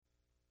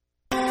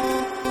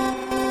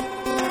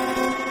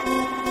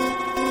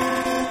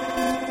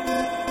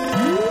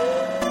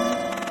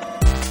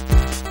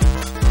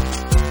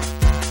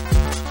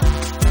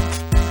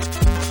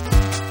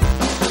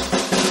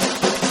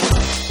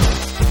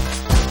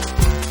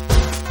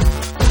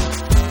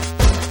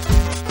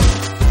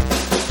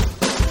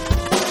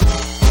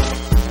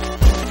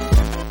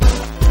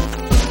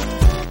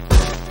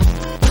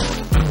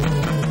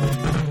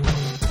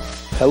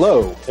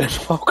Hello, and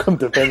welcome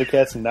to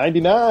Famicast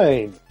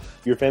 99,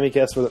 your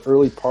Famicast for the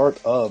early part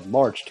of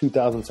March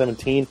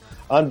 2017.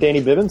 I'm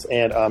Danny Bivens,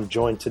 and I'm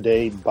joined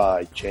today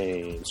by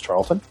James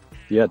Charlton.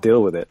 Yeah,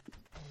 deal with it.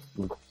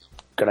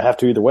 Gonna have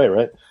to either way,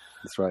 right?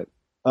 That's right.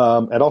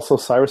 And also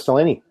Cyrus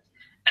Delaney.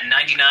 And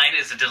 99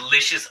 is a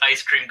delicious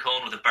ice cream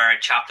cone with a bar of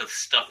chocolate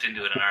stuffed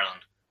into it in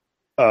Ireland.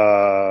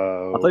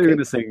 I thought you were going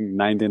to sing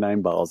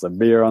 99 bottles of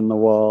beer on the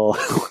wall.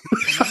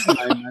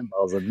 99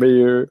 bottles of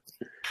beer.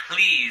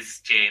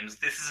 Please, James,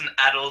 this is an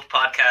adult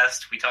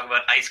podcast. We talk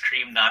about ice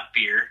cream, not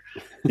beer.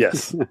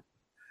 Yes.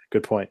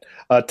 Good point.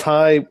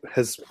 Ty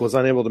was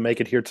unable to make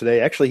it here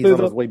today. Actually, he's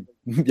on his way.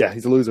 Yeah,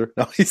 he's a loser.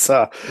 No, he's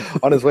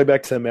on his way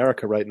back to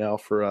America right now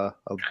for a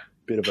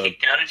bit of a.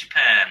 Kicked out of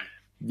Japan.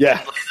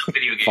 Yeah.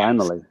 Video games.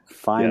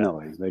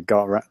 Finally,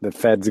 yeah. The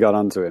feds got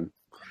onto him.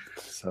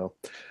 So,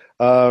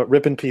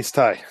 rip in peace,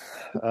 Ty.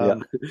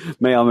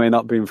 May or may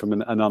not be from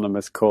an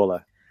anonymous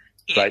caller.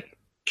 Yeah. Right.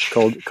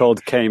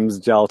 Called Kames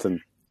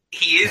Jalton.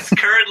 He is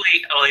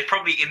currently, he's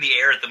probably in the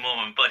air at the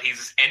moment, but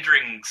he's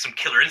entering some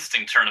Killer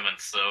Instinct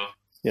tournaments. So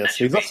yes,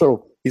 he's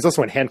also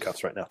in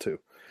handcuffs right now too.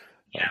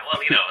 Yeah,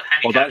 well,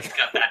 handicap's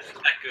got that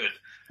good.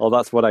 Well,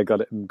 that's what I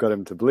got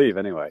him to believe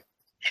anyway.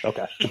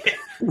 Okay.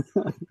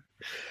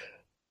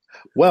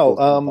 Well,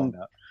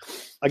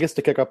 I guess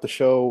to kick off the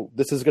show,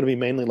 this is going to be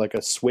mainly like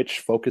a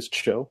Switch-focused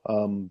show.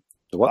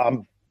 What?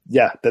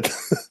 Yeah,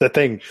 that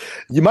thing.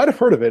 You might have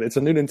heard of it. It's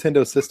a new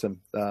Nintendo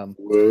system.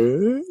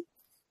 What?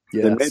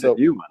 Yeah, they made a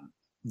new one.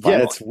 Finally.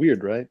 Yeah, it's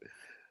weird, right?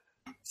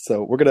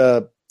 So we're going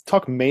to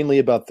talk mainly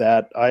about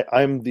that.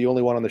 I'm the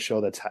only one on the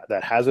show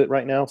that has it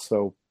right now,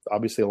 so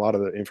obviously a lot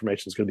of the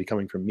information is going to be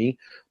coming from me.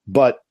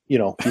 But,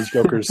 these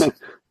jokers...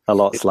 a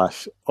lot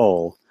 /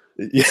 all.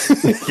 Yes.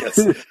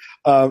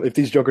 If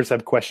these jokers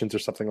have questions or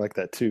something like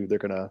that too, they're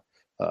gonna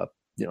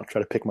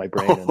try to pick my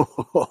brain. And...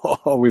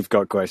 We've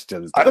got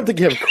questions. I don't think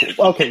you have.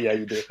 Okay, yeah,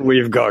 you do.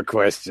 We've got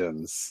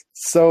questions.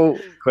 So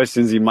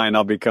questions you might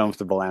not be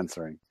comfortable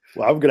answering.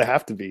 Well, I'm gonna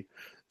have to be.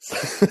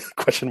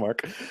 Question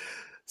mark.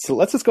 So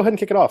let's just go ahead and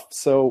kick it off.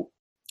 So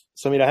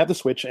I mean, I have the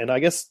Switch, and I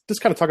guess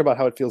just kind of talk about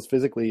how it feels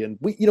physically. And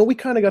we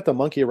kind of got to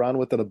monkey around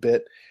with it a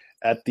bit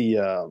at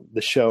the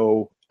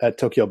show at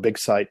Tokyo Big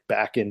Sight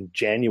back in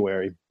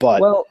January,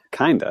 but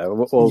kind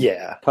of. Well,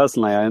 yeah.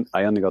 Personally,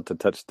 I only got to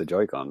touch the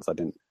Joy-Cons. I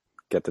didn't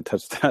get to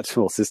touch the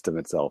actual system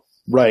itself.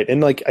 Right,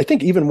 and I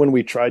think even when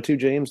we tried to,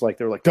 James,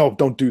 they're like, "No,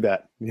 don't do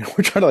that."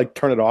 We're trying to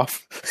turn it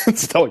off.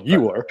 That's how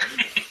you were.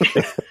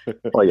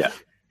 Well, yeah.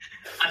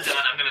 I'm done.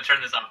 I'm going to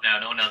turn this off now.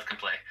 No one else can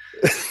play.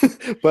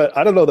 But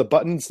I don't know. The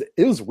buttons.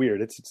 It was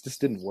weird. It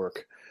just didn't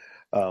work.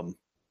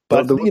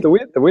 But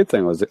the weird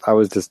thing was, I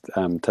was just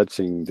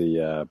touching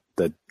the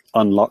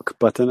unlock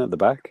button at the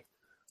back.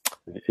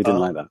 He didn't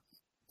like that.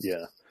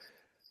 Yeah.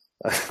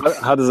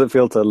 How does it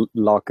feel to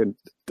lock and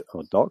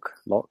unlock?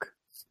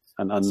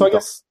 So I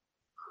guess,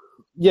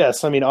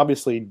 yes. I mean,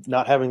 obviously,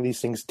 not having these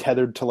things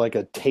tethered to like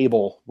a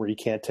table where you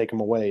can't take them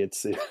away, it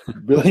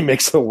really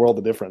makes a world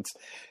of difference.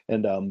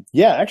 And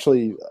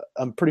actually,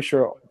 I'm pretty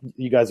sure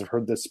you guys have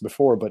heard this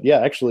before, but yeah,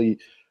 actually,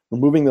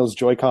 removing those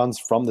Joy-Cons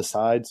from the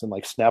sides and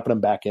snapping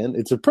them back in,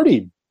 it's a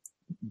pretty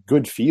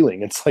good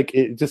feeling. It's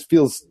it just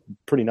feels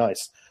pretty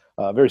nice.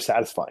 Very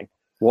satisfying.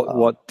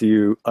 What do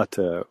you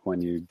utter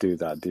when you do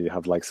that? Do you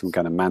have some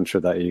kind of mantra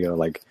that you go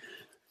like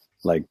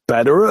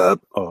batter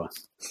up, or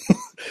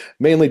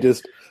mainly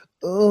just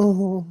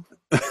that's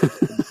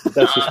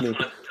just me.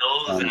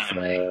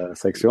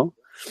 Sexual.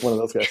 One of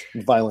those guys,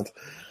 violent.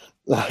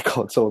 I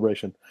call it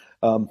celebration.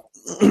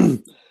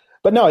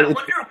 But no, I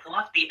wonder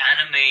what the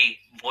anime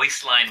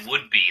voice line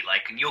would be.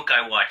 Like in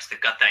Yokai Watch,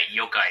 they've got that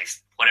yokai,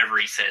 whatever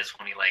he says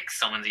when he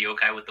summons a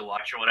yokai with the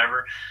watch or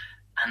whatever.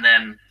 And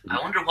then I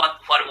wonder what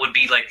it would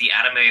be like the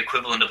anime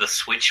equivalent of the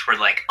Switch, where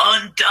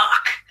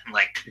undock and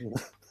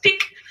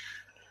tick.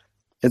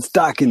 It's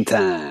docking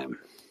time.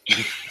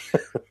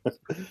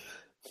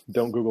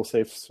 Don't Google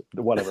safe,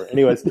 whatever.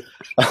 Anyways,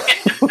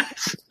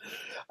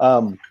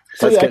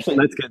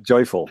 let's get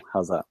joyful.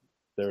 How's that?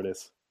 There it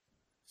is.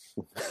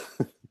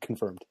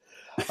 Confirmed.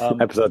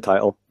 Episode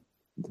title.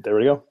 There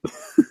we go.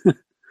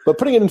 But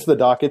putting it into the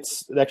dock,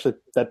 it's actually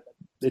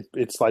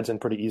it slides in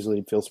pretty easily.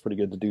 It feels pretty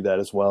good to do that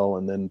as well.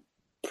 And then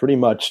pretty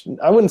much,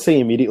 I wouldn't say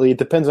immediately. It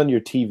depends on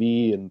your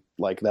TV and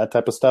that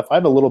type of stuff. I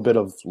have a little bit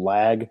of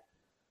lag,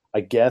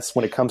 I guess,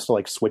 when it comes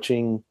to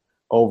switching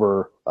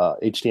over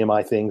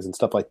HDMI things and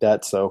stuff like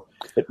that. So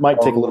it might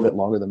take a little bit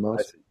longer than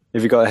most.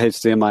 Have you got a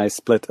HDMI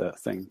splitter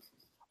thing?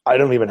 I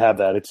don't even have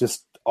that. It's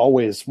just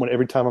always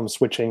every time I'm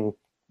switching.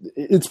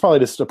 It's probably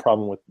just a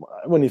problem with.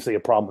 I wouldn't even say a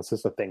problem. It's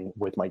just a thing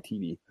with my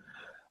TV.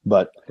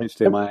 But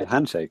HDMI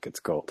handshake, it's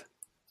called.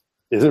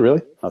 Is it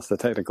really? That's the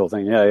technical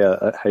thing.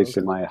 Yeah.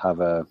 HDMI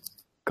have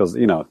because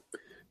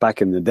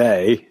back in the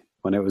day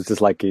when it was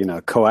just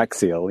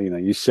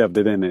coaxial, you shoved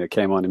it in and it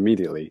came on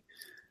immediately.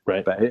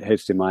 Right. But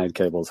HDMI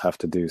cables have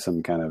to do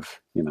some kind of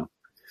Yeah,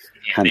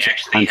 they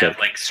actually have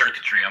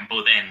circuitry on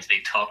both ends. They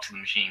talk to the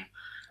machine.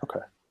 Okay,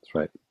 that's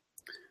right.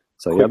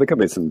 So yeah, there could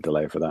be some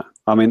delay for that.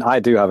 I mean, I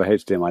do have a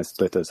HDMI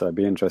splitter, so it'd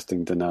be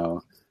interesting to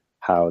know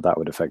how that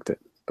would affect it.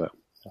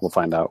 we'll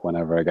find out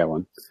whenever I get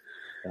one.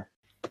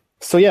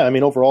 So yeah, I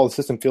mean, overall the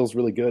system feels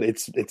really good.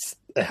 It's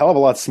a hell of a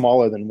lot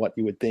smaller than what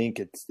you would think.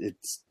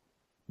 It's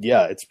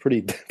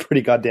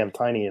pretty goddamn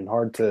tiny, and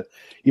hard to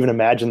even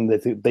imagine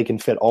that they can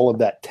fit all of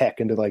that tech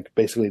into like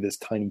basically this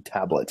tiny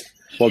tablet.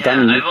 Well,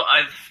 yeah,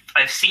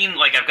 I've seen,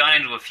 like, I've gone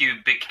into a few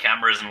big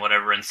cameras and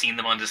whatever and seen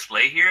them on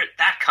display here.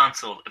 That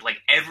console, like,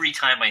 every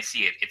time I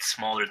see it, it's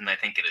smaller than I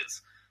think it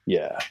is.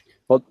 Yeah.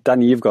 Well,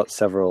 Danny, you've got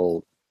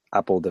several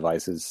Apple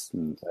devices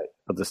and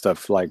other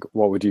stuff. Like,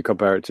 what would you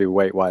compare it to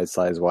weight-wise,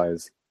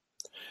 size-wise?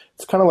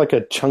 It's kind of like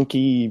a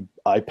chunky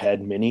iPad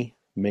mini,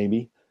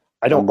 maybe.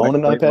 I don't own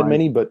an iPad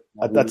mini, but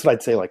that's what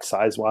I'd say, like,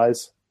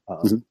 size-wise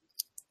and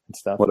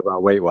stuff. What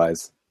about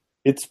weight-wise?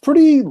 It's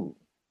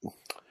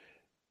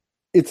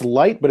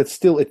light, but it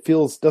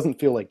doesn't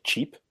feel like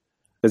cheap.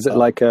 Is it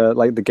like the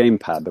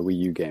gamepad, the Wii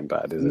U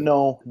gamepad? Is it?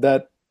 No,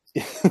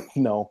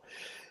 no.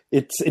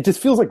 It just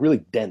feels like really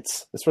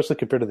dense, especially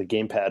compared to the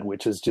gamepad,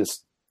 which is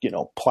just,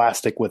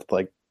 plastic with,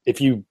 like,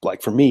 if you,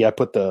 like, for me, I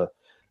put the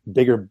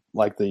bigger,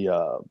 like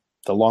the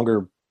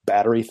longer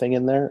battery thing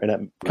in there, and it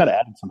kind of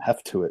added some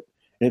heft to it.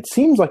 And it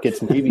seems like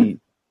it's maybe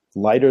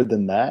lighter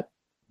than that,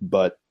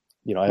 but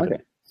I haven't.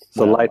 Okay.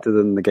 So lighter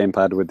than the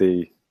gamepad with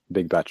the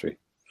big battery.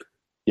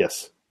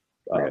 Yes.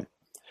 Okay.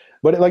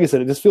 But like I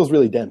said, it just feels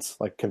really dense,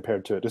 like,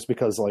 compared to it, just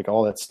because, like,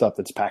 all that stuff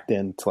that's packed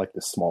into, like,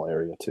 this small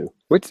area too.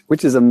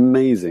 Which is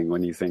amazing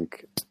when you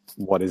think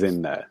what is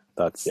in there.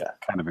 That's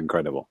kind of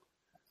incredible.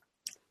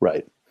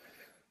 Right.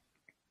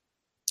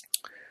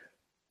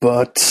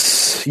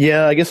 But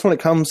yeah, I guess when it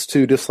comes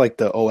to just like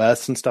the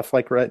OS and stuff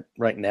like right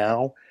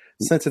now,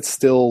 since it's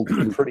still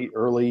pretty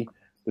early,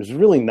 there's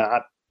really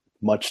not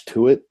much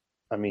to it.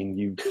 I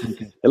mean,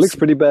 it looks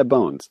pretty bare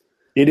bones.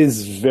 It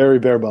is very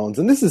bare bones.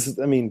 And this is,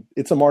 I mean,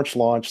 it's a March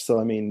launch. So,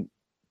 I mean,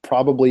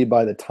 probably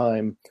by the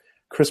time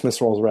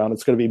Christmas rolls around,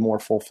 it's going to be more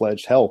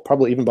full-fledged. Hell,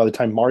 probably even by the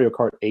time Mario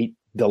Kart 8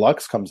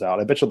 Deluxe comes out,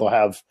 I bet you they'll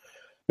have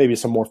maybe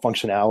some more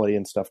functionality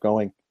and stuff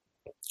going,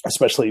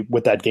 especially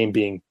with that game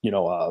being,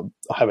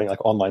 having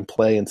like online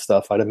play and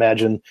stuff. I'd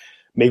imagine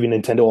maybe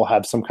Nintendo will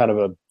have some kind of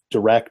a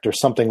direct or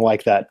something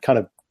like that kind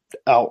of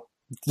out,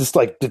 just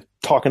like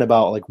talking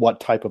about like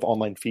what type of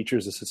online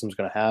features the system's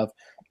going to have.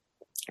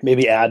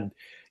 Maybe add,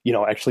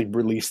 actually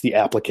release the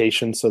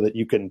application so that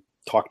you can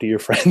talk to your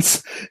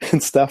friends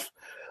and stuff.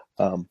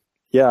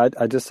 Yeah,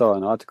 I just saw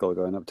an article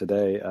going up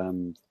today.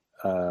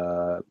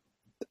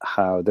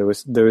 How they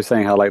were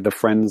saying how like the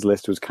friends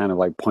list was kind of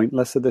like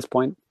pointless at this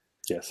point.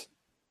 Yes.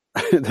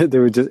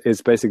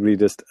 It's basically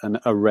just an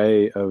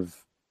array of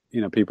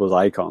people's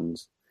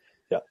icons.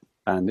 Yeah.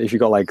 And if you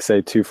got like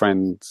say two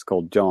friends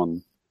called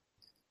John,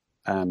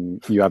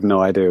 you have no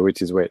idea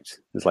which is which.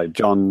 It's like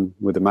John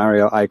with a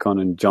Mario icon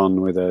and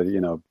John with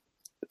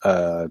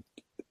a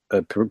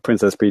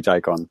Princess Peach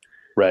icon.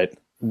 Right.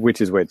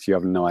 Which is which? You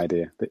have no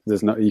idea.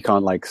 You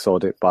can't like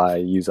sort it by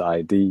user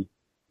ID.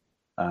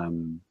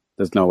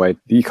 There's no way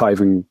you can't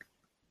even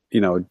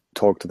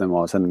talk to them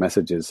or send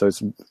messages. So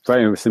it's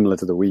very similar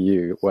to the Wii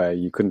U, where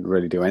you couldn't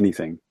really do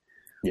anything.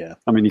 Yeah.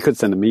 I mean, you could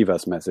send a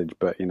Miiverse message,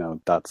 but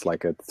that's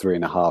like a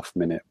 3.5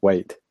 minute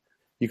wait.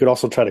 You could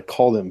also try to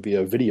call them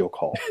via video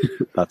call.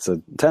 That's a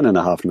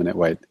 10.5 minute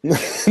wait. Yeah,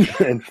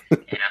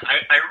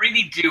 I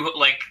really do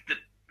like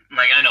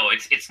I know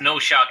it's no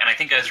shock, and I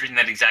think I was reading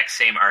that exact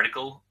same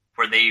article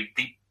where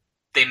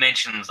they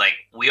mentioned like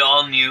we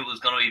all knew it was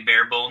going to be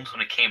bare bones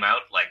when it came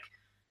out, like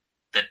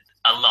that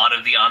a lot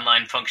of the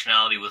online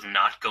functionality was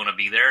not going to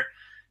be there,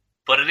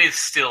 but it is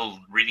still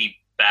really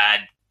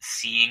bad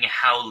seeing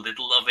how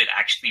little of it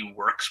actually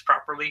works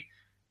properly.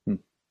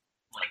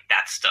 Like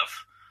that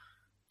stuff.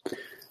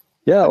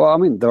 Yeah, well, I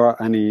mean, there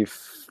aren't any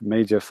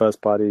major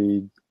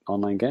first-party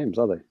online games,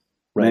 are they?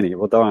 Right. Many.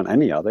 Well, there aren't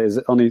any, are there? Is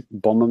it only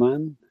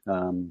Bomberman?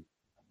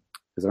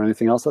 Is there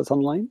anything else that's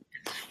online?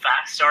 Is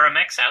Fast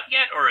RMX out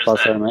yet, or is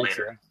Fast that RMX,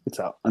 later? yeah. It's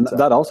out. And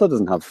that also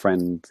doesn't have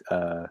friend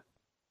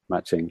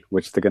matching,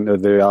 which they are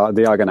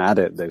going to add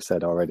it. They've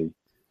said already.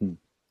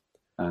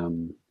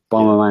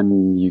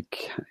 Bomberman,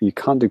 you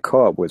can't do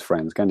co-op with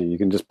friends, can you? You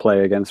can just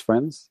play against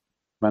friends,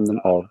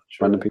 random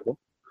people.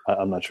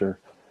 I'm not sure.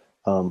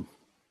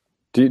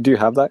 Do you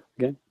have that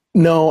game?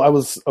 No, I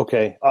was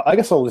okay. I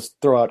guess I'll just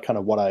throw out kind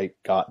of what I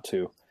got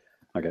to.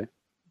 Okay.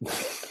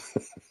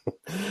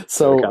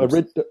 So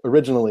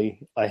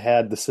originally, I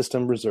had the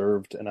system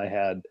reserved, and I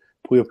had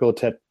Puyo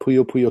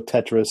Puyo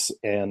Tetris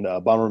and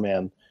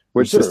Bomberman.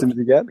 Which reserved. system did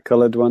you get?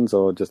 Colored ones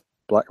or just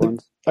black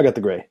ones? I got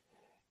the gray.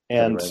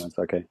 And the gray ones.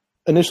 Okay.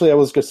 Initially, I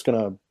was just going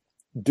to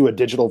do a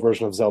digital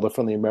version of Zelda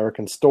from the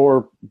American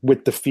store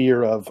with the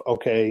fear of,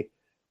 okay,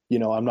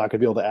 I'm not going to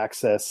be able to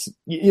access,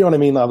 you know what I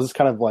mean? I was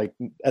kind of like,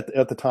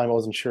 at the time, I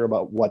wasn't sure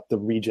about what the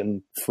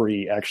region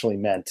free actually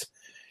meant.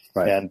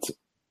 Right. And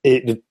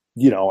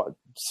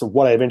so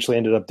what I eventually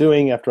ended up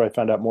doing after I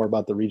found out more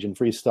about the region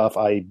free stuff,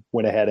 I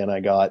went ahead and I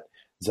got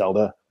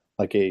Zelda,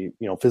 like a,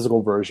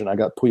 physical version. I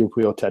got Puyo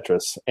Puyo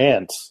Tetris,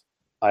 and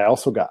I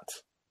also got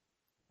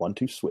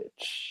 1-2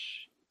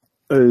 Switch.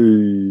 Oh,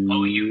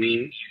 you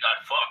mean you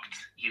got fucked?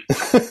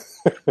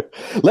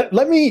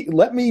 let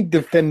me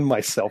defend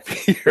myself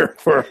here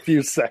for a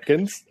few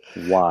seconds.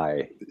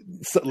 Why?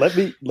 So let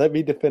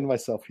me defend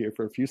myself here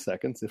for a few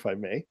seconds, if I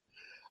may.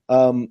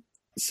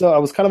 So I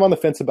was kind of on the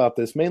fence about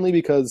this, mainly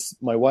because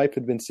my wife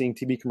had been seeing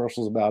TV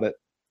commercials about it,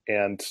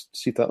 and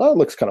she thought, "Oh, it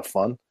looks kind of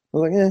fun." I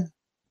was like,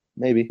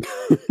 maybe.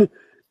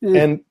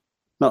 And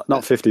not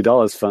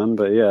 $50 fun,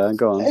 but yeah,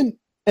 go on.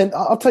 And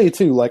I'll tell you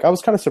too, like I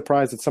was kind of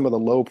surprised at some of the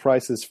low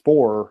prices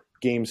for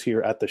games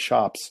here at the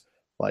shops.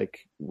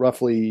 Like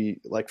roughly,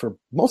 like for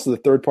most of the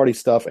third-party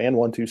stuff and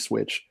 1-2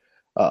 Switch,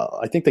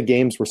 I think the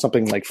games were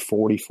something like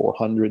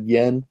 4,400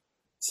 yen,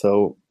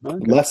 so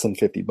less than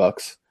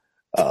 $50.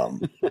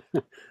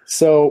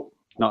 So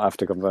not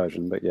after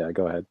conversion, but yeah,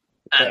 go ahead.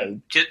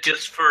 And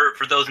just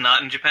for those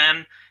not in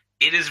Japan,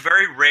 it is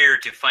very rare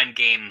to find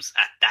games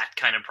at that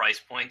kind of price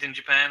point in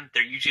Japan.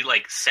 They're usually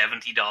like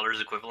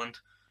 $70 equivalent.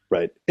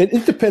 Right.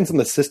 It depends on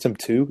the system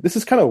too. This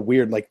is kind of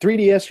weird. Like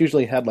 3DS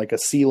usually had like a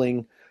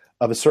ceiling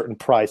of a certain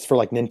price for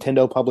like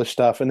Nintendo published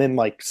stuff, and then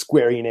like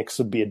Square Enix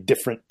would be a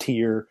different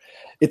tier.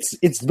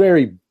 It's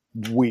very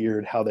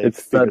weird how they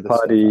third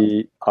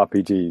party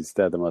RPGs.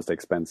 They're the most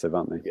expensive,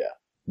 aren't they? Yeah,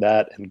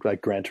 that and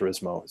like Gran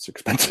Turismo is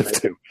expensive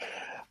too.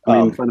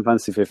 I mean, Final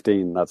Fantasy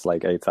 15, that's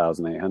like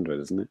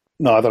 8,800, isn't it?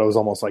 No, I thought it was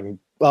almost like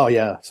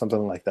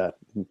something like that.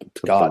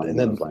 God, and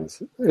then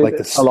like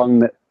this along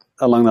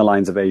the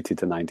lines of $80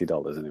 to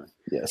 $90 anyway.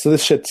 Yeah, so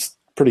this shit's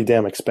pretty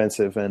damn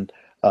expensive, and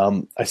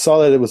I saw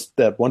that it was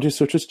that 1-2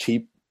 Switch was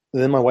cheap,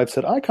 and then my wife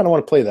said, I kind of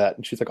want to play that,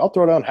 and she's like, I'll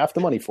throw down half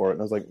the money for it,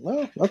 and I was like,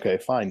 well, okay,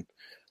 fine.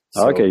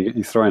 So, okay,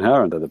 you're throwing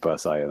her under the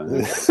bus, are you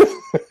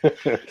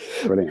then?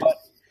 Brilliant. But,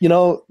 you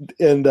know,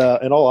 and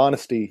in all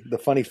honesty, the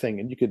funny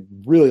thing, and you could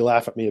really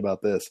laugh at me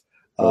about this,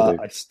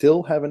 I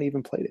still haven't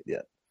even played it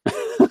yet.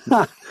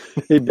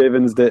 He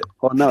Bivens it.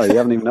 Oh no, you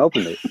haven't even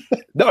opened it.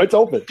 No, it's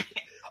open.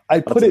 I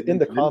put it in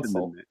the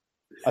console.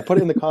 I put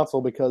it in the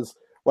console because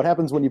what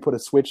happens when you put a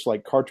Switch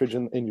like cartridge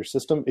in your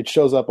system, it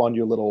shows up on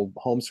your little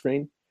home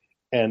screen,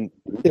 and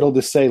it'll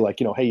just say like,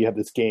 you know, hey, you have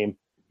this game.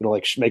 It'll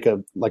like make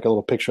a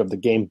little picture of the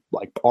game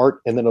like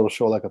art, and then it'll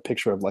show like a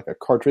picture of like a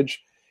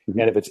cartridge. Mm-hmm.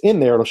 And if it's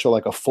in there, it'll show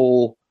like a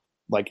full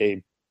like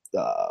a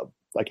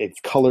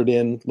colored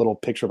in little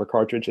picture of a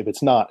cartridge. If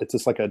it's not, it's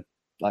just like a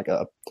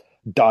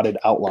dotted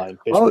outline.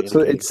 Oh,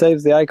 so it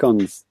saves the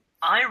icons.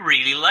 I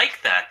really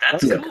like that.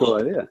 That's a cool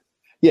idea.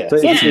 Yeah,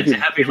 so to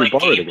have your like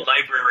game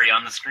library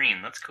on the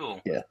screen. That's cool.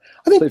 Yeah,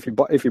 I think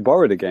so if you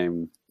borrowed a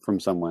game from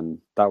someone,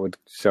 that would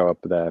show up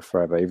there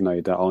forever, even though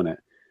you don't own it.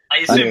 I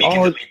assume you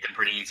can delete them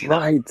pretty easy.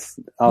 Right.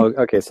 Oh,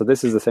 okay. So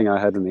this is the thing I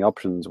had in the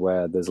options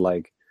where there's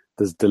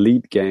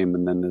delete game,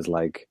 and then there's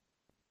like,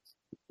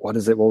 what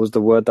is it? What was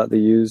the word that they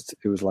used?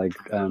 It was like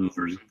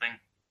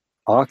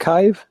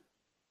archive.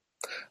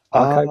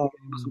 Or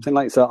something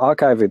like so.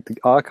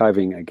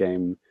 Archiving a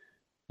game,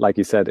 like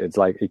you said, it's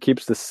like it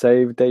keeps the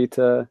save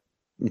data.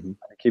 Mm-hmm.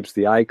 It keeps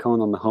the icon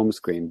on the home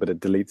screen, but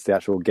it deletes the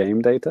actual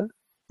game data.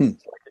 So like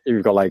if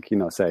you've got like, you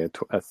know, say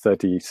a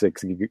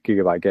 36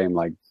 gigabyte game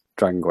like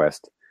Dragon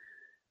Quest,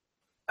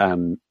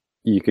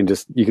 you can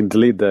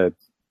delete the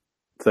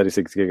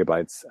 36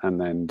 gigabytes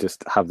and then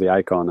just have the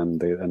icon and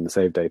the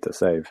save data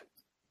save.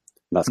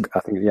 That's I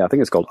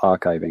think it's called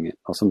archiving it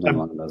or something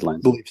along those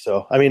lines. I believe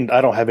so. I mean,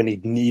 I don't have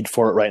any need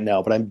for it right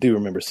now, but I do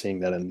remember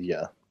seeing that in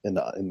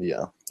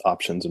the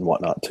options and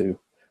whatnot too.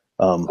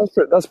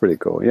 That's pretty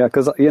cool. Yeah,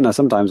 because you know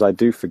sometimes I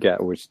do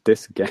forget which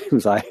disc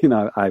games I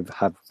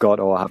have got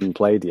or haven't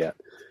played yet.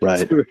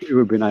 Right. So it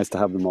would be nice to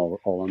have them all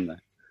on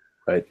there.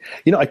 Right.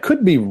 You know, I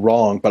could be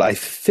wrong, but I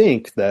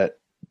think that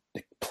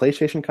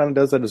PlayStation kind of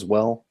does that as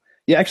well.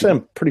 Yeah, actually,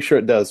 I'm pretty sure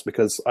it does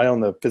because I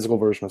own the physical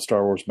version of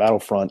Star Wars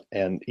Battlefront,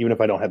 and even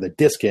if I don't have the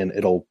disc in,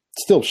 it'll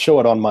still show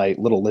it on my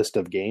little list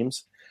of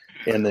games.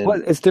 And then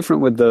it's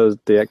different with the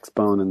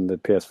Xbone and the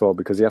PS4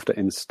 because you have to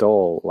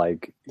install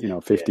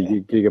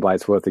 50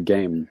 gigabytes worth of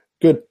game.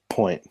 Good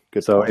point.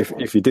 So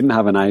if you didn't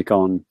have an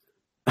icon,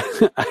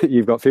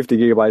 you've got 50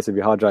 gigabytes of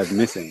your hard drive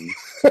missing.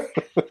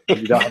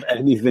 You don't have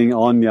anything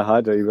on your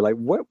hard drive. You'd be like,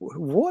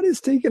 what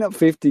is taking up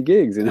 50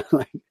 gigs? You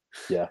know,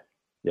 yeah,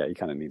 you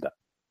kind of need that.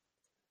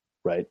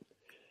 Right.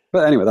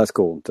 But anyway, that's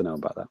cool to know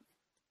about that.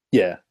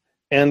 Yeah.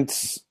 And,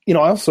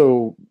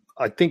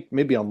 I think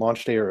maybe on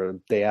launch day or a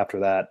day after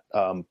that,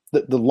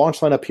 the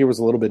launch lineup here was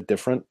a little bit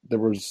different. There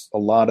was a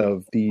lot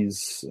of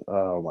these,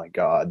 oh my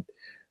God,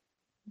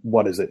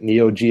 what is it?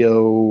 Neo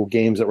Geo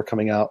games that were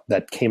coming out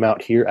that came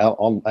out here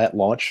at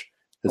launch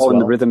as well.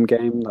 And the rhythm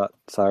game that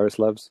Cyrus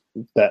loves.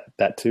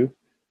 That too.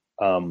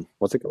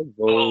 What's it called?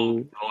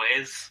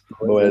 Boaz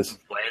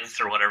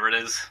or whatever it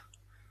is.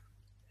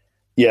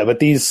 Yeah, but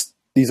these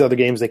other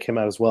games, they came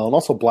out as well. And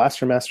also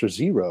Blaster Master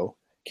Zero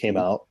came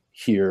out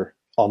here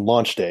on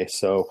launch day.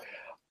 So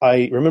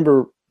I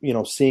remember,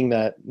 seeing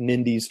that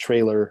Nindies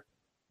trailer,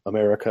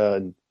 America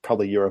and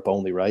probably Europe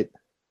only, right?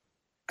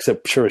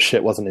 Except sure as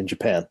shit wasn't in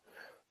Japan.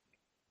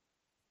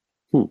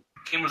 Was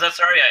that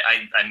sorry?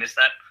 I missed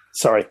that.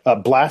 Sorry,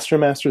 Blaster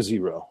Master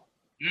Zero.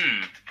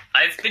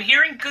 I've been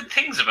hearing good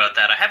things about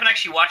that. I haven't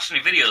actually watched any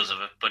videos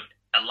of it, but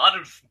a lot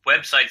of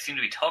websites seem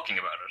to be talking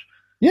about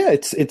it. Yeah,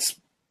 it's.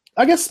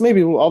 I guess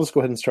maybe I'll just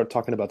go ahead and start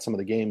talking about some of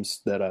the games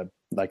that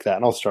like that,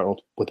 and I'll start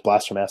with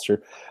Blaster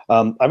Master.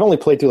 I've only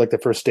played through like the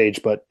first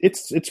stage, but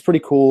it's pretty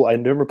cool. I've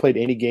never played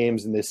any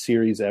games in this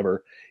series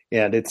ever,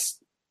 and it's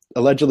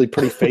allegedly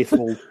pretty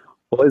faithful.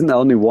 Well, isn't there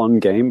only one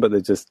game, but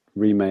they just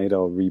remade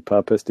or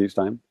repurposed each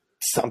time?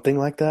 Something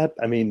like that.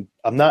 I mean,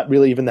 I'm not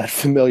really even that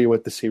familiar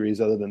with the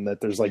series, other than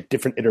that there's like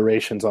different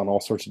iterations on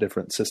all sorts of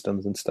different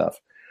systems and stuff.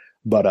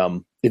 But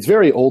it's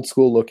very old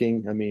school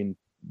looking. I mean,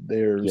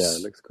 there's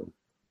it looks cool.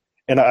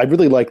 And I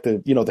really like the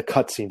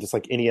cutscenes. It's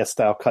like NES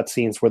style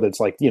cutscenes where it's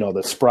like,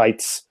 the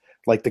sprites,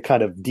 like the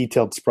kind of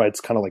detailed sprites,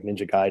 kind of like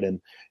Ninja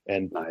Gaiden,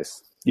 and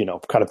nice,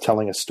 kind of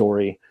telling a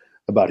story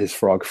about his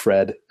frog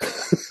Fred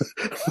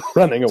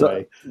running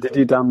away. Did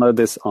you download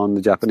this on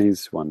the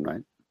Japanese one,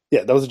 right?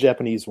 Yeah, that was a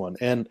Japanese one.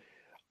 And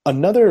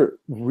another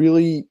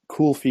really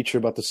cool feature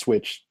about the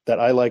Switch that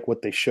I like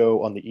what they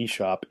show on the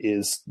eShop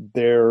is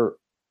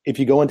if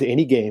you go into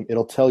any game,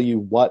 it'll tell you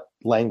what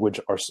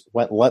languages are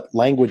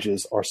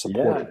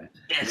supported. Yeah.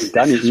 Yes,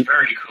 Danny, this is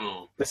very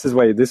cool. This is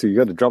you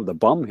got to drop the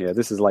bomb here.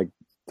 This is like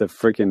the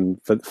freaking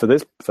for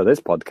this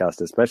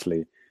podcast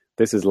especially.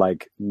 This is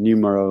like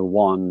numero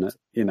one,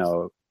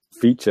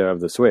 feature of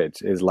the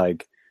Switch is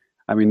like.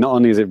 I mean, not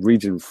only is it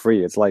region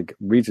free, it's like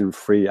region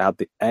free at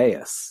the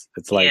ass.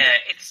 It's like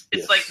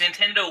it's like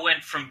Nintendo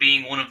went from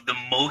being one of the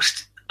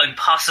most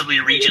impossibly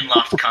region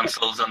locked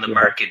consoles on the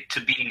market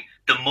to being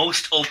the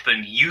most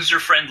open, user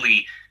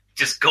friendly,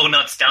 just go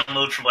nuts,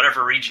 download from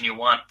whatever region you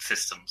want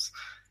systems.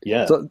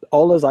 Yeah. So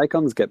all those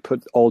icons get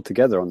put all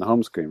together on the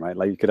home screen, right?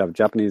 Like you could have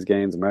Japanese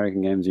games,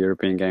 American games,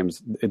 European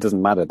games. It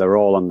doesn't matter. They're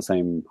all on the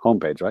same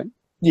homepage, right?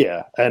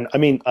 Yeah, and I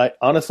mean, I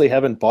honestly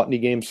haven't bought any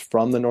games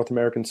from the North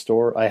American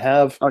store. I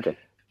have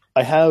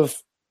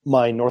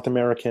my North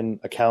American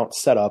account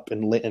set up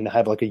and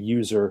have like a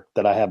user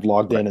that I have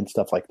logged in and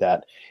stuff like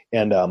that,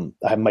 and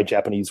I have my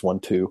Japanese one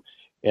too.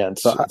 And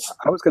so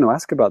I was going to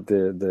ask about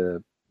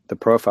the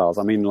profiles.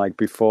 I mean, like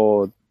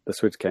before the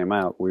Switch came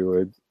out, we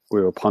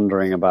were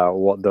pondering about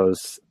what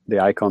the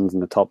icons in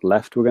the top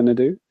left were going to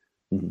do.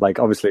 Mm-hmm. Like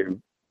obviously,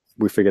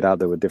 we figured out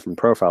there were different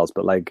profiles,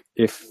 but like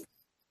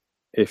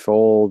if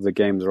all the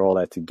games are all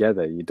there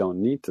together, you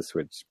don't need to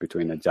switch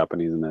between a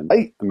Japanese and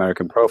an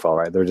American profile,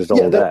 right? They're just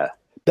all there.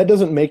 That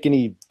doesn't make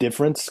any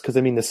difference because,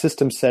 I mean, the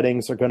system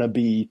settings are going to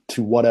be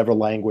to whatever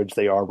language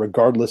they are,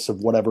 regardless of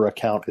whatever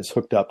account is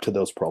hooked up to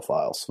those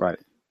profiles. Right.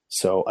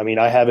 So, I mean,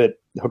 I have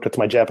it hooked up to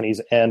my Japanese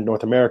and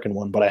North American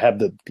one, but I have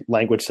the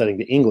language setting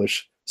to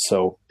English,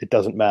 so it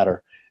doesn't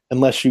matter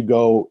unless you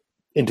go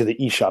into the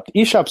eShop.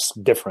 The eShop's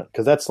different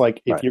because that's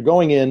like if you're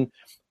going in.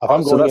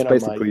 So that's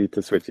basically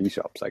to switch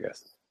eShops, I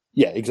guess.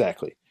 Yeah,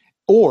 exactly.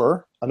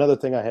 Or another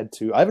thing I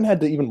haven't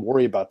had to even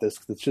worry about this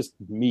because it's just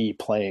me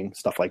playing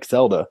stuff like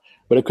Zelda,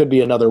 but it could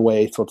be another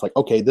way. So it's like,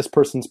 okay, this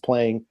person's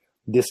playing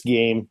this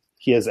game.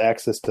 He has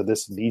access to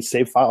these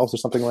save files or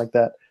something like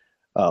that.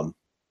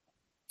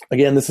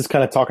 Again, this is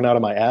kind of talking out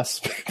of my ass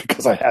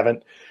because I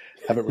haven't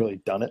really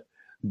done it,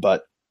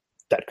 but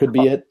that could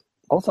be it.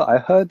 Also, I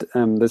heard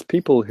there's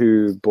people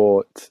who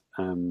bought,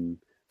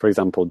 for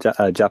example,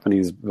 a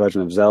Japanese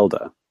version of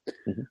Zelda.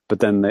 Mm-hmm.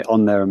 But then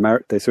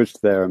they switched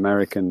to their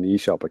American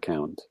eShop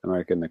account,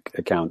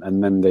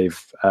 and then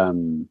they've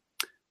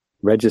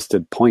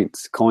registered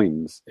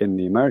coins in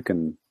the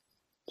American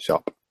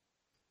shop.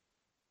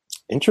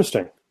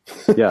 Interesting.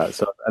 Yeah.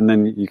 So, and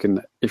then you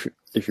can, if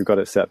you've got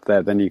it set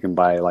there, then you can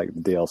buy like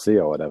the DLC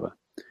or whatever.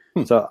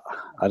 So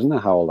I don't know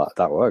how all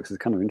that works. It's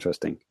kind of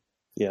interesting.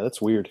 Yeah,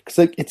 that's weird because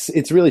like,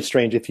 it's really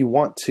strange. If you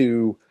want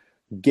to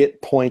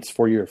get points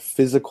for your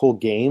physical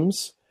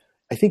games,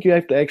 I think you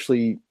have to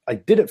actually. I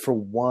did it for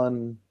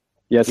one.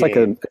 Yeah, it's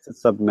game. Like a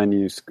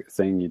sub-menu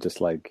thing. You just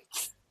like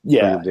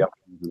bring up the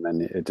options and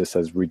then it just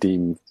says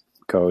redeem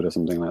code or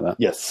something like that.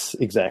 Yes,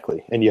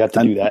 exactly. And you have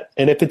to do that.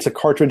 And if it's a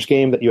cartridge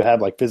game that you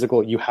have like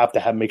physical, you have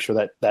to make sure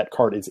that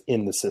card is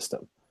in the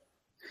system.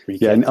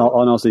 Yeah, and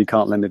also you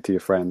can't lend it to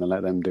your friend and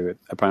let them do it.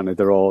 Apparently,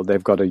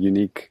 they've got a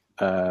unique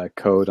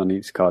code on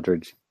each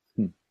cartridge.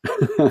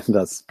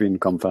 That's been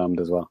confirmed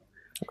as well.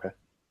 Okay.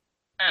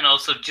 And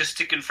also, just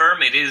to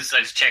confirm, I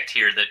just checked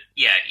here that,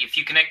 if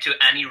you connect to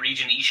any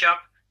region eShop,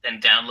 then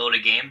download a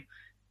game,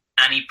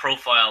 any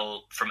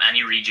profile from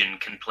any region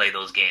can play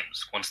those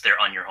games once they're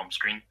on your home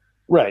screen.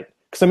 Right.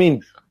 Because, I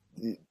mean,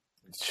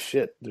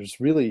 there's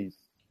really...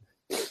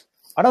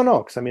 I don't know,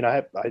 because, I mean,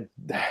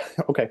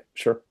 okay,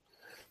 sure.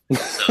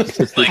 So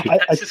it's like,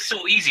 that's just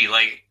so easy.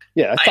 Like,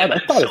 I'm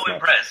so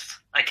impressed.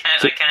 I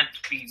can't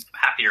be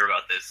happier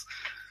about this.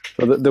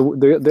 So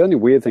the only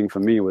weird thing for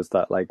me was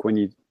that, like, when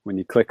you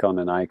click on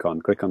an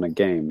icon, click on a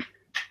game,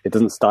 it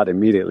doesn't start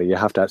immediately. You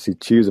have to actually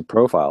choose a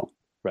profile,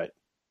 right,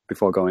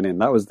 before going in.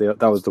 That was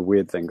the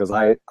weird thing because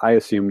I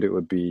assumed it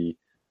would be,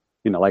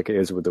 like it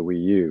is with the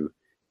Wii U.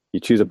 You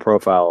choose a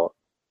profile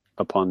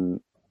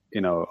upon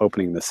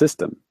opening the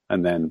system,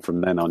 and then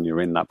from then on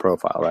you're in that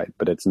profile, right?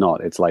 But it's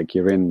not. It's like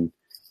you're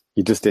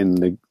just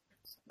in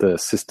the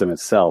system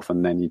itself,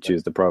 and then you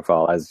choose the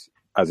profile as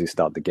you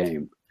start the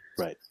game,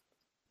 right.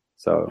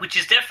 So, which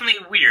is definitely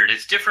weird.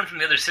 It's different from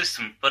the other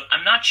system, but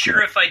I'm not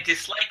sure if I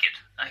dislike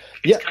it.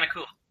 It's kind of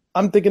cool.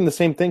 I'm thinking the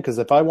same thing, because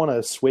if I want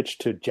to switch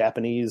to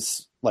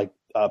Japanese, like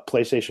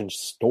PlayStation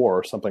Store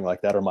or something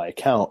like that, or my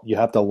account, you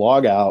have to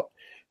log out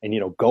and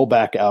go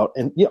back out,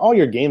 and all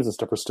your games and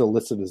stuff are still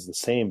listed as the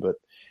same, but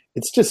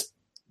it's just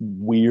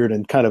weird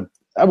and kind of,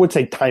 I would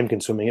say, time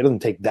consuming. It doesn't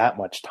take that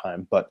much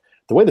time, but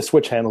the way the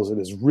Switch handles it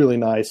is really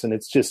nice, and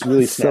it's just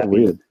really snappy. So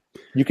weird.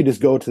 You can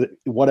just go to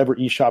whatever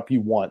eShop you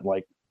want,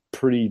 like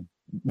pretty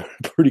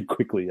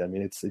quickly. I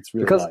mean, it's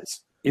really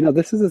nice.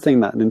 This is the thing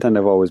that Nintendo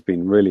have always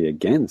been really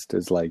against,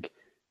 is like,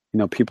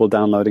 people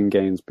downloading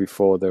games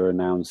before they're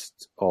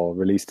announced or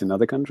released in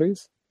other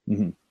countries.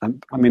 Mm-hmm.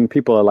 And I mean,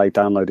 people are like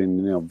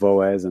downloading,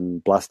 Voez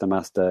and Blaster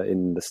Master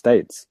in the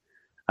States,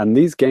 and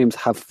these games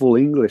have full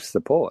English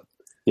support.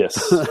 Yes.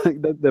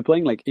 They're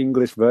playing like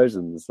English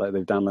versions, like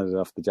they've downloaded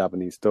off the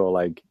Japanese store,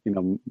 like,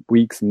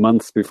 weeks,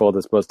 months before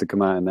they're supposed to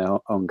come out in their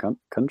own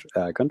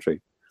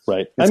country.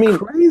 Right. It's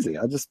crazy.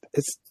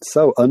 It's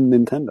so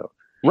un-Nintendo.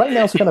 Right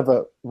now is kind of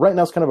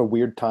a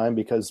weird time,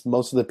 because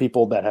most of the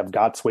people that have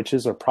got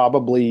Switches are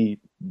probably,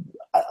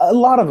 a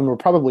lot of them are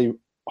probably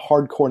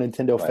hardcore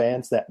Nintendo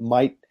fans that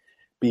might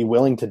be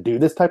willing to do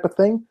this type of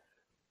thing.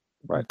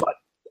 Right. But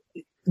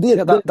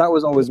that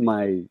was always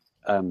my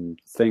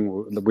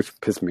thing, which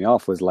pissed me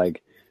off, was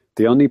like,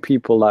 the only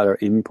people that are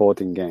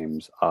importing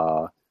games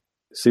are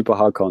super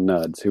hardcore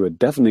nerds who are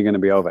definitely going to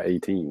be over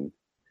 18.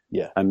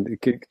 Yeah. And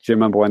do you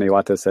remember when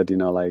Iwata said,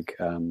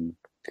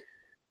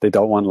 they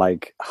don't want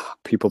like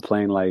people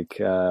playing like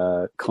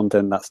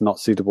content that's not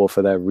suitable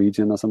for their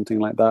region or something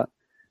like that?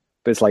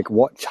 But it's like,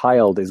 what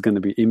child is going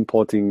to be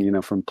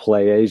importing, from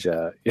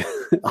PlayAsia?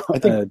 I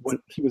think what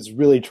he was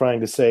really trying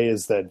to say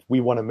is that we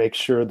want to make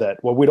sure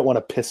that, we don't want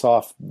to piss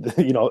off,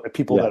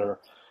 people that are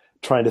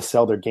trying to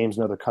sell their games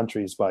in other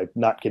countries by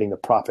not getting the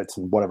profits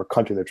in whatever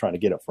country they're trying to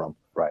get it from.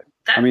 Right.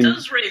 That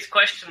does raise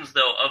questions,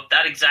 though, of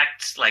that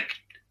exact, like,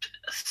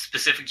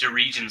 specific to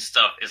region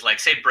stuff. Is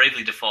like, say,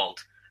 Bravely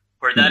Default,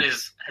 where that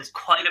has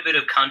quite a bit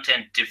of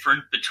content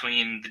different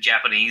between the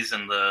Japanese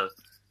and the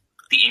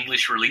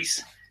English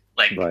release.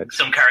 Like,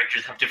 some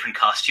characters have different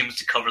costumes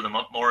to cover them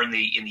up more in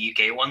the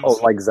UK ones. Oh,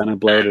 like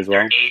Xenoblade as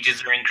well. Their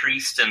ages are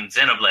increased, and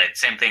Xenoblade,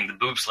 same thing. The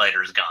boob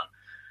slider is gone.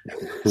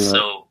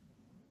 So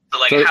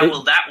how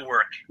will that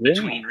work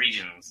between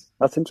regions?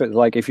 That's interesting.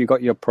 Like, if you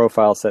got your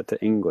profile set to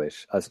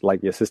English, as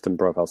like your system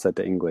profile set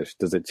to English,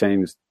 does it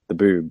change the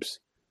boobs?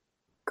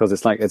 Because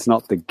it's like, it's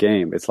not the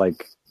game. It's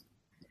like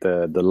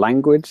the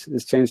language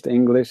is changed to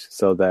English,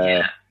 so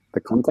the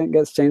content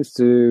gets changed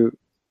to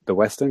the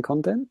Western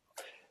content.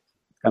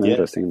 Kind of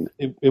interesting.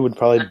 It would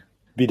probably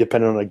be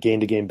dependent on a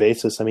game-to-game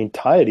basis. I mean,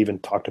 Ty had even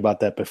talked about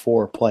that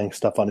before, playing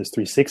stuff on his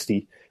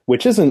 360,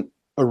 which isn't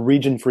a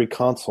region-free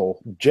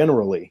console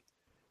generally,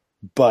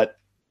 but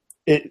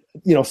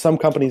some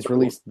companies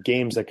release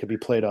games that could be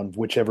played on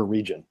whichever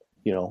region.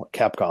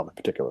 Capcom in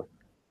particular.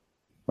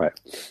 Right.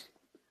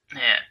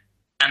 Yeah.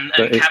 And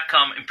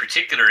Capcom in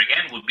particular,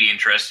 again, would be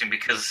interesting,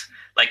 because,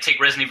 like, take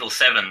Resident Evil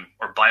 7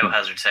 or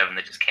Biohazard 7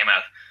 that just came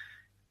out,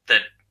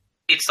 that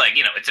it's like,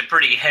 it's a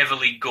pretty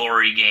heavily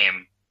gory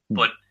game,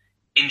 but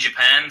in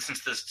Japan,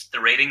 since the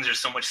ratings are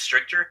so much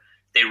stricter,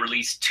 they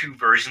released two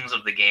versions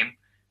of the game,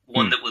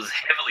 one that was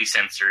heavily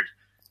censored,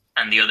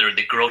 and the other,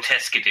 the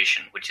Grotesque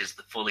Edition, which is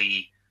the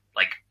fully,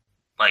 like,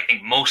 I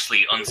think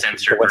mostly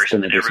uncensored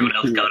version that everyone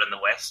else got in the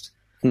West.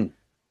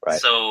 Right.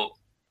 So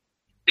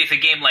if a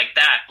game like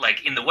that,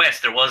 like in the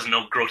West, there was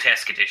no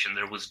Grotesque Edition,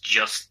 there was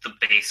just the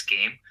base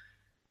game.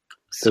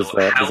 So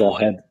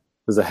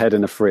there's a head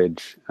in a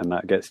fridge, and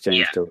that gets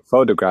changed to a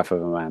photograph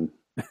of a man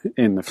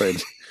in the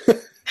fridge.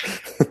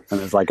 And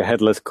there's like a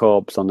headless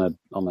corpse on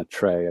a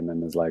tray, and then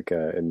there's like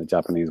in the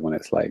Japanese one,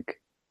 it's like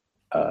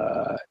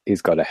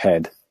he's got a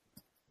head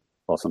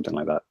or something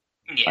like that.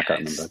 Yeah, I can't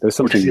remember. There's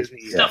something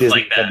stuff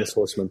like that. Headless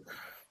Horseman.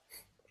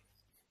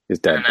 He's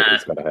dead, but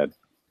he's got a head.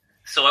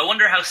 So I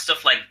wonder how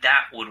stuff like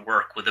that would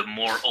work with a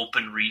more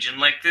open region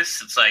like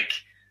this. It's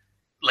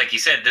like you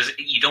said,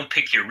 you don't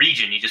pick your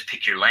region, you just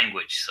pick your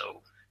language.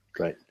 So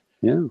right.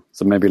 Yeah,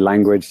 so maybe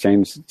language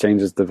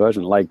changes the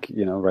version, like,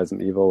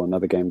 Resident Evil and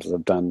other games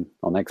have done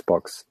on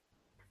Xbox.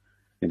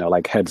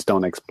 Like heads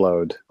don't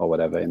explode or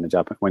whatever in the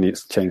Japan when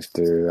it's changed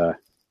to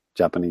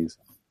Japanese.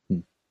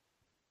 Who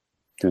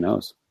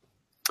knows?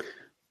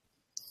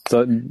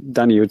 So,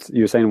 Danny, you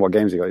were saying what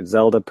games you got?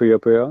 Zelda Puyo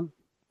Puyo?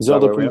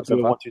 Zelda Puyo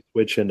Puyo, 1, 2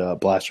 Switch, and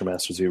Blaster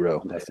Master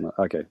Zero.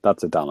 Okay,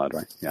 that's a download,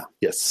 right? Yeah.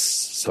 Yes.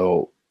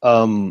 So,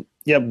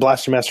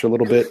 Blaster Master a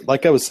little bit.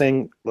 Like I was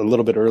saying a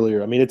little bit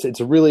earlier, I mean, it's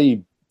a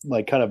really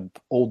like kind of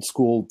old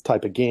school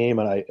type of game,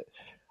 and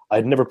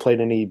I'd never played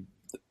any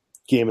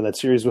game in that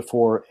series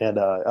before, and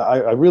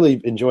I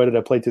really enjoyed it.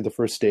 I played through the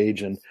first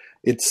stage, and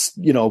it's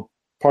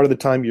part of the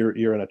time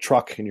you're in a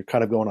truck and you're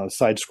kind of going on a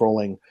side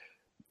scrolling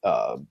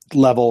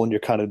level, and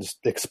you're kind of just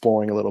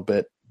exploring a little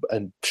bit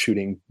and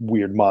shooting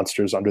weird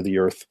monsters under the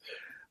earth.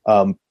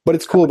 But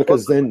it's cool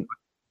because then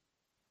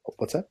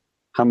what's that?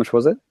 How much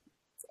was it?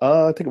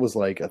 I think it was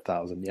like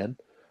 1,000 yen.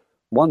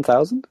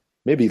 1,000?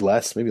 Maybe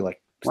less. Maybe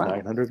like Wow.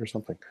 900 or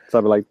something.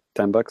 So that'd be like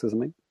 $10 or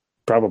something.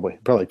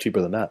 Probably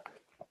cheaper than that.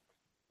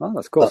 Oh,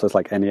 that's cool. So it's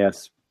like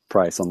NES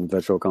price on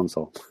Virtual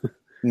Console,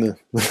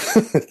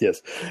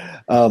 Yes.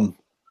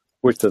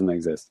 which doesn't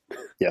exist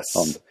Yes.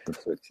 on the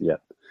Switch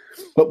yet.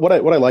 But what I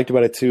liked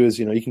about it too is,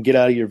 you can get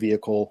out of your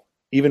vehicle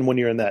even when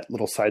you're in that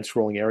little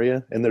side-scrolling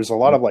area, and there's a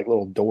lot of like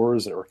little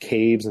doors or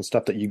caves and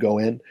stuff that you go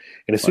in.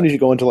 And as soon as you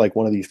go into like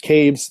one of these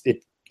caves,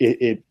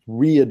 it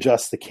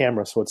readjusts the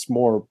camera so it's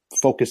more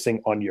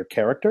focusing on your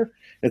character.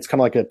 It's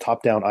kind of like a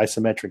top-down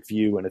isometric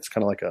view, and it's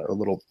kind of like a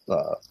little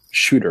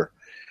shooter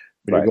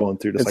when you're going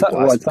through. Just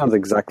well, it sounds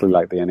exactly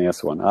like the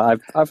NES one.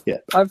 I've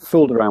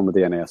fooled around with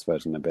the NES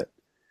version a bit.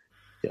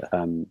 Yeah.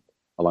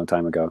 A long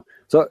time ago.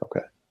 So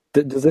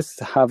does this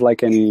have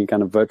like any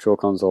kind of Virtual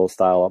Console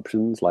style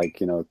options, like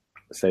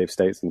save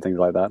states and things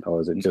like that, or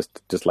is it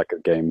just like a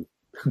game?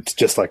 It's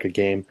just like a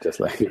game. Just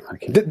like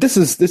this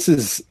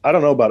is. I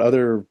don't know about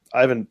other.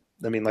 I haven't.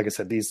 I mean, like I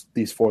said,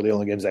 these four are the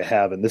only games I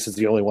have, and this is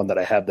the only one that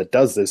I have that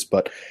does this.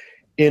 But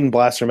in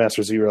Blaster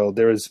Master Zero,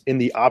 there is in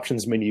the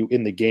options menu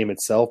in the game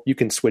itself, you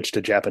can switch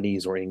to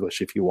Japanese or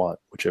English if you want,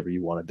 whichever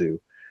you want to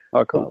do.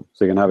 Oh, cool!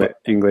 So you can have it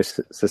English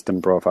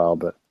system profile,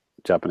 but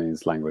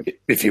Japanese language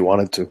if you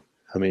wanted to.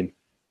 I mean,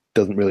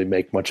 doesn't really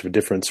make much of a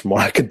difference from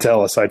what I could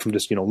tell, aside from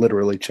just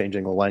literally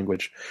changing the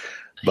language.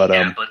 But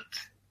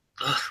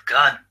oh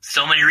God,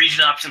 so many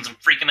region options! I'm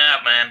freaking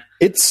out, man.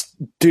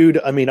 Dude.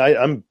 I mean,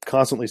 I'm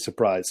constantly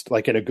surprised,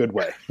 like in a good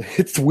way.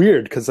 It's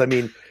weird because I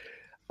mean,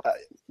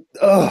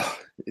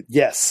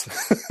 yes.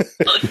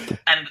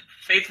 And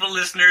faithful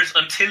listeners,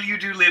 until you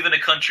do live in a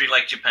country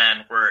like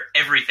Japan where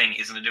everything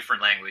is in a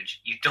different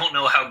language, you don't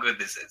know how good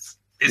this is.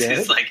 This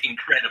is like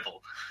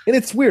incredible. And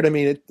it's weird. I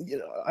mean,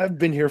 I've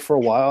been here for a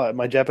while.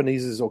 My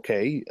Japanese is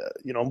okay.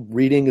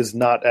 Reading is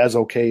not as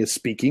okay as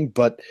speaking,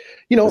 but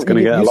it's going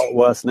to get a lot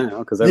worse now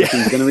because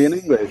everything's going to be in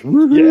English.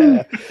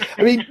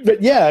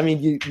 Yeah. I mean,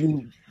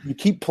 you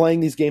keep playing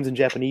these games in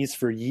Japanese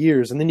for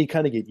years, and then you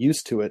kind of get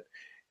used to it,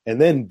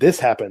 and then this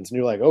happens, and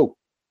you're like, oh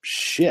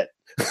shit.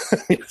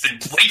 It's been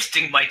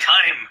wasting my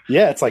time.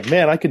 Yeah, it's like,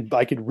 man, I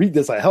could read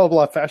this a hell of a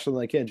lot faster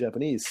than I can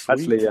Japanese.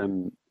 Sweet.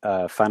 Actually,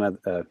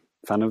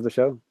 fan of the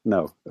show?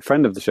 No, a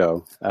friend of the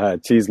show,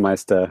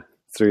 Cheesemeister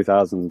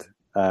 3000.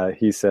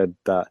 He said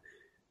that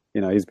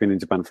he's been in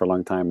Japan for a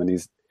long time and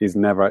he's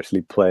never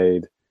actually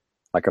played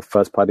like a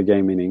first party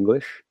game in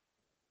English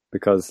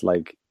because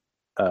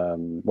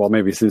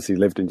maybe since he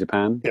lived in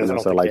Japan,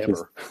 so like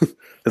it's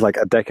like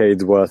a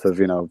decade's worth of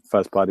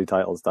first party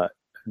titles that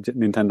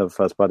Nintendo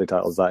first party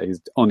titles that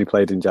he's only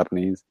played in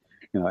Japanese.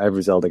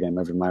 Every Zelda game,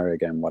 every Mario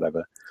game,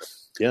 whatever.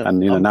 Yeah, and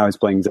now he's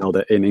playing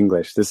Zelda in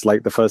English. This is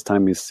like the first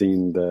time he's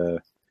seen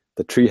the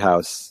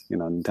Treehouse,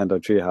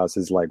 Nintendo Treehouse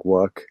is like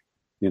work,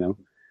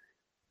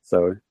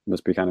 So it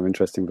must be kind of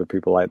interesting for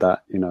people like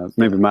that,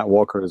 Maybe Matt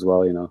Walker as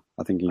well,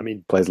 I think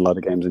he plays a lot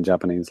of games in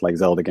Japanese, like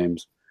Zelda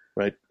games.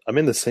 Right. I'm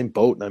in the same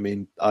boat. I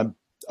mean, I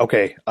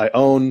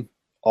own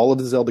all of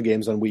the Zelda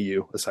games on Wii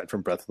U, aside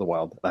from Breath of the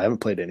Wild. I haven't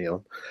played any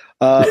of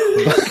them.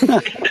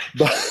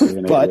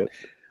 But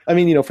I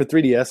mean, for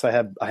 3DS, I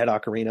had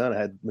Ocarina and I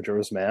had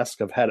Majora's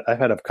Mask. I've had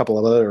a couple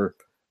of other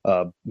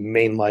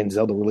mainline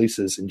Zelda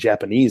releases in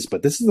Japanese,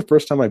 but this is the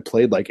first time I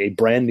played like a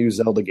brand new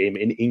Zelda game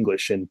in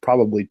English in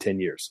probably 10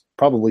 years,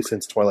 probably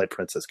since Twilight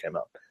Princess came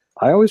out.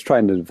 I always try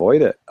and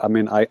avoid it. I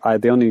mean, I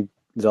the only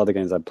Zelda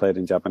games I've played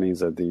in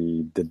Japanese are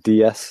the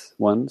DS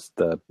ones,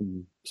 the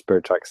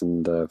Spirit Tracks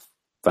and the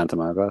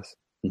Phantom Hourglass.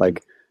 Mm-hmm.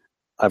 Like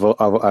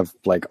I've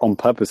like on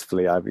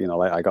purposefully, I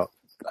got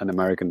an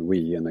American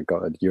Wii and I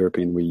got a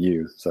European Wii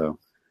U, so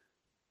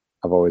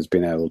I've always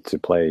been able to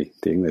play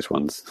the English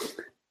ones.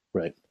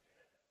 Right.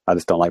 I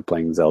just don't like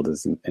playing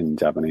Zeldas in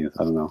Japanese.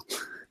 I don't know.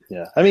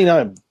 Yeah, I mean,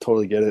 I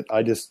totally get it.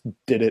 I just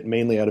did it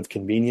mainly out of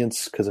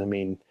convenience because, I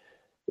mean,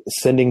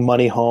 sending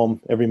money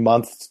home every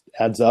month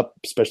adds up,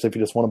 especially if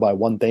you just want to buy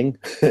one thing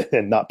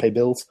and not pay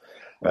bills.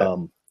 Right.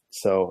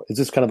 So it's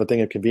just kind of a thing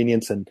of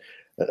convenience. And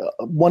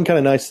one kind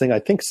of nice thing, I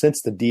think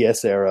since the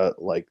DS era,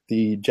 like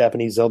the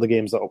Japanese Zelda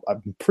games,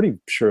 I'm pretty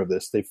sure of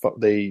this,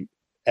 they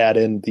add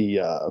in the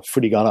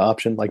furigana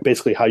option, like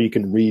basically how you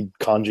can read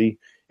kanji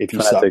if you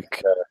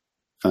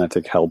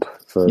phonetic help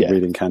for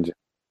reading kanji.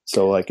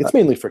 So like it's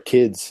mainly for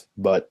kids,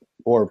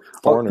 or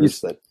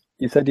foreigners.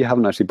 You said you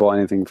haven't actually bought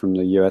anything from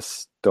the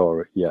US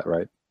store yet,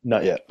 right?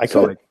 Not yet.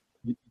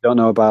 You don't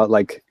know about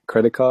like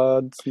credit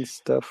cards and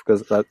stuff,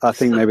 because I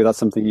think maybe that's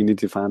something you need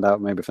to find out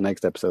maybe for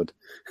next episode.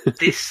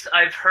 This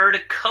I've heard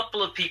a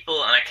couple of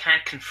people, and I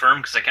can't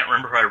confirm because I can't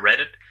remember how I read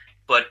it,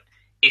 but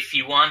if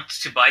you want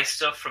to buy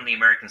stuff from the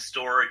American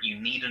store, you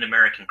need an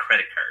American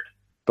credit card.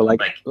 But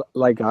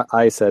like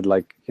I said,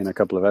 like in a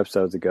couple of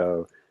episodes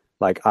ago,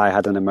 like I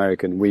had an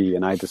American Wii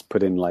and I just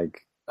put in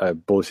like a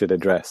bullshit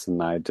address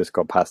and I just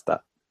got past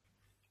that.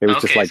 It was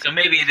just like, so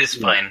maybe it is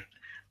fine.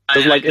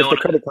 Because like if the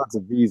credit card's a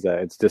Visa,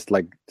 it's just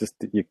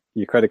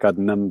your credit card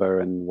number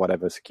and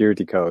whatever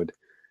security code,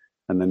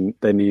 and then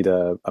they need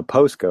a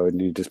postcode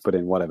and you just put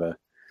in whatever.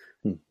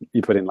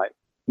 You put in like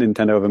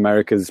Nintendo of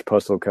America's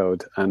postal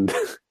code, and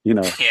you're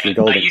Yeah, I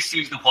golden. used to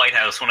use the White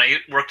House when I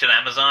worked at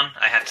Amazon.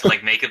 I had to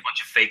like make a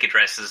bunch of fake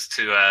addresses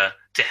to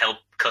help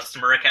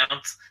customer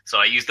accounts. So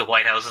I used the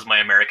White House as my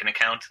American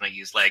account, and I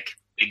used like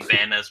Big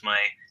Ben as my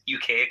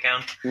UK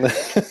account.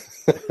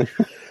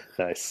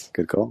 Nice.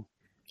 Good call.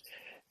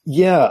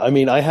 Yeah, I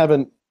mean, I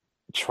haven't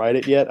tried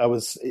it yet.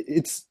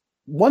 It's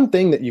one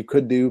thing that you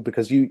could do,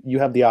 because you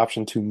have the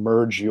option to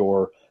merge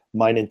your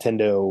My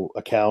Nintendo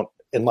account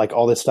and like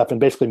all this stuff and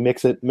basically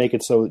make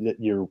it so that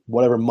your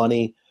whatever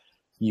money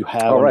you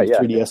have on your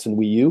 3DS and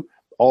Wii U,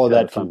 all of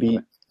that can be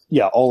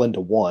all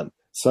into one.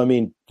 So I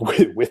mean,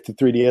 with the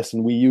 3DS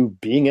and Wii U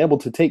being able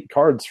to take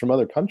cards from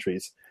other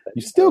countries,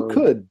 you still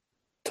could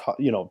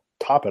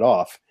top it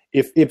off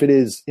if it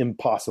is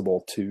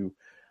impossible to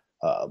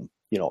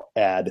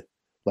add,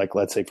 like,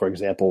 let's say, for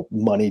example,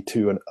 money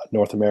to a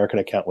North American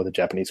account with a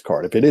Japanese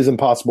card. If it is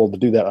impossible to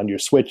do that on your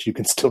Switch, you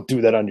can still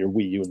do that on your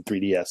Wii U and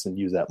 3DS and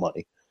use that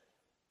money.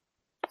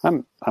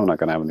 I'm not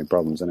going to have any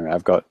problems anyway.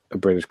 I've got a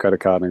British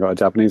credit card and I've got a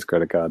Japanese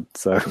credit card,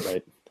 so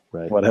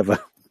right. Whatever.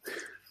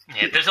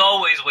 Yeah, there's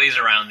always ways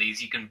around these.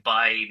 You can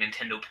buy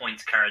Nintendo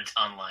points cards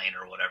online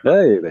or whatever.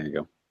 Hey, there you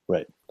go.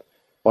 Right.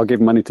 Or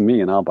give money to me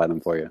and I'll buy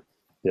them for you.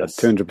 Yes.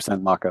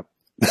 200% markup.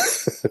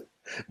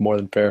 More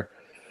than fair.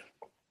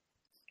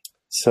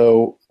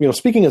 So,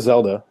 speaking of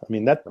Zelda, I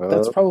mean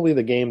that's probably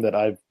the game that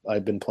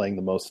I've been playing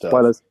the most of.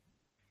 Spoilers.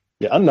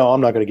 Yeah, no,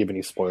 I'm not going to give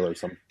any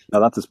spoilers. No,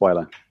 that's a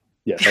spoiler.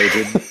 Yeah, how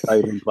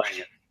you been playing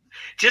it?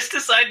 Just a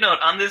side note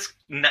on this,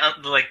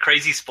 like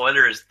crazy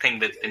spoilers thing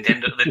that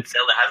Zelda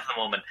has at the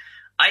moment.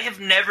 I have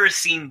never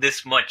seen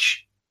this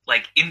much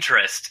like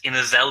interest in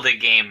a Zelda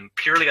game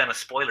purely on a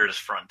spoilers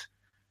front.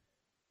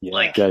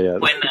 Yeah.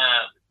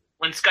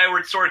 When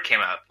Skyward Sword came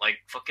out, like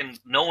fucking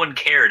no one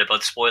cared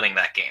about spoiling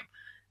that game,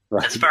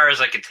 right, as far as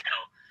I could tell.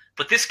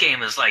 But this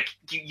game is like,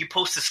 you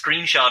post a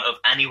screenshot of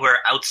anywhere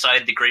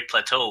outside the Great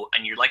Plateau,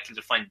 and you're likely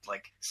to find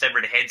like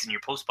severed heads in your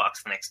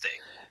postbox the next day.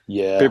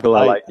 Yeah, people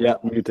are like,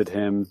 muted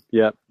him,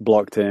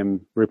 blocked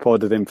him,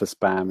 reported him for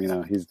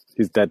spam.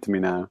 He's dead to me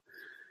now.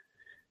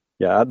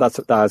 Yeah,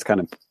 that's kind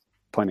of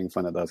pointing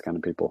fun at those kind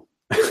of people.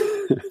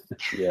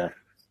 Yeah.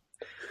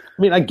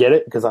 I mean, I get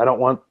it, because I don't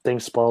want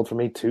things spoiled for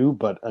me too.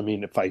 But I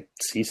mean, if I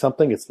see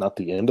something, it's not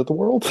the end of the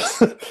world.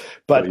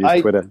 But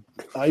Twitter.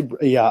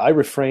 I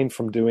refrain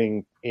from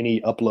doing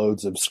any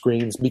uploads of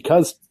screens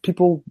because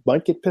people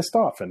might get pissed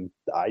off, and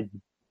I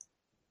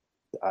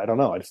don't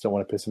know. I just don't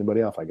want to piss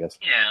anybody off, I guess.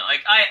 Yeah,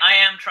 like I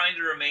am trying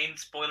to remain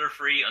spoiler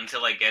free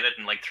until I get it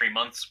in like 3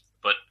 months.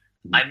 But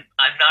I'm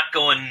not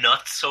going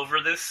nuts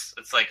over this.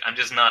 It's like I'm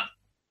just not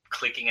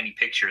clicking any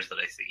pictures that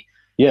I see.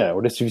 Yeah,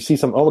 or just if you see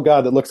some, oh my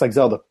god, that looks like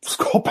Zelda,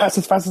 scroll past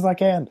as fast as I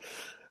can.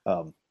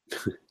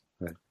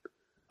 Right.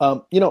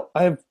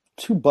 I have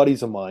two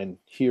buddies of mine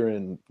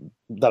here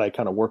that I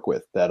kind of work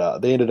with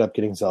that they ended up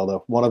getting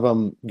Zelda. One of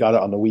them got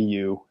it on the Wii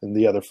U, and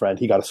the other friend,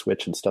 he got a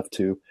Switch and stuff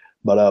too.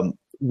 But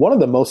one of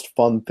the most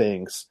fun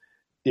things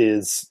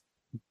is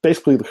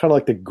basically kind of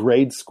like the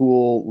grade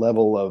school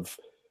level of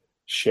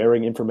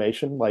sharing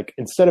information. Like,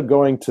 instead of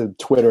going to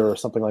Twitter or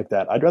something like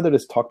that, I'd rather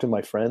just talk to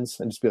my friends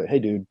and just be like, hey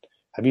dude,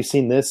 have you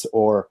seen this?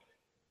 Or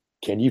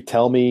can you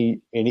tell me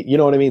any, you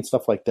know what I mean?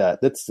 Stuff like that.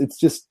 It's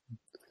just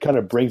kind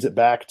of brings it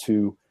back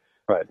to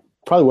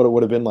probably what it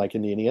would have been like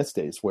in the NES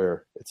days,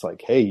 where it's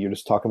like, hey, you're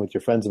just talking with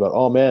your friends about,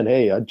 oh man,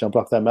 hey, I jumped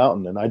off that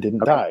mountain and I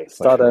didn't die.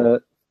 Start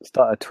a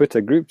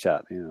Twitter group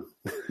chat,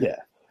 Yeah.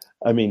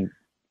 I mean,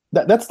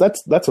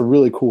 that's a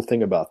really cool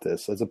thing about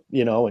this,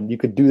 and you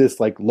could do this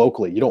like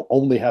locally. You don't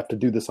only have to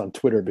do this on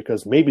Twitter,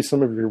 because maybe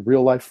some of your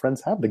real life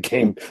friends have the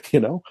game,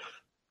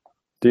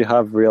 Do you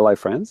have real life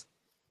friends?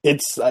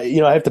 It's, I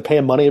have to pay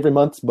them money every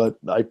month, but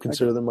I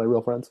consider them my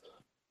real friends.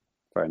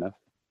 Fair enough.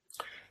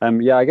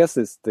 I guess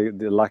it's the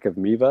lack of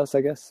Miiverse,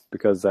 I guess,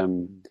 because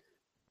I'm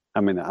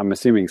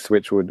assuming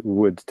Switch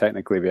would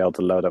technically be able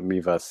to load up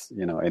Miiverse,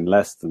 in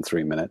less than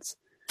 3 minutes,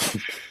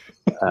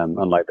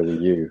 unlike the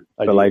Wii U.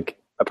 But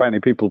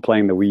apparently people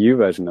playing the Wii U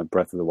version of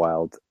Breath of the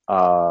Wild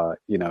are,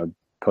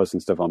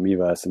 posting stuff on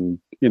Miiverse and,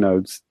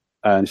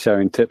 and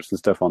sharing tips and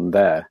stuff on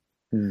there.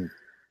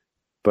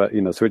 But,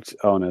 Switch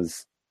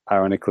owners,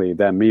 ironically,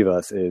 their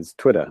Miiverse is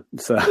Twitter.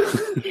 So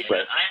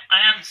yeah,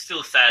 I am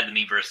still sad the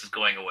Miiverse is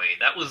going away.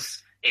 That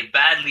was a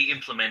badly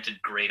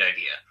implemented great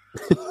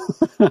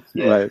idea.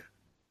 Yeah. Right.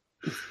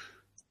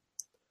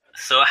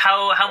 So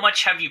how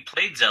much have you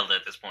played Zelda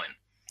at this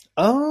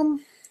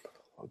point?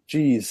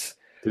 Geez.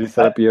 Did you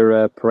set up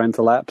your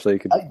parental app so you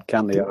could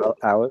count the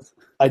hours?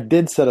 I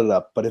did set it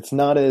up, but it's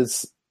not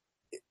as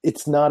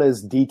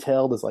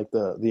detailed as like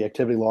the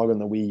activity log on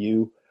the Wii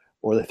U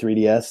or the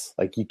 3DS.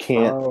 Like, you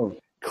can't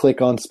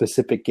click on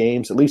specific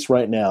games, at least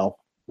right now,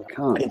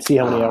 and see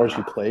how many hours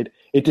you played.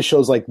 It just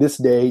shows like, this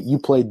day you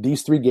played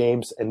these 3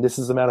 games, and this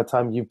is the amount of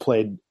time you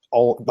played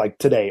all, like,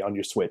 today on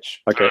your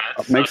Switch. Okay,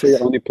 make sure you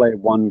only play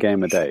 1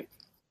 game a day.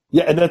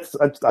 Yeah, and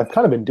I've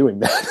kind of been doing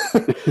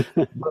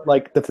that. But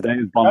like, today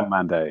is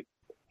Bomberman Day.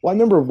 Well, I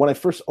remember when I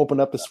first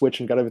opened up the Switch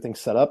and got everything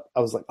set up,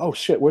 I was like, oh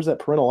shit, where's that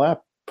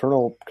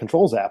parental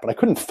controls app? And I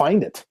couldn't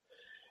find it.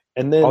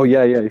 And then Oh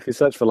yeah, yeah. If you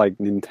search for like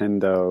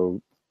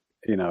Nintendo,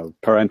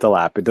 parental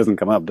app, it doesn't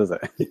come up, does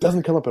it? it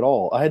doesn't come up at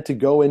all. I had to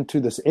go into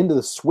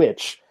the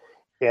Switch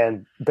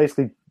and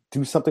basically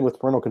do something with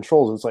parental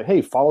controls. And it's like,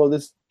 hey, follow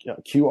this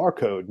QR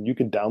code and you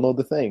can download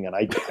the thing. And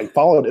I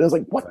followed it. And I was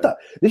like, what the?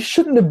 This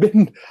shouldn't have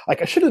been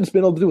like, I should have just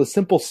been able to do a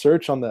simple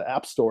search on the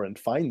App Store and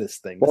find this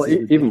thing. Well,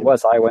 even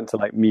worse, I went to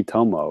like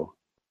Miitomo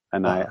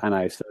and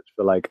I searched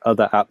for like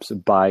other apps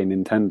by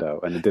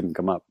Nintendo and it didn't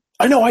come up.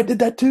 I know, I did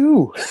that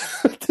too.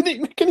 It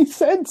didn't make any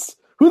sense.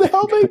 Who the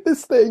hell made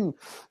this thing?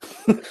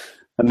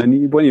 And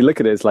then when you look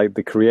at it, it's like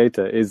the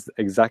creator is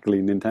exactly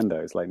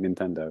Nintendo. It's like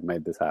Nintendo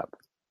made this app.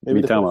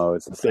 Maybe Miitomo,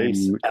 it's the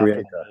same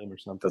creator. Or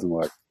something. Doesn't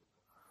work.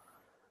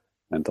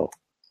 Mental.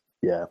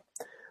 Yeah.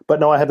 But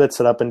no, I had that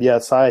set up. And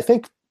yes, I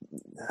think,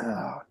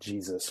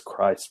 Jesus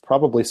Christ,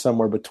 probably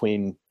somewhere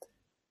between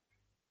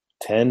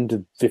 10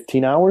 to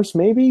 15 hours,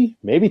 maybe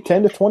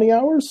 10 to 20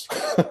 hours.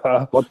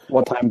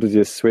 What time does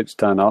your Switch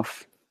turn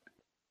off?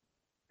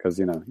 Because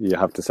you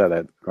have to set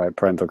it right.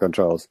 Parental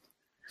controls.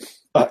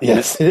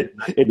 Yes,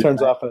 it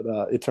turns off at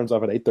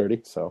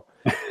 8:30. So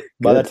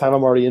by that time,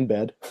 I'm already in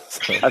bed.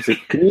 So. Actually,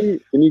 can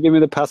you give me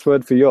the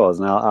password for yours,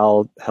 and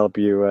I'll help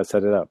you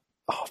set it up.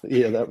 Oh,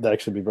 yeah, that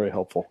actually be very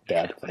helpful,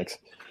 Dad. Thanks.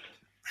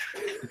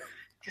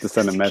 Just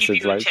send a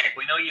message like, check.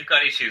 We know you've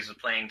got issues with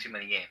playing too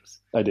many games.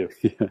 I do,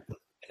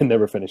 and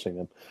never finishing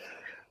them.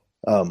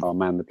 Oh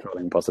man, the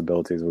trolling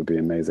possibilities would be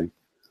amazing.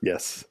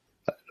 Yes.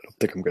 I don't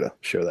think I'm going to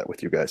share that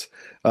with you guys.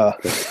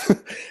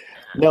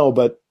 No,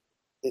 but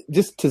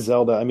just to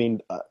Zelda, I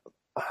mean,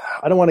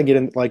 I don't want to get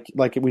in, like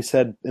we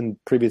said in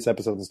previous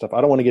episodes and stuff,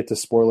 I don't want to get to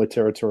spoiler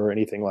territory or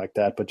anything like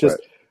that, but just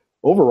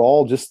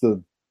overall,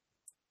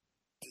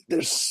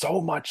 there's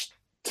so much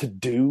to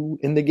do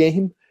in the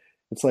game.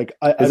 It's like...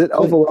 Is it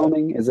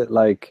overwhelming? Is it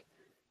like,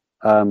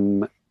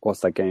 what's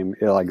that game?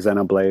 Like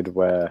Xenoblade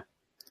where,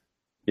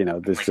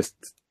 there's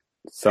just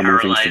so many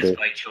things to do.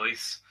 By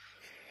choice.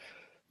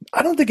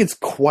 I don't think it's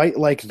quite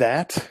like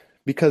that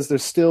because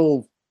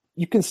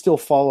you can still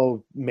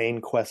follow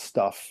main quest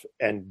stuff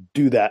and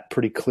do that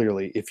pretty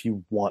clearly if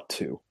you want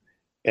to.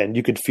 And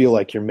you could feel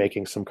like you're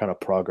making some kind of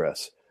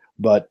progress.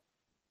 But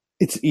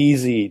it's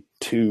easy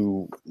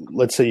to,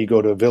 let's say you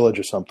go to a village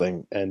or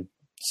something and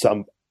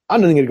I'm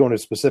not going to go into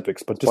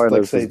specifics, but just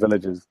Spoilers, like say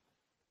villages.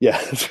 Yeah,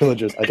 it's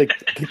villagers. I think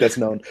that's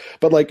known.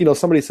 But like,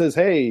 somebody says,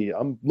 hey,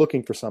 I'm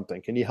looking for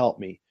something. Can you help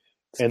me?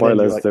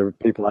 Spoilers, the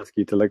people ask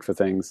you to look for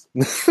things.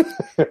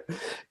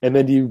 And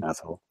then you,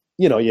 asshole.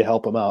 You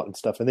help them out and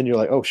stuff. And then you're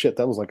like, oh shit,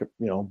 that was like,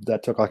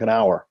 that took like an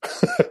hour.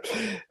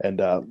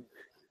 And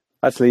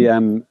actually,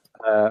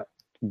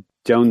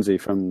 Jonesy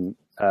from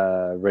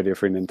Radio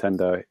Free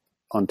Nintendo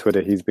on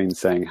Twitter, he's been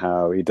saying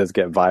how he does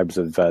get vibes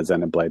of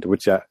Xenoblade,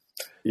 which,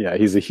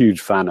 he's a huge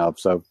fan of.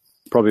 So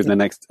probably in the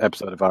next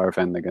episode of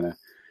RFN, they're going to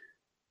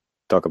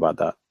talk about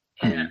that.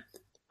 Yeah.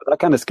 But that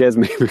kind of scares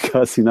me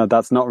because,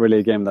 that's not really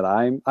a game that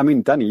I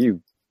mean, Danny,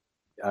 you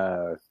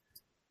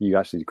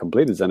actually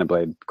completed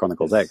Xenoblade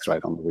Chronicles X,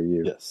 right, on the Wii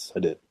U. Yes, I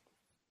did.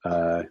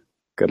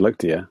 Good luck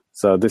to you.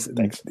 So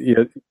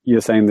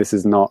you're saying this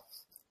is not,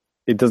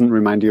 it doesn't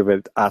remind you of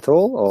it at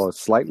all or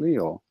slightly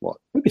or what?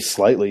 Maybe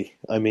slightly.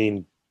 I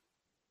mean,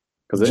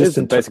 because it is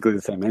basically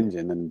the same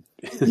engine and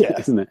yeah,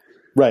 isn't it?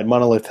 Right.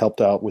 Monolith helped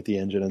out with the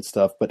engine and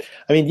stuff. But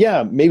I mean,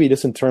 yeah, maybe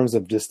just in terms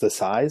of just the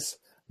size,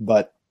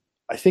 but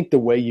I think the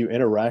way you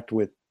interact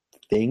with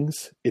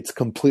things, it's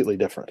completely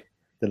different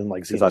than in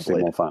like Xenoblade. It's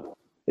actually more fun.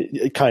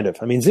 It kind of.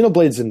 I mean,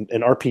 Xenoblade's an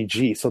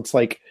RPG, so it's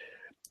like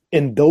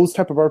in those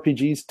type of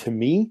RPGs, to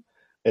me,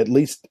 at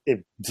least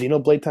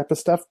Xenoblade type of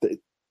stuff,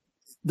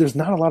 there's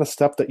not a lot of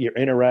stuff that you're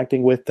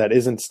interacting with that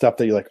isn't stuff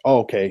that you're like, oh,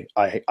 okay,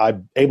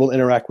 I'm able to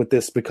interact with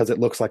this because it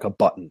looks like a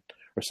button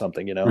or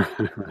something,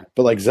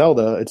 But like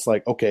Zelda, it's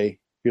like, okay,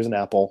 here's an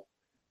apple,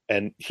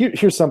 and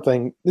here's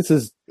something.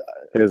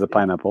 Here's a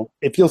pineapple.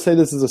 If you'll say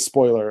this is a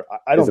spoiler,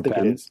 I don't think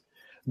it is.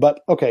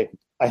 But okay,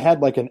 I had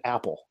like an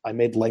apple. I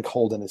made Link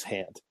hold in his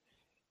hand,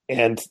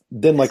 and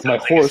then like my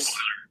horse,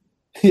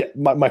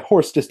 my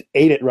horse just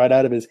ate it right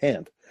out of his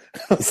hand.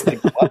 I was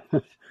like, what?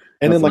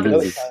 And then like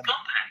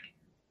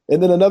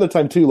another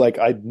time too, like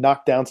I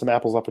knocked down some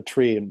apples off a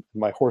tree, and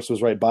my horse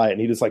was right by it,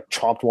 and he just like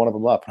chomped one of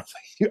them up. I was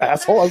like, you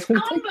asshole! I was going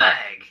to take that.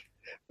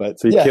 But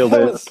so you killed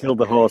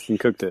the horse and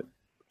cooked it.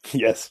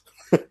 Yes.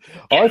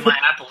 My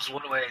apples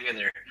one way or the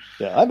other.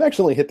 Yeah, I've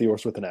actually hit the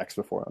horse with an axe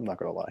before. I'm not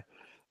going to lie.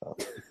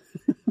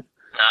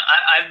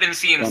 I've been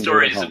seeing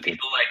stories of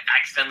people like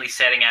accidentally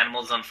setting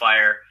animals on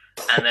fire,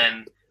 and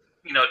then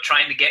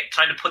trying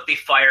to put the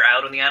fire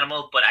out on the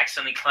animal, but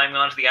accidentally climbing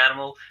onto the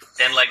animal,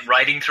 then like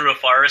riding through a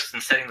forest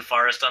and setting the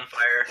forest on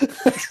fire.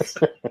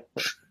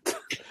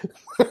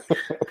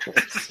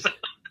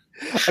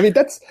 I mean,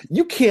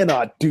 you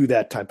cannot do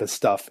that type of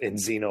stuff in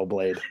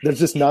Xenoblade. There's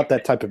just not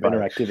that type of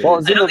interactivity.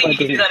 Well, I don't think you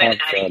can do that in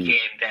any game,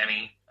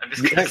 Danny. I'm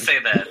just going to say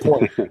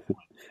that.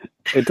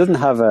 It doesn't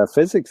have a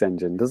physics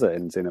engine, does it,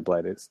 in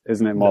Xenoblade?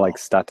 Isn't it more like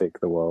static,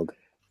 the world?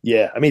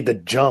 Yeah, I mean the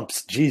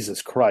jumps,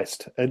 Jesus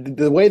Christ, and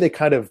the way they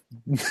kind of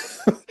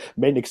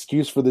made an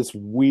excuse for this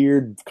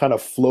weird kind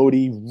of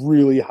floaty,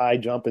 really high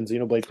jump in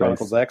Xenoblade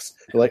Chronicles X.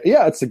 They're like,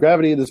 yeah, it's the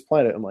gravity of this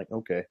planet. I'm like,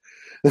 okay.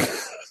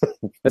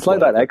 It's like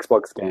that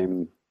Xbox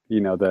game,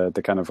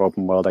 the kind of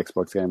open world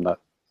Xbox game that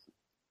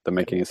they're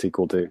making a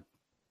sequel to.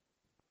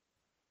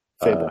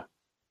 Fable.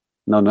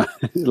 No,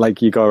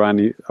 like you go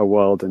around a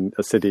world and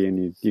a city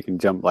and you can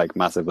jump like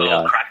massively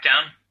high.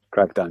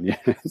 Crackdown, yeah.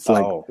 It's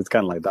it's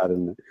kind of like that,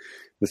 isn't it?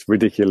 This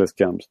ridiculous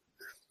jumps.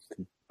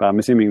 But I'm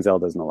assuming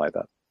Zelda's not like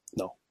that.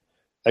 No.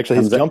 Actually,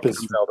 his jump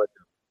is...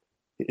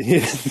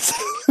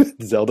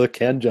 Zelda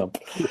can jump.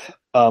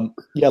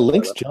 Yeah,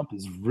 Link's jump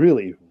is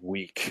really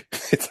weak.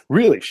 It's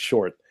really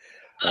short.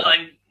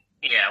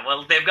 Yeah,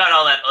 well, they've got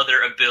all that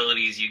other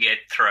abilities you get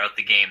throughout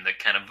the game that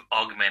kind of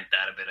augment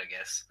that a bit, I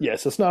guess.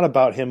 Yes, it's not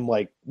about him,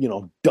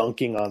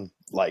 dunking on,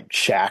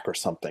 Shaq or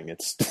something.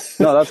 It's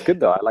No, that's good,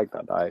 though. I like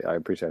that. I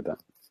appreciate that.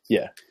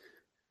 Yeah.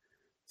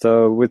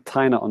 So with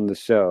Tyna on the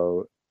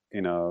show,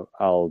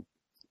 I'll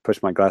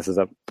push my glasses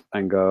up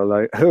and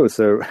go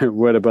so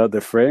what about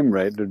the frame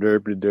rate?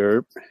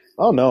 Derp.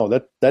 Oh, no,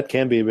 that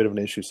can be a bit of an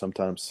issue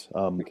sometimes.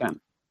 It can.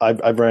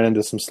 I've ran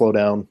into some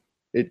slowdown.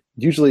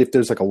 Usually if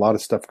there's a lot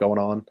of stuff going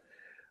on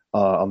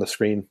the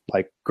screen,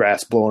 like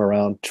grass blowing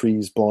around,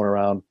 trees blowing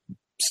around,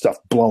 stuff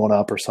blowing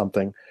up or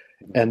something.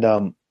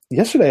 And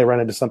yesterday I ran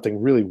into something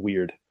really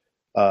weird.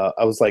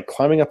 I was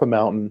climbing up a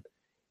mountain,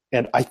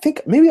 and I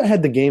think maybe I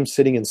had the game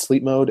sitting in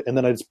sleep mode, and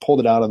then I just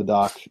pulled it out of the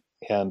dock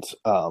and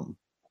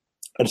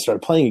I just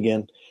started playing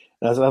again.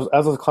 And as I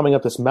was climbing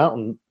up this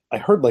mountain, I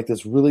heard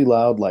this really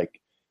loud,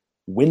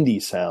 windy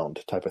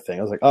sound type of thing.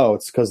 I was like, oh,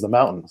 it's because of the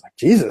mountain. I was like,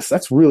 Jesus,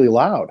 that's really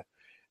loud.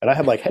 And I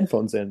had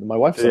headphones in. And my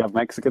wife was you have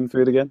Mexican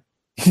food again?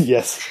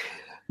 Yes.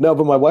 No,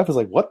 but my wife was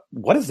like,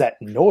 what is that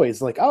noise?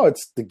 I'm like, oh,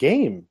 it's the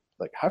game.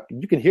 How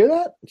you can hear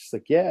that? And she's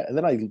like, yeah. And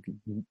then I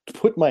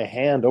put my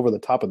hand over the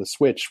top of the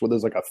switch where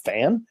there's a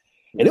fan,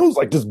 and it was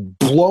just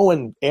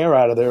blowing air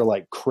out of there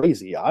like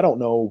crazy. I don't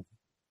know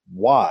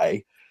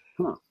why,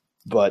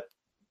 but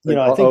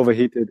I think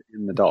overheated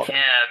in the dock.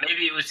 Yeah,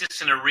 maybe it was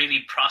just in a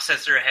really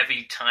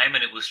processor-heavy time,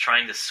 and it was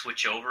trying to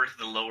switch over to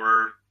the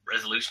lower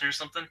resolution or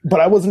something. But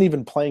I wasn't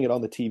even playing it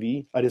on the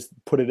TV. I just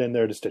put it in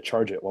there just to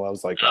charge it while I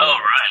was right, okay.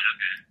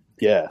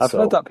 Yeah, I've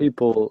heard that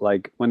people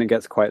when it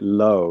gets quite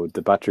low,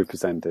 the battery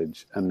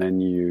percentage, and then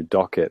you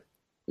dock it,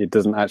 it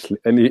doesn't actually,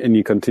 and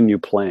you continue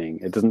playing,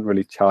 it doesn't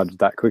really charge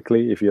that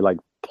quickly if you're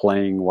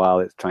playing while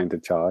it's trying to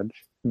charge.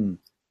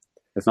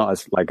 It's not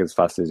as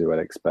fast as you would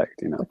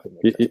expect.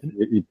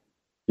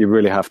 You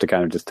really have to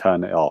kind of just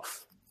turn it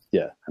off.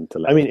 Yeah,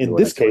 in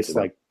this case,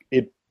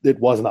 it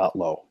was not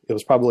low. It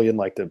was probably in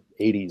the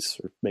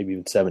 80s or maybe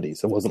even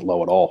 70s. It wasn't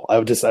low at all.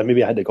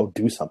 Maybe I had to go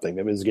do something.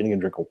 Maybe I was getting a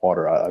drink of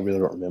water. I really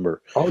don't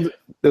remember. Oh,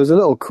 there was a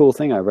little cool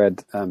thing I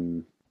read.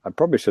 I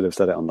probably should have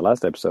said it on the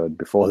last episode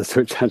before the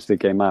Switch actually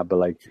came out.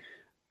 But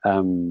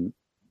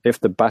if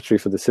the battery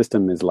for the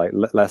system is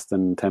less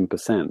than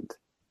 10%,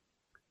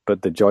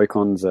 but the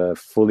Joy-Cons are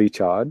fully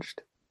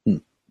charged,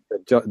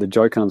 the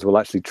Joy-Cons will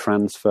actually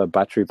transfer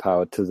battery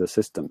power to the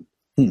system.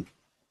 And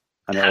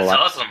that's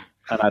awesome.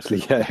 And actually,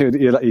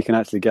 you can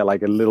actually get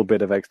a little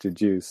bit of extra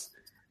juice.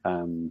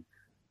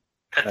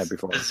 That's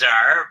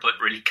bizarre, but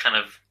really kind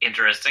of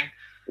interesting.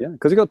 Yeah,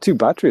 because you got two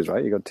batteries,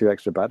 right? You got two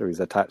extra batteries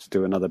attached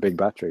to another big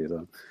battery.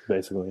 So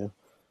basically,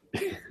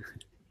 yeah.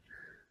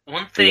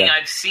 One thing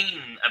I've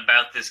seen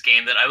about this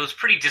game that I was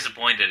pretty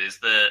disappointed is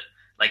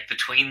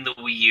between the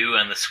Wii U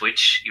and the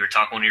Switch, you were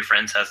talking one of your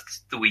friends has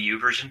the Wii U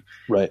version,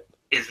 right?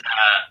 Is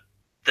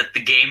that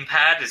the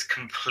gamepad is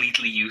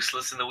completely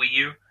useless in the Wii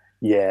U.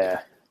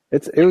 Yeah.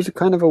 It was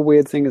kind of a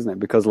weird thing, isn't it?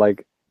 Because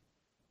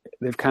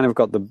they've kind of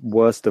got the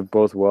worst of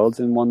both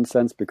worlds in one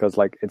sense, because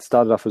it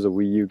started off as a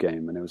Wii U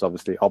game and it was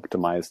obviously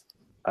optimized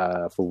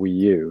for Wii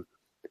U,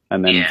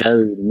 and then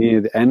very near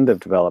the end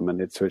of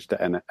development it switched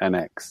to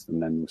NX,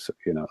 and then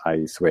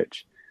i.e.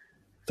 Switch.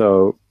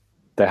 So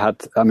they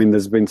had,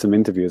 there's been some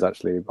interviews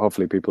actually,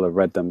 hopefully people have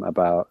read them,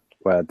 about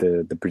where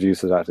the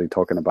producers are actually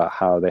talking about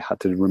how they had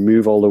to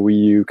remove all the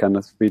Wii U kind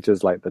of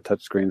features like the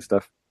touchscreen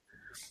stuff.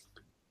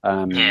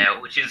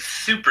 Which is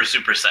super,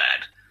 super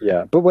sad.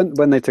 Yeah, but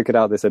when they took it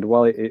out, they said,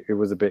 well, it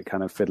was a bit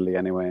kind of fiddly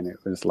anyway, and it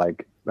was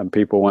and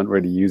people weren't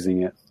really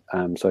using it,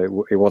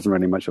 so it wasn't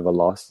really much of a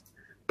loss.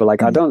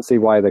 But I don't see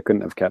why they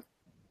couldn't have kept,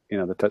 the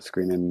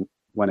touchscreen in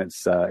when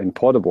it's in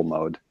portable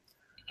mode.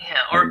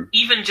 Yeah, or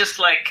even just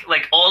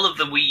all of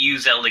the Wii U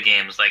Zelda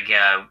games,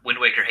 Wind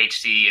Waker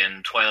HD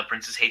and Twilight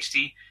Princess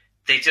HD,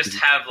 they just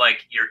have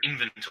your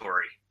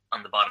inventory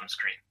on the bottom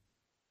screen.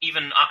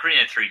 Even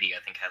Ocarina 3D,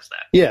 I think, has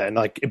that. Yeah, and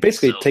it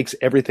basically takes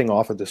everything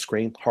off of the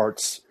screen,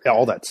 hearts,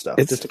 all that stuff,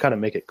 just to kind of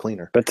make it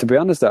cleaner. But to be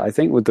honest, I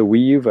think with the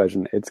Wii U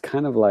version, it's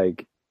kind of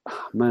what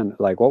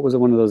was it,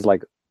 one of those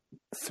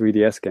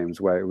 3DS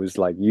games where it was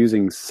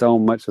using so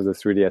much of the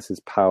 3DS's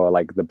power,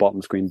 the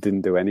bottom screen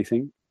didn't do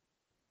anything.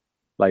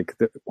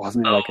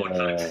 Wasn't it save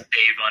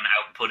on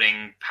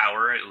outputting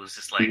power? It was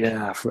just maybe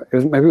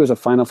it was a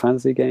Final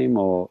Fantasy game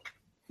or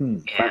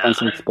Final Yeah,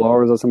 Fantasy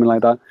Explorers or something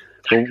like that.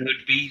 that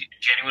could be a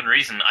genuine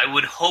reason. I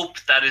would hope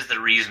that is the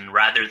reason,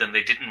 rather than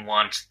they didn't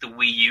want the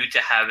Wii U to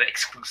have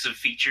exclusive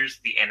features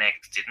the NX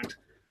didn't.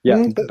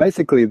 Yeah,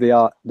 basically they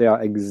are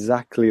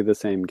exactly the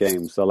same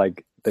games. So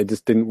like they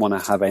just didn't want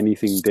to have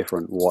anything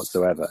different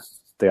whatsoever.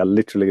 They are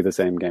literally the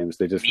same games.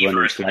 They just run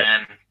Miiverse,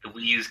 man, the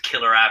Wii U's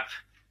killer app,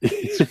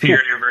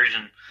 superior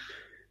version.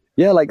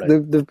 Yeah, like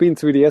there've been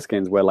 3DS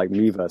games where like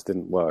Miiverse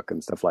didn't work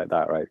and stuff like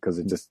that, right? Because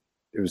it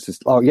was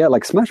just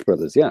like Smash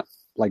Brothers, yeah.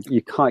 Like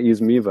you can't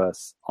use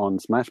Miiverse on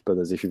Smash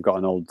Brothers if you've got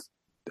an old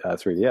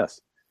 3DS.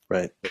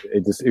 Right.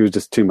 It was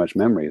just too much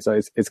memory. So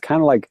it's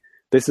kind of like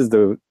this is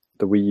the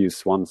Wii U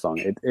swan song.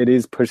 It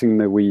is pushing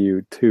the Wii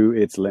U to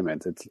its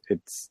limits.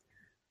 It's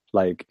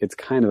like it's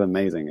kind of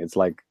amazing. It's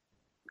like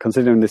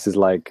considering this is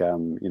like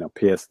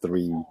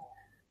PS3,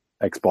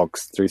 Xbox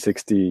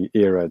 360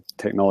 era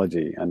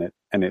technology, and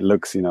it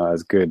looks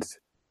as good,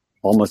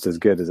 almost as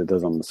good as it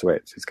does on the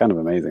Switch. It's kind of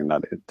amazing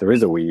that there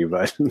is a Wii U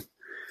version.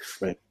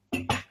 Right.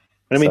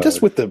 And I mean,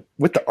 just with the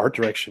art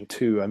direction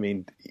too. I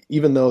mean,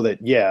 even though that,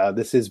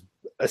 this is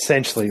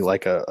essentially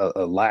like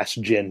a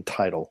last gen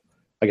title,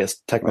 I guess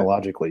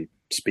technologically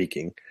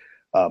speaking.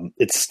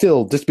 It's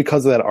still, just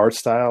because of that art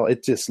style,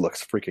 it just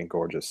looks freaking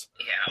gorgeous.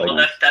 Yeah,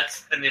 well,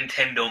 that's the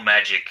Nintendo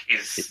magic.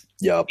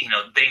 Yep.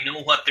 They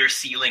know what their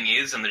ceiling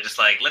is, and they're just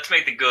like, let's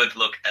make the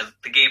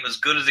game as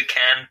good as it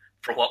can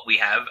for what we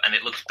have, and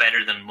it looks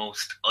better than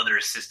most other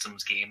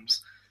systems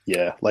games.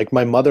 Yeah, like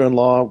my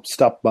mother-in-law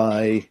stopped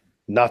by,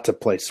 not to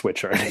play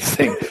Switch or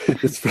anything.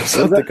 It's for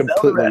something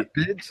completely.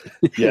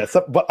 Yeah,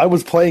 but I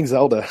was playing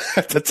Zelda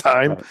at the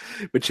time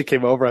when she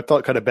came over. I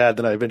felt kind of bad,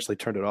 then I eventually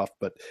turned it off.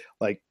 But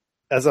like,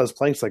 as I was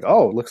playing, it's like,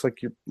 oh, it looks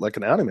like you're like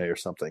an anime or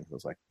something. I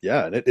was like,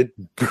 yeah, and it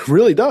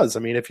really does. I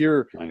mean, if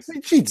you're, nice.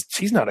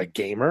 she's not a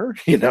gamer,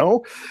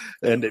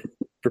 and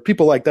for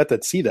people like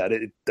that see that,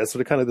 that's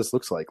what it kind of just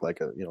looks like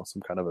a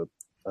some kind of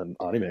an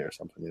anime or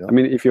something. I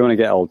mean, if you want to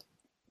get all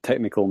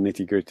technical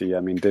nitty gritty, I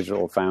mean,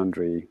 Digital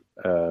Foundry,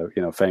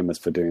 famous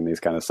for doing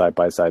these kind of side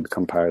by side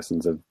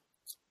comparisons of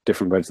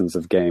different versions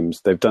of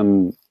games. They've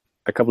done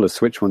a couple of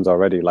Switch ones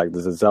already. Like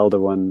there's a Zelda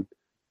one.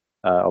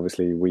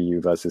 Obviously Wii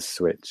U versus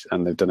Switch,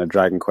 and they've done a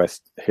Dragon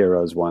Quest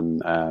Heroes one,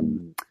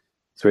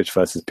 Switch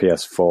versus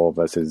PS4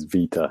 versus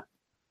Vita.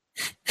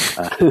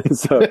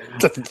 So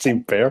doesn't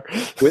seem fair.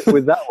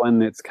 with that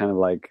one, it's kind of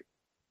like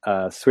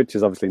Switch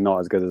is obviously not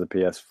as good as a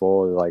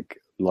PS4. Like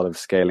a lot of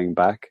scaling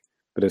back,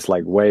 but it's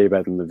like way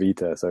better than the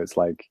Vita. So it's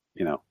like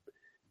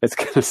it's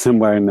kind of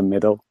somewhere in the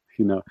middle.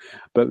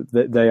 But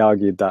they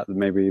argued that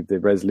maybe the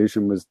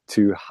resolution was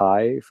too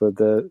high for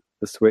the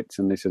Switch,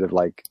 and they should have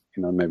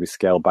maybe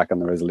scaled back on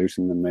the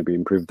resolution and maybe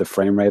improved the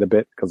frame rate a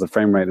bit, because the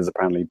frame rate is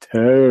apparently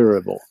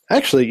terrible.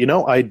 Actually,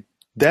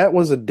 that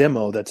was a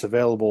demo that's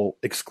available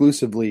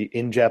exclusively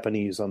in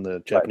Japanese on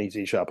the Japanese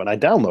eShop, and I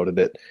downloaded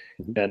it.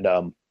 Mm-hmm.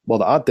 And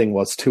the odd thing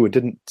was too,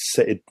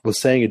 it was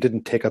saying it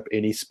didn't take up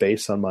any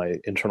space on my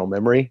internal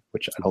memory,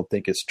 which I don't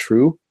think is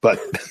true, but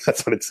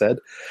that's what it said.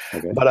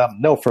 Okay. But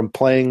no,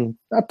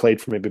 I played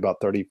for maybe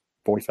about 30,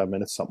 45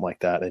 minutes, something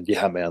like that. And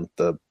yeah, man,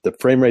 the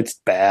frame rate's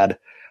bad.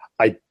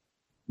 I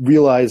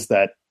realized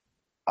that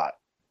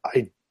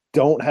I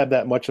don't have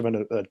that much of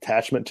an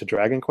attachment to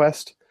Dragon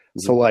Quest.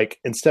 Mm-hmm. So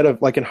instead of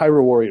in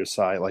Hyrule Warriors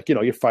Sai,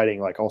 you're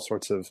fighting all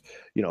sorts of,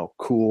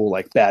 cool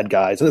bad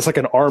guys, and it's like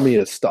an army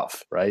of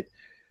stuff, right?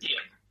 Yeah.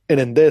 And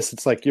in this,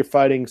 it's you're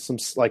fighting some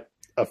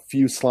a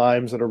few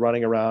slimes that are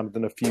running around,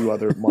 and a few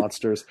other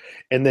monsters,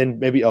 and then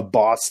maybe a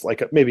boss,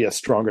 maybe a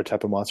stronger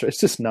type of monster.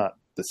 It's just not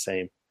the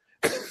same.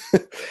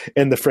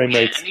 And the frame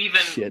rate's and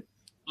even, shit.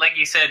 Like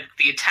you said,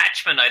 the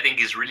attachment I think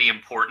is really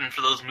important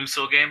for those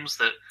Musou games.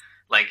 That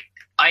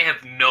I have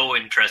no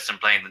interest in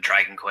playing the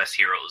Dragon Quest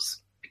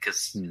Heroes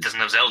because it doesn't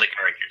have Zelda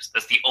characters.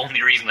 That's the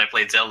only reason I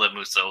played Zelda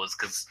Musou, is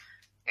because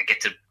I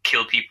get to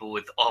kill people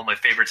with all my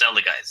favorite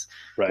Zelda guys.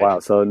 Right. Wow,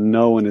 so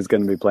no one is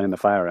going to be playing the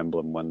Fire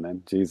Emblem one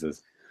then?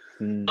 Jesus.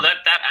 Well,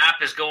 that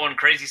app is going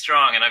crazy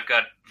strong, and I've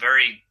got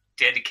very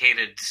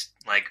dedicated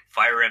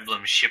Fire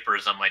Emblem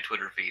shippers on my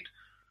Twitter feed.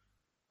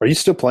 Are you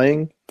still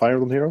playing Fire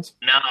Emblem Heroes?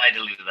 No, I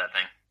deleted that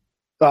thing.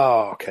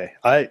 Oh, okay.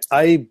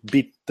 I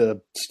beat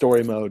the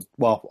story mode,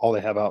 all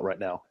they have out right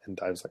now, and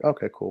I was like,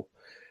 okay, cool.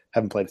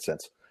 Haven't played it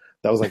since.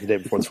 That was the day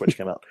before the Switch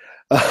came out.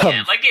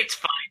 Yeah, it's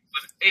fine,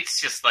 but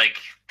it's just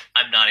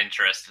I'm not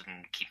interested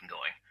in keeping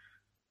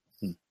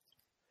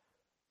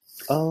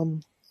going.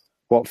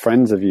 What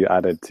friends have you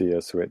added to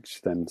your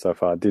Switch then so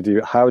far?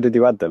 How did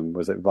you add them?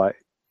 Was it via?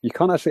 You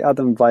can't actually add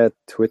them via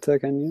Twitter,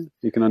 can you?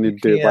 You can only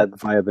do it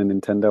via the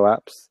Nintendo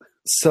apps.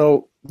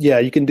 So yeah,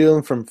 you can do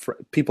them from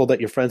people that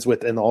you're friends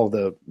with in all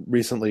the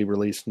recently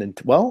released.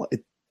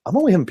 I'm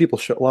only having people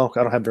show. Well,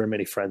 I don't have very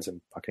many friends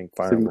in fucking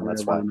Fire Emblem.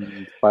 That's why.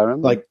 Fire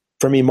Emblem?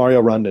 For me, Mario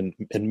Run and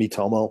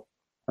Miitomo.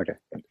 Okay.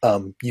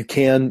 You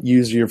can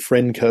use your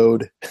friend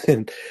code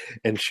and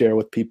share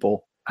with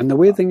people. And the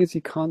weird thing is,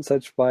 you can't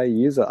search by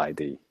user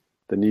ID.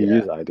 The new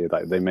user ID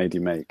that they made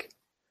you make.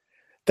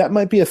 That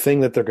might be a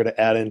thing that they're going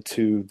to add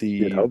into the.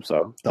 You'd hope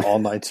so. The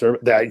online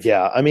service.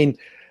 I mean,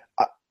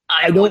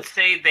 I don't- would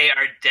say they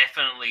are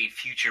definitely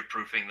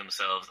future-proofing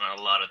themselves, and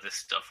a lot of this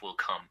stuff will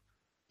come.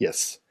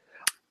 Yes.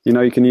 You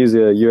know, you can use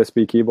a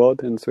USB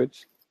keyboard in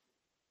Switch.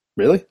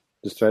 Really?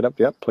 Just straight up,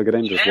 yep, plug it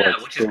in, just Yeah,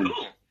 works. which is Boom.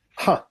 cool.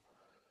 Huh.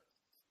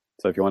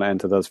 So if you want to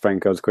enter those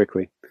friend codes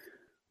quickly.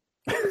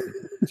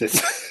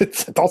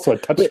 It's also a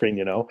touchscreen,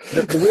 you know.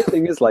 The weird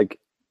thing is, like,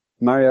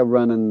 Mario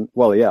Run and,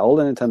 well, yeah, all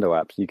the Nintendo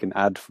apps, you can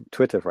add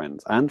Twitter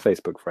friends and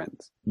Facebook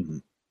friends. Mm-hmm.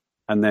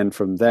 And then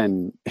from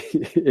then,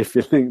 if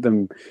you link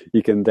them,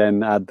 you can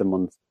then add them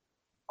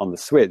on the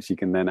Switch. You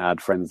can then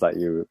add friends that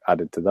you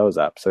added to those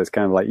apps. So it's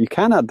kind of like, you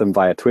can add them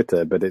via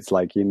Twitter, but it's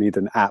like you need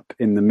an app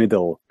in the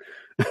middle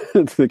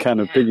to kind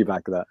of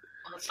piggyback that.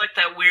 Well, it's like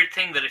that weird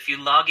thing that if you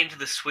log into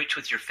the Switch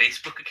with your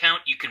Facebook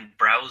account, you can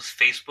browse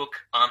Facebook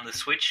on the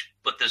Switch,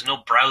 but there's no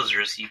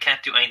browser, so you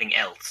can't do anything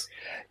else.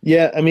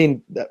 Yeah, I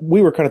mean,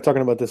 we were kind of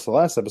talking about this the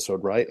last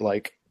episode, right?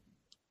 Like,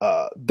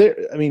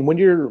 when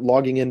you're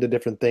logging into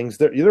different things,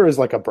 there is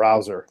like a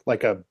browser,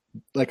 like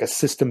a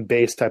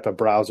system-based type of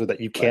browser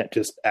that you can't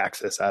just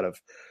access out of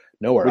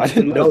nowhere. I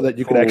didn't know that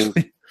you could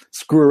actually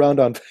screw around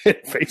on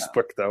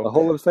Facebook, though. The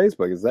whole of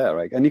Facebook is there,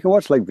 right? And you can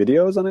watch like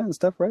videos on it and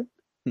stuff, right?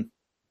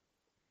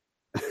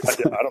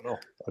 I don't know.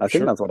 I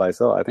think that's what I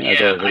saw. I I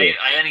saw a video.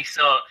 I only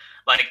saw,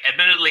 like,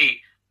 admittedly,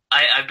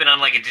 I've been on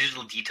like a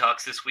digital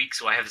detox this week,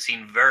 so I have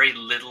seen very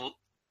little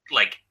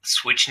like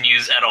Switch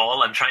news at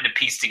all. I'm trying to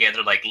piece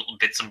together like little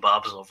bits and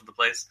bobs all over the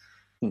place.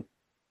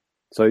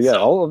 So yeah,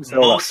 So all most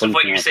of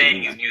what functionality you're is saying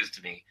in is there. news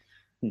to me.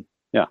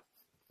 Yeah,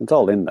 it's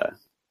all in there.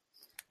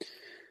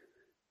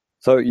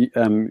 So you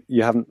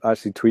haven't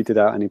actually tweeted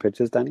out any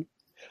pictures, Danny?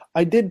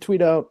 I did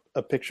tweet out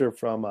a picture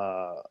from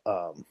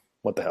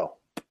what the hell,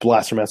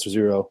 Blaster Master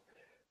Zero.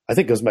 I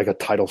think it was like a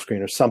title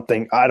screen or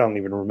something. I don't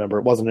even remember.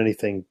 It wasn't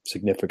anything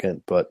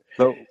significant, but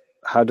So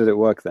how did it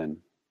work then?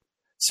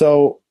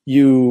 so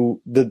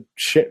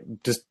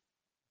just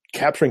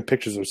capturing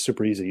pictures was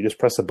super easy. You just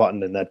press a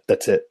button and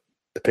that's it.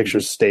 The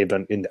picture's saved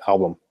in the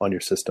album on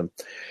your system.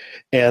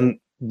 And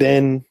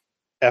then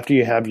after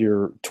you have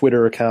your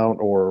Twitter account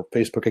or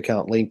Facebook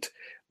account linked,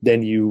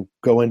 then you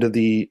go into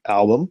the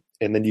album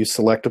and then you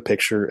select a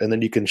picture and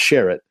then you can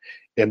share it.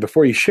 And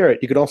before you share it,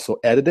 you can also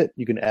edit it.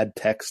 You can add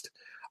text.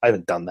 I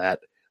haven't done that,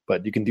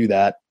 but you can do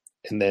that.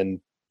 And then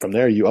from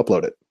there you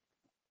upload it.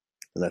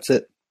 And that's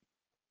it.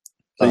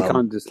 So you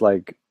can't just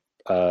like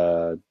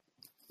do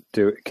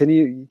it. Can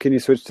you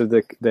switch to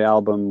the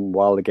album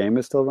while the game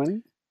is still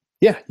running?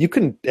 Yeah, you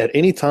can at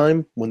any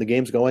time when the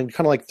game's going,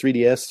 kind of like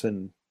 3DS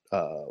and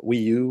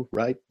Wii U,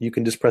 right? You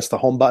can just press the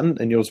home button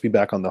and you'll just be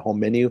back on the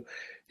home menu.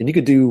 And you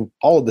could do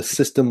all of the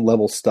system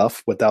level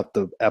stuff without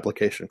the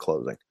application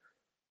closing.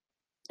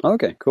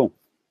 Okay, cool.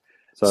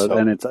 So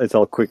then it's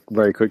all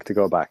very quick to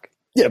go back.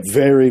 Yeah,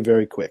 very,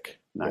 very quick.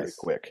 Nice. Very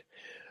quick.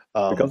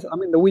 Because I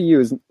mean, the Wii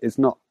U is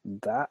not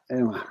that.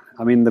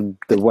 I mean,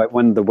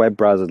 when the web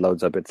browser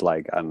loads up, it's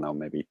like, I don't know,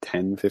 maybe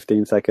 10,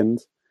 15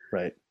 seconds.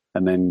 Right.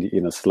 And then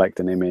select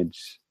an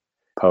image,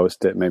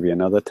 post it, maybe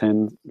another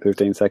 10,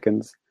 15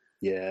 seconds.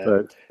 Yeah.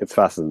 So it's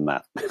faster than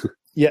that.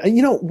 Yeah,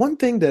 and one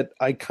thing that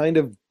I kind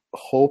of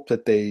hope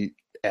that they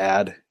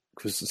add,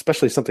 because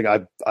especially something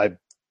I've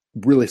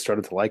really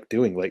started to like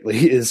doing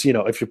lately, is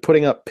if you're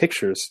putting up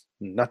pictures,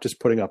 not just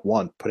putting up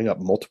one, putting up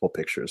multiple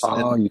pictures.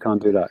 Oh, you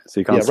can't do that.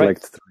 So you can't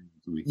select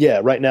three. Yeah,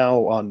 right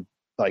now on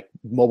like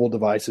mobile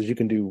devices, you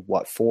can do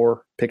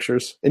 4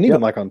 pictures, and even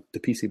like on the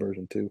PC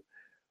version too.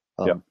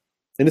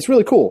 And it's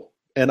really cool.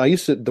 And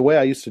the way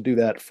I used to do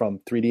that from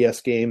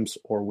 3DS games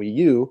or Wii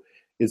U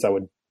is I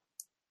would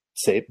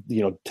say,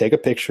 take a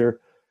picture,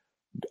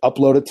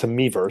 upload it to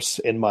Miiverse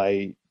in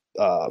my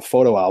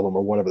photo album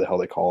or whatever the hell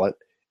they call it.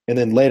 And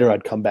then later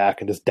I'd come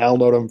back and just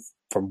download them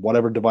from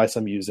whatever device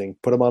I'm using,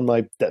 put them on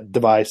my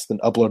device, then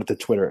upload it to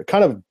Twitter.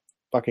 Kind of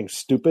fucking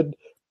stupid,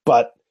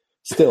 but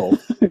still.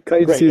 Can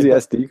you just use the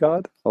SD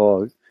card?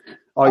 Or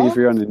if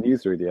you're on the new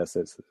 3DS,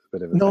 it's a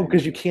bit of a No,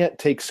 because you can't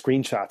take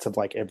screenshots of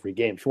like every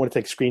game. If you want to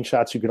take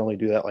screenshots, you can only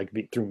do that like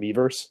through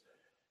Miiverse.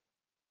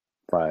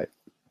 Right.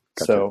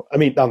 Gotcha. So, I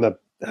mean,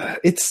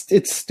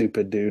 it's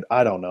stupid, dude.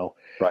 I don't know.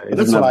 Right. It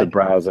doesn't have the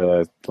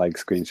browser like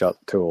screenshot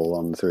tool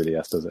on the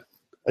 3DS, does it?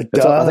 It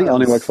does. I think it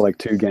only works for like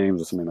 2 games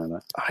or something like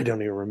that. I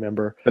don't even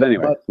remember. But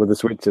anyway, with the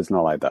Switch, it's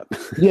not like that.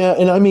 Yeah,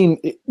 and I mean,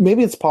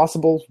 maybe it's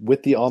possible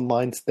with the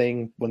online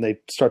thing when they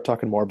start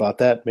talking more about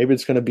that. Maybe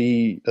it's going to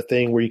be a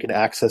thing where you can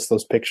access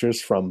those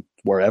pictures from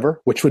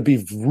wherever, which would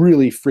be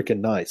really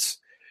freaking nice.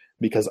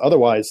 Because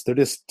otherwise, they're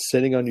just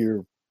sitting on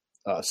your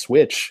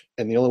Switch,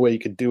 and the only way you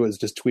could do is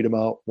just tweet them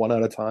out one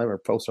at a time or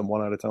post them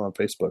one at a time on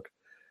Facebook.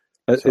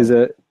 Is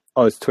it?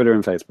 Oh, it's Twitter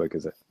and Facebook,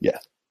 is it? Yeah,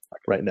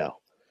 right now.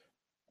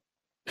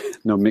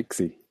 No,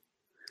 Mixi.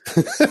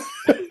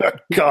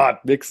 God,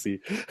 Mixi.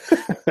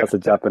 That's a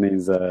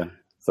Japanese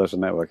social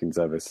networking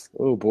service.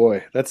 Oh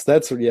boy, that's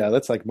like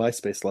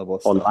MySpace level.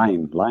 Or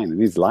Line. It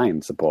needs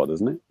Line support,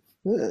 doesn't it?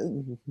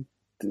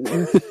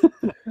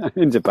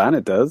 In Japan,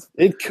 it does.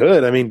 It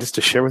could. I mean, just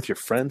to share with your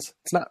friends.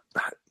 It's not.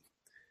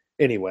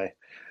 Anyway,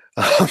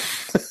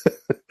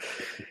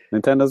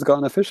 Nintendo's got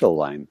an official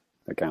Line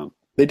account.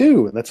 They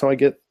do, and that's how I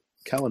get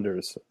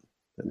calendars.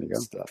 There you go.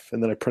 stuff,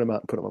 and then I print them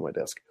out and put them on my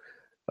desk.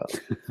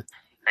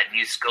 That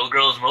new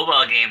Skullgirls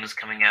mobile game is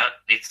coming out.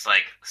 It's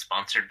like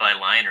sponsored by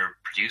Line or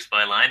produced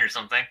by Line or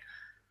something.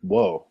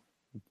 Whoa,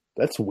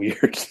 that's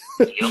weird.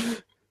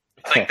 Yep.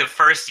 It's like the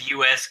first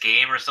U.S.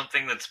 game or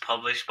something that's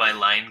published by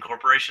Line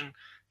Corporation.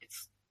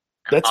 It's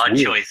an That's odd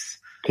weird. choice.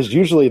 Because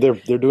usually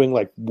they're doing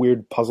like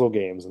weird puzzle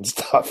games and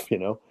stuff,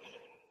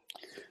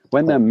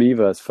 When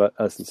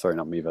Miitomo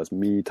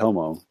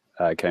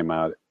came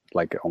out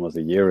like almost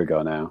a year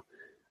ago now,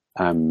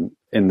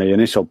 in the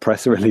initial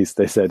press release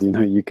they said,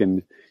 you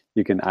can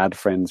add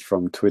friends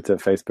from Twitter,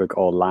 Facebook,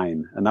 or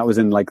Line, and that was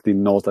in like the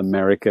North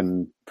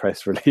American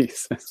press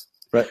release.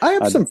 Right. I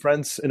have some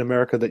friends in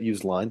America that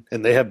use Line,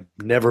 and they have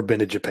never been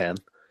to Japan.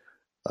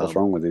 What's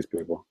wrong with these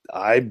people?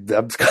 I'm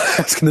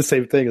asking the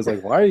same thing. It's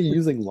like, why are you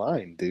using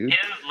Line, dude? Yeah,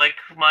 like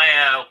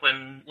my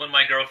when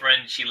my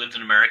girlfriend, she lived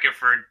in America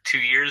for 2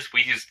 years,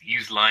 we just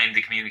used Line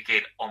to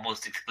communicate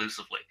almost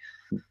exclusively.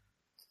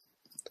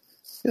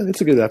 Yeah,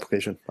 it's a good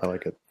application. I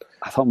like it.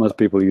 I thought most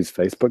people use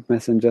Facebook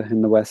Messenger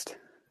in the West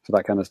for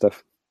that kind of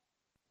stuff.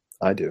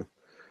 I do.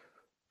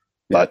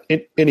 But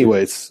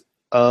anyways,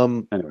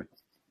 Anyway,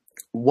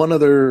 one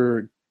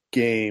other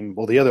game,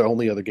 well, the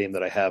only other game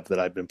that I have that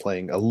I've been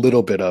playing a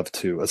little bit of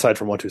too, aside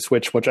from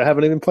 1-2-Switch, which I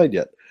haven't even played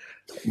yet.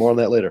 More on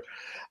that later.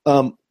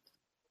 I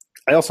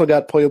also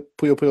got Puyo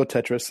Puyo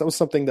Tetris. That was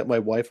something that my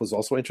wife was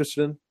also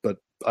interested in, but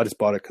I just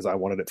bought it because I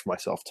wanted it for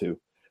myself too.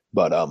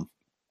 But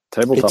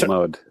tabletop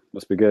mode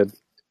must be good.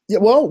 yeah,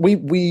 well,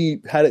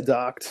 we had it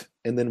docked,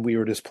 and then we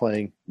were just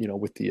playing,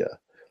 with the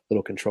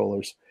little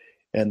controllers.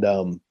 And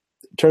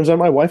turns out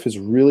my wife is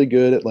really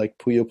good at like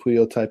Puyo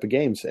Puyo type of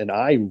games, and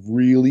I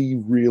really,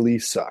 really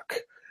suck.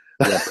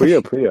 Yeah,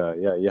 Puyo Puyo.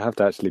 Yeah, you have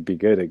to actually be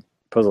good at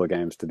puzzle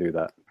games to do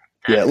that.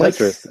 Yeah, like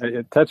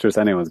Tetris,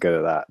 anyone's good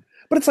at that.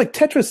 But it's like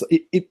Tetris.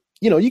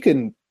 You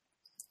can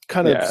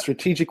kind of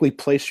strategically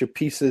place your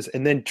pieces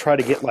and then try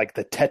to get like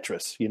the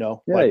Tetris. Yeah.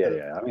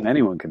 I mean,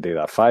 anyone can do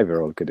that.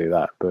 5-year-old could do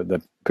that. But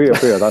the Puyo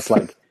Puyo, that's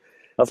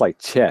like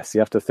chess.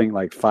 You have to think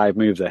like 5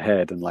 moves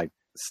ahead and like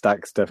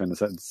stack stuff in a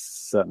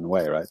certain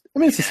way, right? I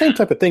mean, it's the same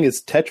type of thing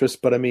as Tetris,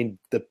 but I mean,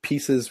 the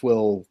pieces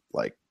will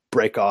like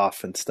break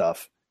off and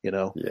stuff,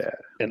 Yeah.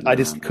 And I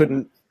just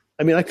couldn't.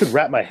 I mean, I could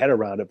wrap my head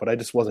around it, but I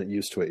just wasn't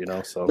used to it,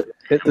 So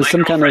there's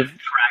some kind of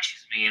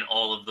trashes me in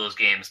all of those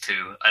games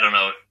too. I don't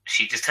know.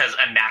 She just has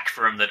a knack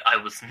for them that I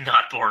was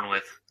not born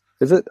with.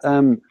 Is it?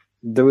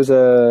 There was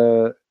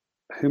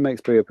who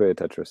makes Puyo Puyo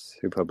Tetris?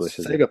 Who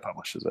publishes it? Sega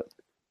publishes it.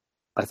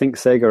 I think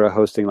Sega are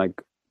hosting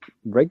like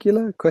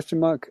regular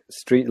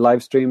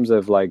live streams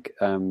of like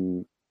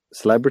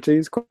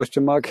celebrities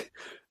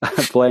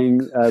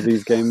playing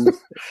these games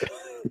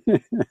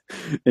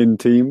in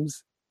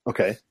teams.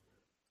 Okay.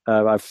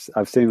 I've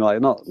seen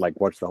like not like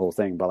watch the whole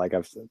thing, but like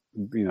I've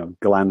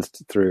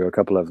glanced through a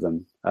couple of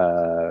them.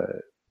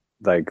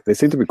 Like they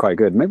seem to be quite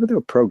good. Maybe they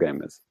were pro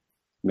gamers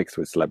mixed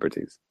with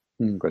celebrities. ?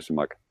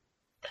 That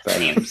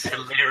seems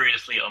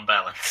hilariously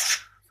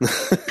unbalanced.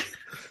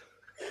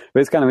 But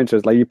it's kind of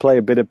interesting. Like you play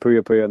a bit of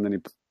Puyo Puyo, and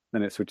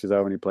then it switches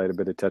over, and you play a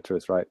bit of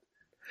Tetris, right?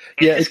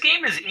 Yeah, this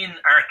game is in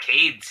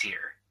arcades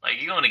here.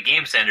 Like you go into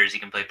game centers, you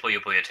can play Puyo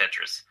Puyo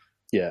Tetris.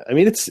 Yeah, I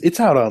mean it's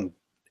out on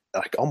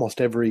like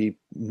almost every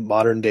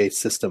modern day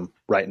system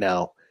right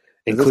now,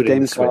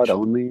 including Is this game card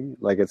only?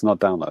 Like it's not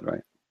download,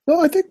 right? No,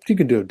 I think you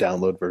can do a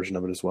download version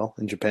of it as well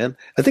in Japan.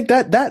 I think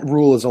that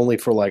rule is only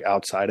for like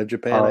outside of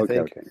Japan. I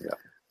think. Okay, yeah.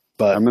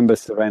 But I remember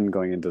Sven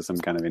going into some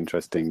kind of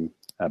interesting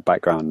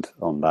background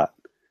on that.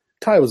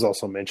 Ty was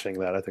also mentioning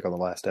that, I think, on the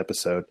last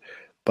episode.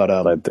 But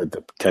like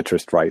the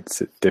Tetris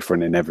rights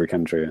different in every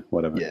country,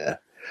 whatever. Yeah.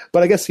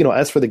 But I guess,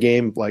 as for the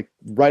game, like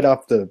right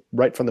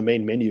from the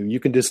main menu, you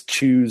can just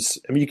choose.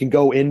 I mean, you can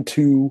go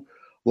into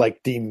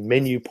like the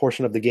menu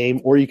portion of the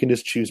game, or you can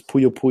just choose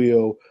Puyo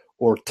Puyo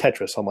or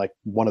Tetris on like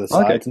one of the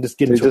sides and just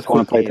get into it. If you just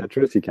want to play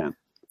Tetris, you can.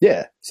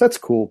 Yeah, so that's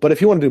cool. But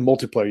if you want to do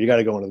multiplayer, you got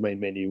to go into the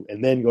main menu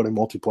and then go to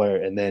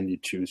multiplayer, and then you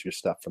choose your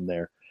stuff from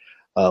there.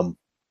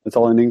 It's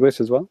all in English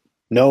as well?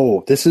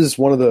 No, this is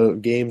one of the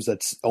games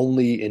that's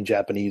only in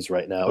Japanese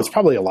right now. It's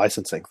probably a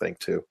licensing thing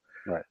too.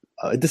 Right.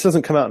 This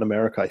doesn't come out in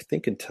America, I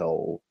think,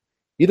 until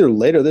either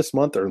later this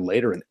month or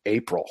later in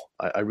April.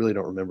 I really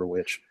don't remember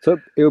which. So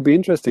it would be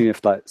interesting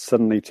if that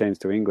suddenly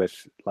changed to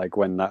English, like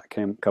when that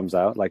comes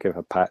out, like if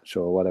a patch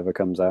or whatever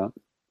comes out.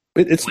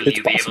 Will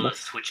you be able to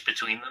switch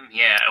between them?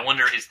 Yeah, I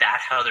wonder, is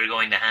that how they're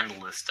going to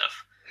handle this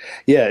stuff?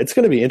 Yeah, it's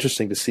going to be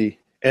interesting to see.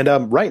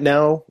 And right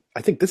now,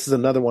 I think this is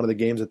another one of the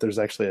games that there's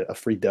actually a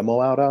free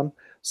demo out on.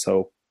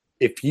 So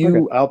if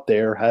you out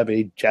there have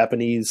a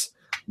Japanese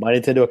My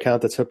Nintendo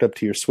account that's hooked up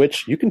to your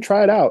Switch, you can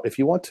try it out if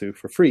you want to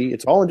for free.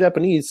 It's all in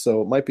Japanese,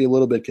 so it might be a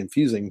little bit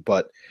confusing,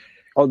 but...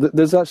 Oh,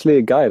 there's actually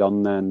a guide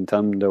on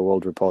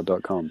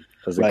NintendoWorldReport.com.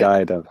 There's a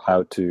guide of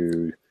how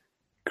to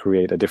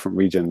create a different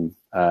region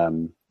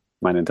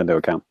My Nintendo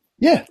account.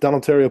 Yeah, Don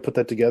Ontario put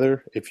that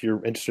together. If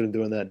you're interested in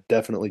doing that,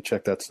 definitely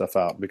check that stuff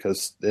out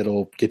because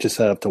it'll get you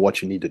set up to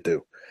what you need to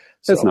do.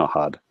 So, it's not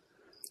hard.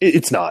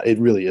 It's not. It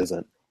really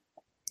isn't.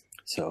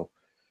 So,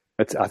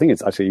 I think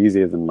it's actually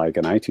easier than like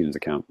an iTunes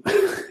account.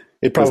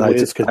 It probably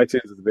is because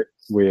iTunes is a bit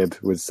weird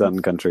with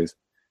certain countries.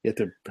 you have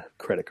to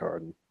credit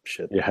card and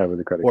shit. Yeah, with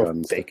the credit or card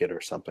and fake it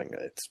or something.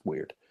 It's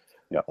weird.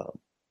 Yeah.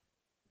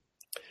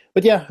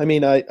 But yeah, I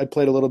mean, I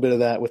played a little bit of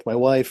that with my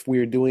wife. We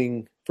were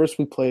doing first.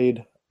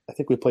 I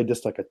think we played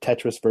just like a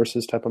Tetris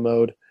versus type of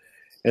mode,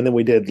 and then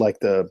we did like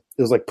it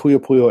was like Puyo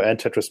Puyo and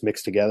Tetris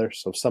mixed together.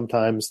 So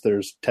sometimes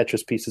there's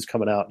Tetris pieces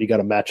coming out, you got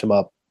to match them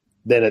up.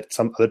 Then at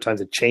some other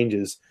times it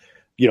changes,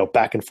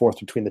 back and forth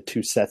between the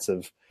two sets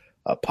of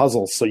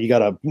puzzles. So you got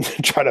to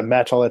try to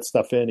match all that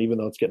stuff in, even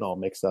though it's getting all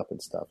mixed up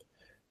and stuff.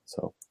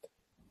 So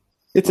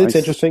it's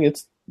interesting.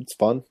 It's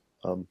fun.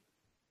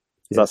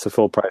 That's a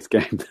full price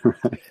game,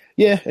 right?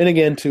 Yeah, and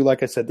again, too,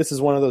 like I said, this is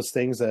one of those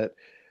things that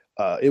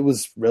it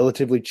was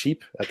relatively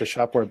cheap at the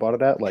shop where I bought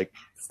it at, like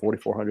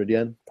 4,400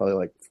 yen, probably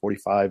like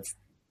 $45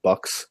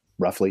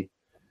 roughly.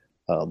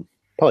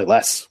 Probably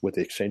less with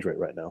the exchange rate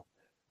right now.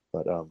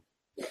 But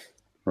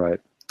right.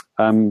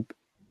 I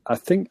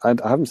think I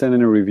haven't seen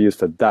any reviews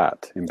for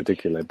that in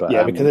particular, but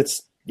yeah,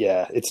 because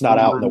it's not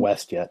out in the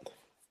West yet.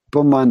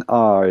 Bunman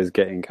R is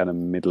getting kind of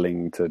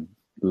middling to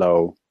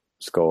low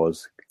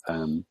scores.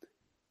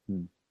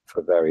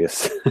 For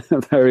various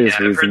reasons.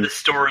 I've heard the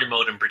story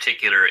mode in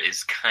particular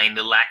is kind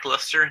of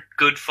lackluster.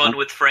 Good fun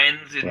with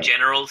friends in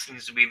general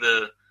seems to be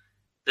the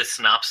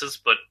synopsis,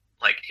 but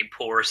like a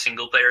poor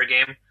single player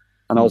game.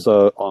 And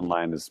also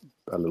online is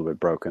a little bit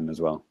broken as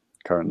well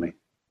currently.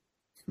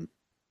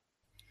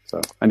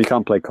 So, and you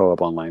can't play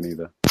co-op online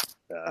either.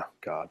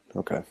 God.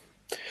 Okay.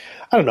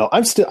 I don't know.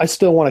 I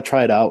still want to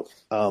try it out.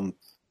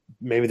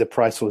 Maybe the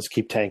price will just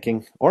keep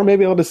tanking, or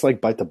maybe I'll just like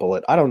bite the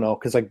bullet. I don't know,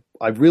 because I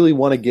really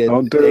want to get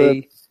a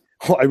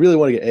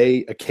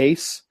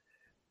case,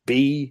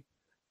 B,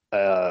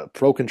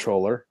 Pro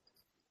controller,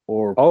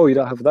 or you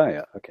don't have that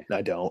yet. Okay,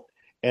 I don't.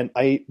 And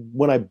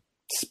when I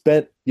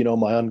spent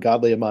my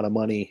ungodly amount of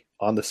money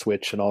on the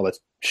Switch and all that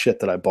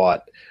shit that I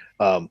bought,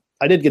 I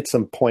did get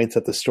some points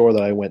at the store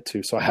that I went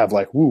to, so I have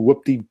like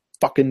whoop-de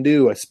fucking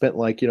do. I spent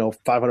like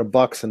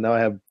 $500, and now I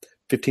have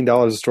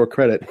 $15 of store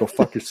credit. Go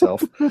fuck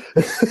yourself.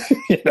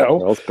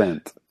 Well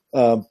spent.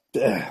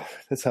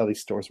 That's how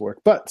these stores work.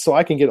 But so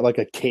I can get like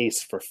a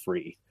case for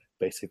free,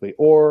 basically,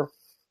 or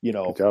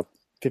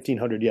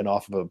 1,500 yen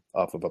off of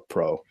a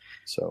Pro.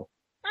 So,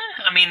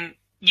 I mean,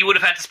 you would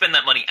have had to spend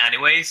that money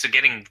anyway. So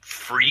getting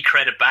free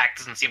credit back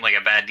doesn't seem like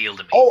a bad deal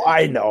to me. Oh,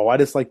 I know. I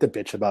just like to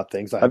bitch about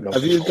things. Have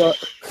you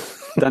got,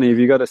 Danny? Have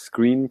you got a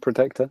screen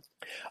protector?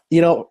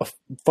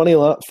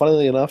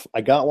 Funnily enough,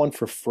 I got one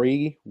for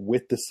free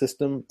with the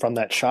system from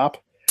that shop.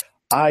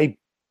 I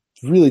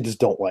really just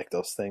don't like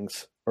those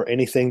things or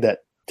anything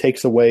that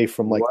takes away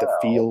from like the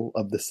feel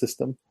of the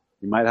system.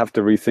 You might have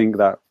to rethink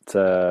that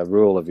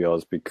rule of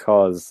yours,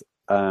 because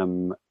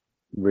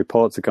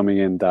reports are coming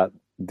in that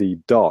the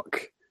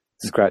dock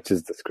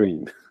scratches the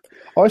screen.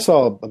 Oh, I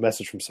saw a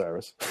message from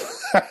Cyrus.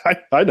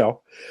 I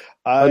know.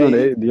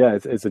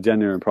 It's a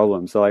genuine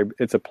problem. So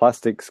it's a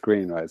plastic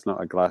screen, right? It's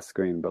not a glass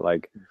screen, but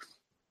like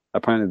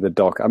apparently the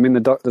dock. I mean, the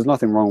dock. There's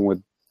nothing wrong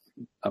with.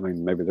 I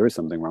mean, maybe there is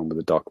something wrong with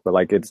the dock, but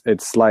like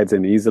it slides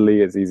in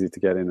easily. It's easy to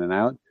get in and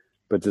out.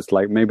 But just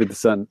like maybe the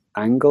certain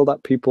angle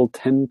that people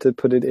tend to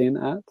put it in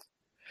at,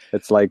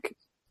 it's like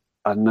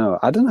I don't know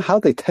how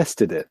they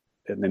tested it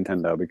at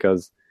Nintendo,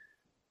 because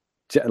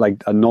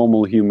like a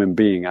normal human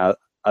being,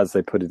 as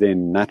they put it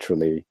in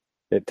naturally,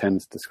 it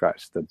tends to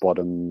scratch the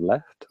bottom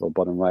left or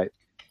bottom right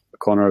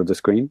corner of the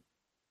screen,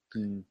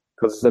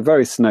 because it's a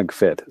very snug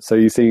fit. So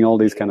you're seeing all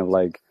these kind of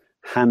like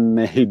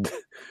handmade,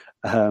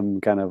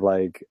 kind of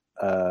like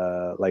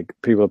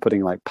people are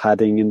putting like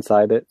padding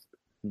inside it,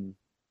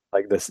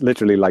 like this,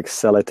 literally like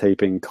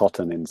sellotaping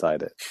cotton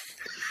inside it,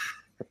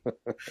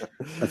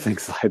 and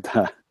things like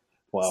that.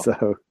 Wow.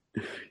 So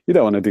you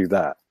don't want to do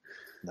that.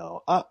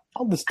 No, I'll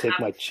just take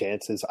my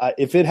chances.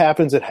 If it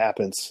happens, it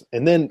happens.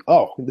 And then,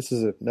 this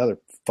is another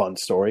fun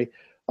story.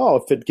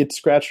 If it gets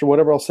scratched or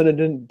whatever, I'll send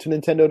it in to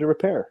Nintendo to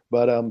repair.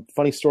 But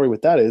funny story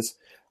with that is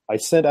I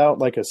sent out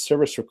like a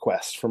service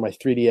request for my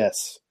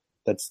 3DS.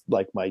 That's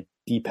like my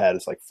D-pad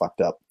is like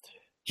fucked up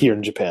here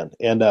in Japan.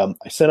 And I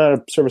sent out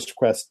a service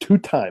request 2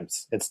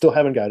 times and still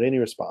haven't got any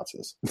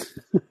responses.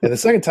 And the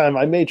second time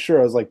I made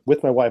sure, I was like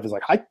with my wife, I was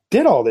like, I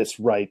did all this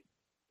right?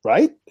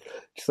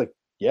 She's like,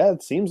 yeah,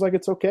 it seems like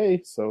it's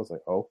okay. So I was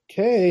like,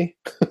 okay.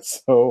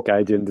 So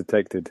Gaijin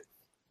detected.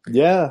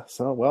 Yeah.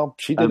 So, well,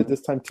 she did it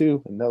this time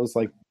too. And that was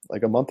like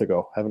a month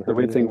ago. Haven't heard. The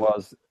weird thing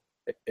was,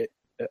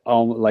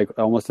 like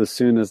almost as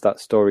soon as that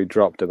story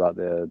dropped about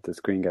the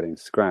screen getting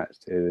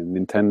scratched,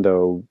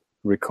 Nintendo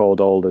recalled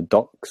all the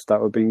docks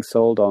that were being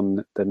sold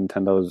on the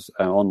Nintendo's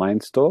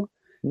online store,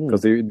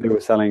 because they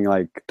were selling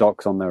like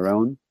docks on their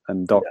own,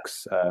 and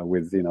docks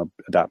with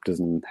adapters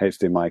and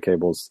HDMI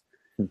cables.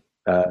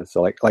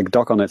 So like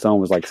dock on its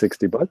own was like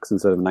 $60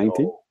 instead of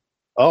 $90.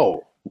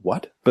 Oh,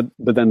 what? But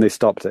then they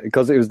stopped it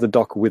because it was the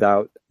dock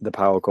without the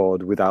power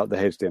cord, without the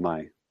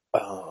HDMI.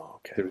 Oh,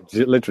 okay. It was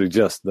literally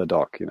just the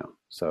dock,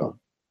 So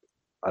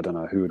I don't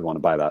know who would want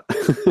to buy that.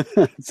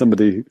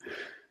 Somebody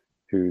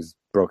who's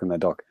broken their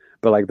dock.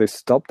 But like they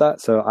stopped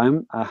that, so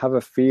I have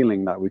a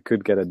feeling that we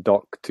could get a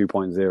dock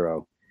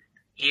 2.0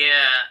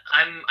 Yeah,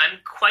 I'm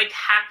quite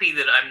happy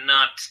that I'm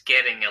not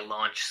getting a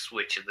launch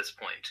switch at this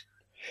point.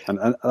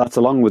 And that's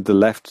along with the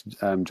left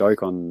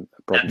Joy-Con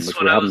problem, That's which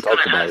what we I haven't was going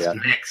talked to about ask yet.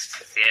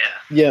 next.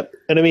 Yeah. Yeah,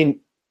 and I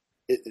mean,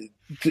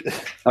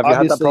 Have you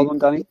had that problem,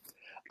 Danny?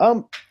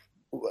 Um,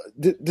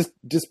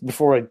 just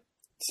before I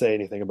say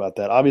anything about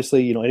that,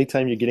 obviously,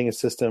 anytime you're getting a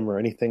system or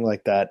anything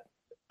like that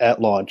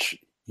at launch,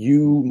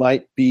 you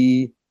might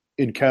be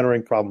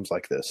encountering problems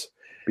like this.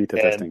 Beta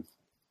And testing.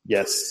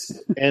 yes,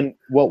 and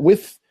well,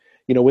 with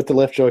the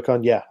left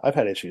Joy-Con, yeah, I've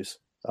had issues,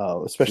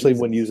 especially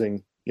when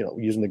using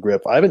the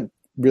grip. I haven't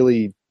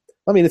really.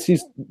 I mean, it's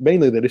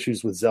mainly that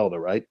issues with Zelda,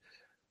 right?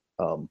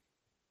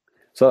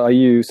 So are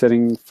you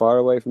sitting far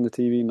away from the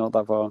TV? Not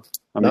that far?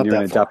 I mean, Not you're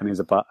in that a far.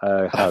 Japanese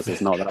house.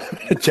 It's not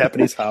that.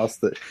 Japanese house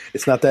that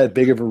it's not that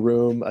big of a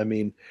room. I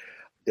mean,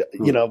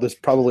 there's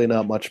probably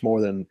not much more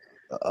than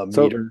a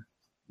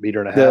meter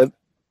and a half.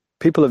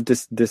 People have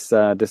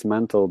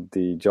dismantled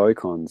the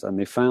Joy-Cons, and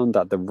they found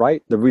that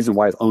the reason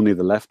why it's only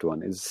the left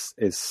one is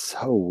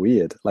so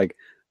weird. Like,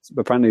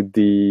 apparently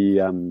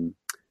the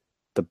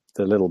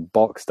little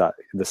box, that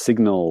the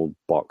signal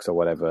box or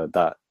whatever,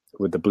 that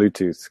with the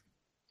Bluetooth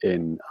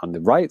in on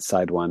the right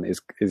side one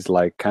is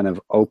like kind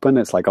of open.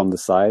 It's like on the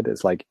side.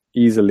 It's like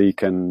easily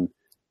can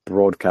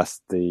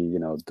broadcast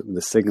the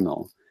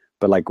signal.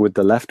 But like with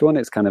the left one,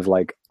 it's kind of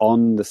like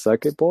on the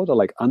circuit board or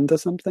like under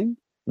something.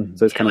 Mm-hmm.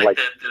 So it's kind of like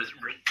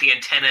the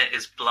antenna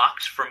is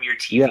blocked from your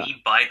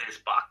TV by this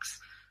box.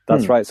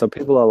 That's right. So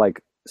people are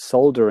like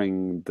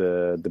soldering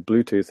the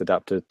Bluetooth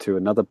adapter to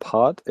another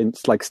part.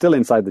 It's like still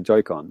inside the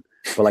Joy-Con,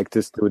 but like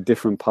just to a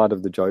different part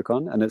of the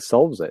Joy-Con, and it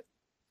solves it.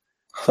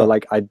 So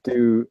like I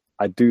do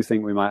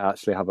think we might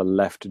actually have a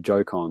left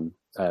Joy-Con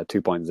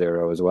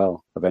 2.0 as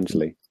well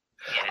eventually.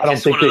 Yeah, I don't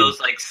think one of those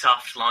like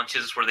soft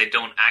launches where they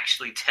don't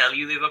actually tell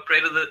you they've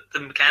upgraded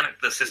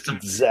the system.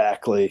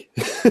 Exactly,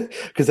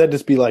 because that'd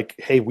just be like,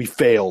 "Hey, we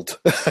failed."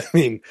 I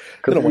mean,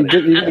 because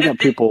you don't want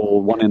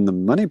people wanting the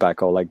money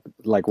back, or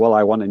like, well,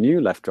 I want a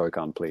new left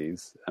Joy-Con,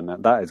 please, and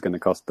that is going to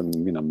cost them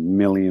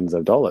millions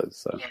of dollars.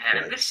 So.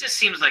 Yeah, this just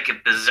seems like a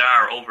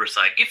bizarre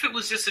oversight. If it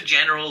was just a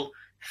general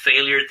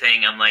failure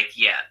thing, I'm like,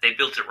 yeah, they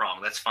built it wrong.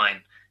 That's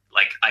fine.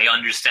 Like, I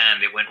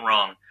understand it went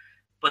wrong,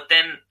 but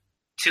then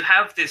to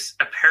have this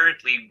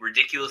apparently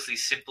ridiculously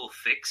simple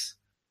fix,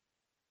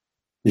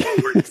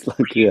 it's like,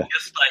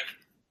 just like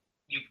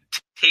you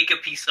take a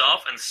piece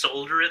off and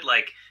solder it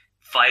like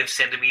 5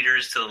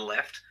 centimeters to the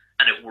left,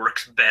 and it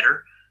works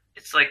better.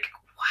 It's like,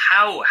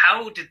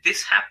 how did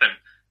this happen?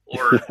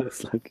 Or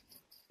it's like,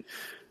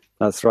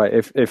 that's right.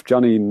 If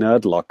Johnny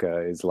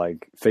Nerdlocker is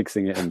like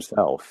fixing it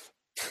himself,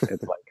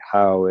 it's like,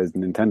 how is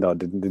Nintendo?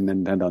 Did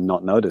Nintendo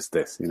not notice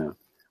this?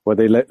 Were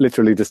they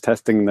literally just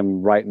testing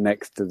them right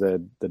next to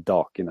the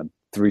dock,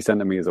 3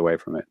 centimeters away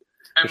from it?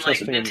 And like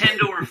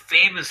Nintendo were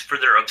famous for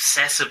their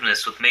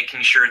obsessiveness with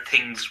making sure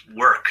things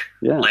work.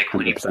 Yeah, like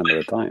 100% of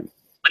the time.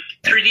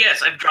 Like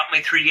 3DS, I've dropped my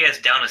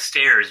 3DS down a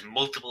stairs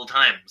multiple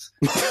times.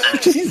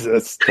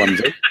 Jesus,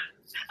 clumsy.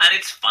 And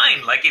it's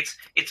fine. Like it's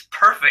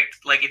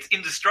perfect. Like it's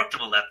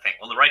indestructible. That thing.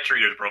 Well, the right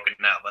trigger is broken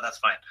now, but that's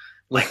fine.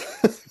 Like,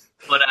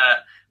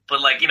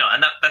 but like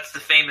and that's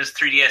the famous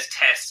 3DS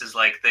test. Is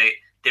like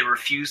they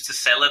refused to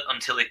sell it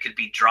until it could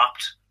be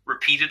dropped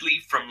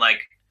repeatedly from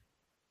like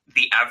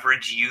the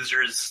average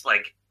user's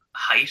like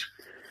height,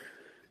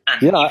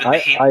 and even the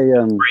hinge break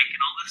and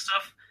all this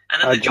stuff.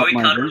 And then the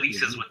Joy-Con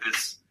releases with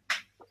this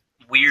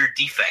weird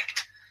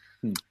defect.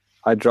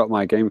 I dropped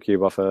my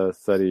GameCube off a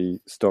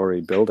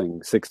 30-story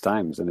building 6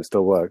 times, and it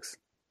still works.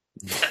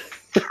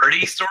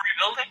 30-story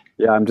building?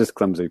 Yeah, I'm just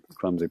clumsy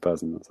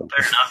person. That's all.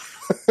 Fair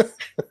enough.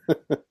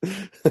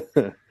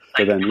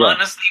 I'm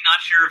honestly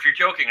not sure if you're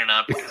joking or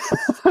not,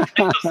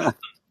 because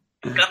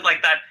it's got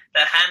like that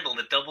handle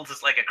that doubles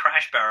as like a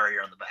crash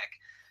barrier on the back.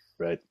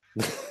 Right.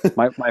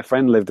 my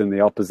friend lived in the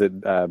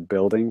opposite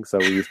building, so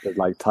we used to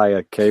like tie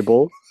a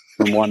cable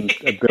from one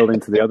building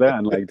to the other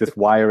and like just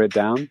wire it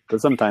down. But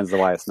sometimes the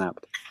wire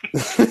snapped.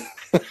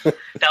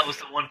 That was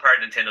the one part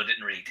Nintendo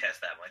didn't really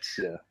test that much.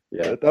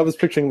 Yeah. I was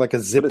picturing like a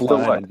zip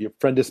line, and your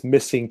friend just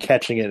missing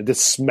catching it and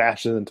just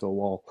smashes it into a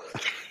wall.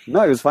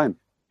 No, it was fine.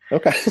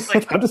 Okay.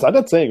 Like, I'm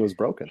not saying it was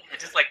broken.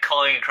 Just like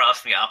calling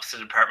across from the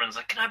opposite apartment. It's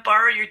like, can I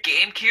borrow your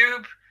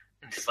GameCube?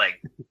 And just like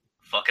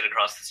fuck it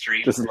across the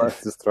street. Just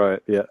throw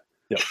it. Yeah.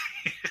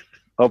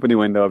 Open your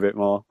window a bit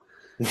more.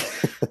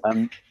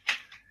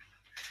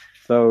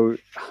 So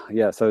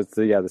it's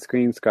the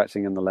screen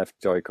scratching in the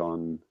left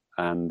Joy-Con,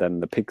 and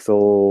then the dead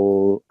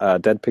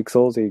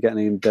pixels. Are you getting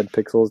any dead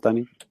pixels,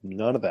 Danny?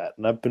 None of that.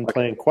 And I've been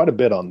playing quite a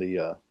bit on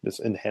the this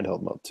in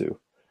handheld mode too.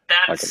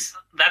 That's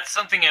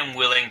something I'm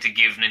willing to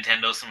give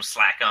Nintendo some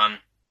slack on.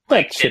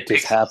 That shit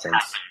just happens.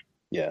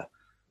 Yeah.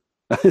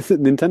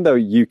 Nintendo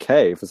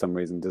UK for some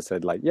reason just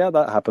said like, yeah,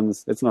 that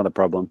happens. It's not a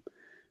problem.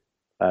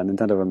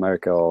 Nintendo of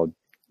America or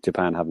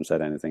Japan haven't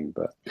said anything,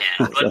 but yeah,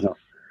 but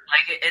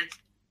like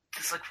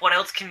it's like, what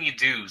else can you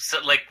do? So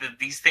like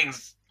these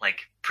things,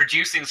 like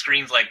producing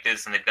screens like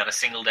this, and they've got a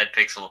single dead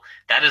pixel.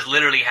 That has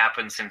literally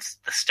happened since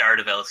the start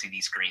of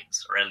LCD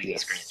screens or LED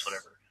screens,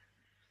 whatever.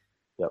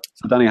 Yep.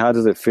 So Danny, how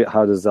does it fit?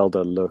 How does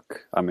Zelda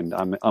look? I mean,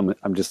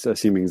 I'm just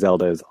assuming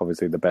Zelda is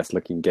obviously the best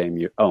looking game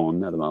you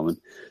own at the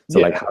moment. So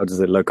like, how does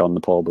it look on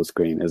the portable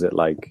screen? Is it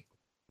like,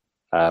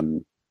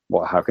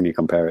 how can you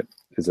compare it?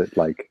 Is it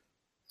like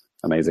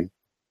amazing?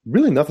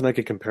 Really nothing I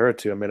could compare it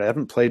to. I mean, I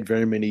haven't played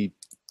very many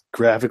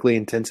graphically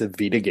intensive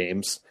Vita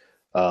games.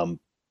 You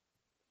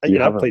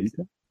have a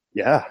Vita?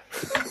 Yeah,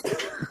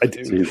 I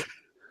do.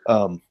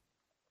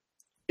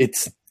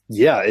 It's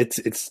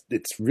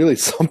really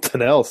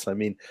something else. I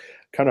mean,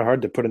 kind of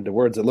hard to put into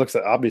words. It looks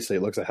a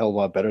hell of a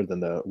lot better than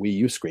the Wii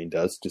U screen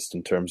does, just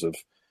in terms of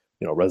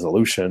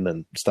resolution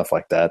and stuff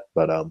like that.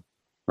 But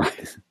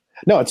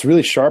no, it's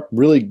really sharp,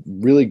 really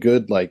really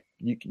good. Like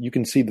you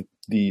can see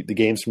the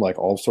games from like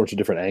all sorts of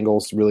different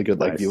angles. Really good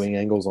like viewing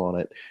angles on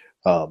it.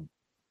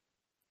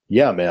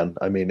 Yeah, man.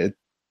 I mean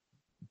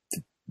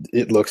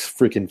it looks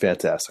freaking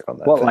fantastic on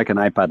that. Well, like an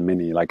iPad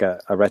Mini, like a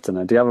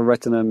Retina. Do you have a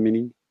Retina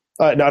Mini?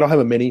 No, I don't have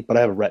a Mini, but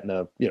I have a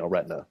Retina.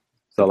 Retina.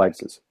 So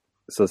devices.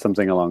 So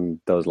something along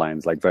those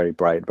lines, like very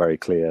bright, very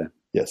clear.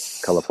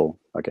 Yes. Colorful.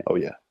 Okay. Oh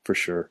yeah, for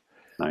sure.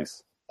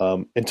 Nice.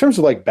 In terms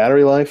of like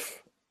battery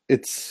life,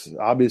 it's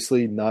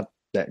obviously not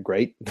that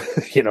great,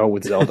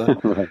 with Zelda.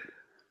 Right.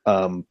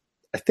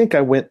 I think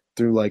I went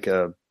through like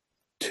a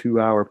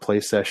 2-hour play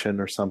session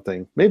or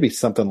something, maybe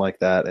something like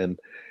that, and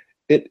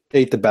it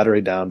ate the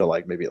battery down to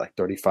like maybe like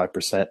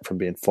 35% from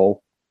being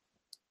full.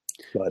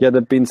 But, yeah,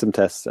 there've been some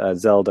tests.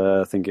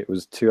 Zelda, I think it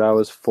was 2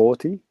 hours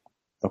 40.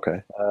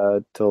 Okay.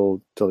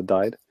 Till it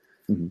died.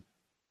 Mm-hmm.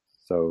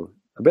 So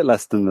a bit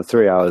less than the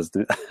 3 hours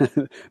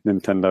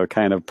Nintendo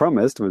kind of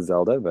promised with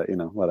Zelda, but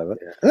whatever.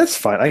 Yeah, that's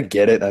fine. I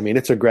get it. I mean,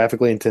 it's a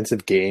graphically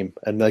intensive game,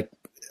 and like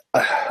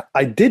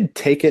I did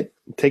take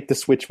the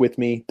Switch with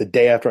me the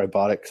day after I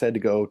bought it because I had to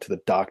go to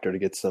the doctor to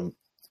get some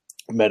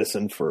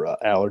medicine for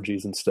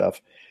allergies and stuff.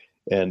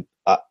 And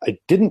I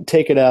didn't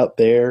take it out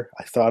there.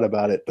 I thought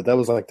about it, but that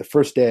was like the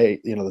first day,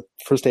 the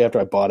first day after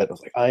I bought it, I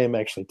was like, I am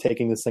actually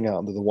taking this thing out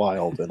into the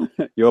wild. And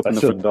you open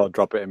the front door,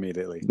 drop it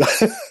immediately.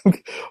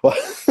 Well,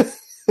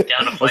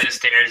 down a flight of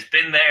stairs,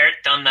 been there,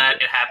 done that,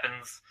 it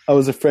happens. I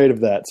was afraid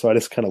of that, so I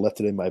just kind of left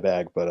it in my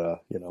bag,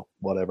 but,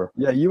 whatever.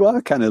 Yeah, you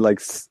are kind of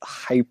like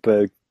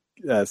hyper,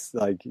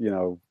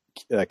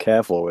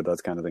 careful with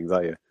those kind of things,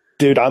 aren't you?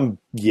 Dude,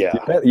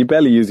 You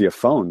barely use your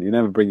phone. You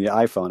never bring your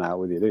iPhone out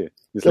with you, do you?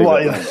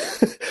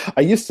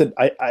 I used to.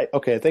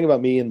 Okay. The thing about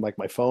me and like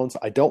my phones,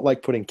 I don't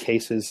like putting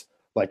cases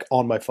like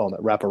on my phone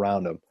that wrap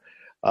around them.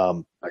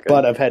 Okay.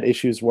 But I've had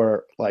issues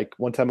where, like,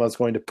 one time I was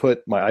going to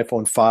put my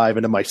iPhone 5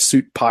 into my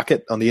suit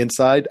pocket on the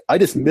inside. I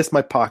just missed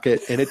my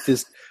pocket and it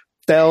just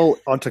fell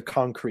onto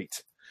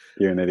concrete.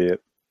 You're an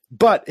idiot.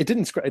 But it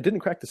didn't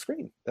crack the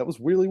screen. That was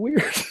really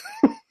weird.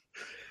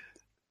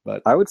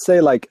 But I would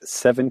say like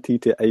 70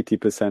 to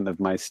 80%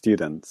 of my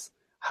students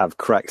have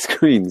cracked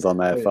screens on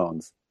their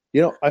phones.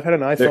 I've had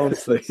an iPhone.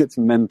 It's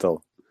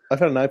mental. I've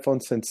had an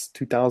iPhone since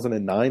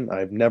 2009.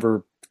 I've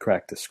never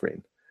cracked a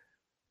screen.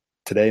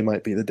 Today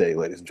might be the day,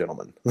 ladies and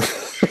gentlemen.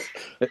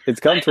 It's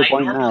come to a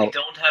point now. I normally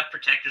don't have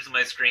protectors on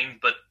my screen,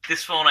 but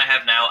this phone I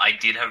have now, I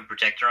did have a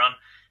protector on.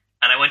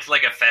 And I went to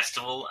like a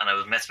festival and I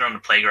was messing around the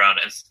playground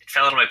and it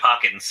fell out of my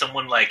pocket and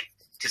someone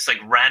just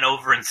ran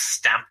over and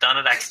stamped on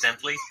it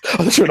accidentally.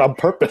 Oh, that's on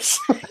purpose.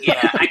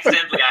 Yeah,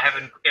 accidentally. I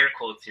have air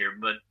quotes here,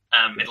 but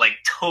it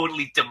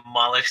totally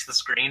demolished the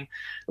screen.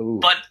 Ooh.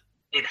 But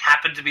it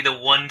happened to be the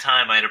one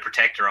time I had a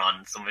protector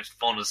on, so my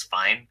phone was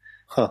fine.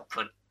 Huh.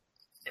 But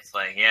it's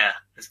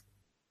just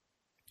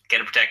get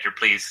a protector,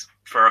 please,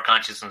 for our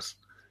consciousness.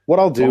 What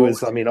I'll do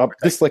is,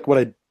 just like what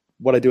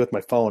I do with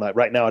my phone.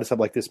 Right now, I just have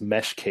like this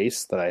mesh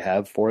case that I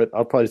have for it.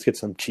 I'll probably just get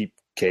some cheap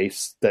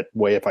case. That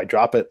way, if I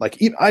drop it,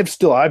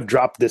 I've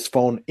dropped this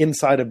phone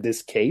inside of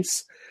this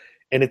case,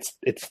 and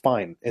it's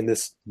fine in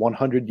this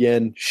 100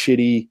 yen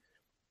shitty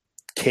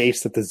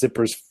case that the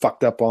zipper's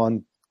fucked up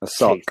on. A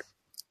sock.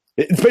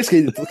 It's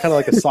basically kind of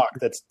like a sock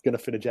that's going to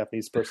fit a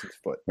Japanese person's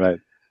foot. Right.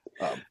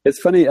 It's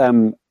funny.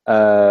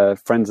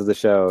 Friends of the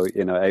show,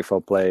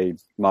 A4 Play,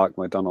 Mark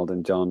McDonald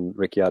and John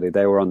Ricciardi,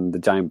 they were on the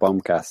Giant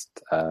Bombcast,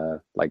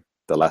 like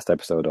the last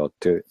episode or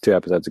two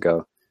episodes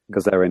ago,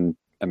 because they're in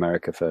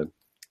America for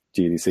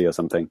GDC or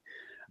something,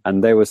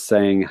 and they were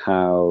saying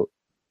how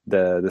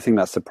the thing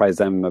that surprised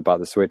them about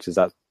the Switch is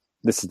that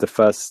this is the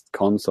first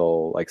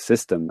console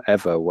system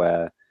ever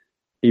where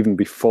even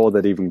before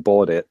they'd even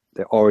bought it,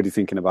 they're already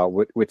thinking about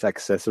which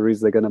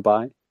accessories they're going to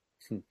buy.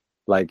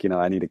 Like,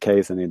 I need a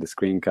case, I need a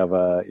screen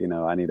cover,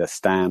 I need a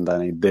stand, I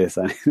need this.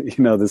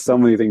 There's so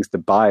many things to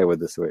buy with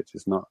the Switch.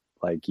 It's not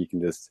like you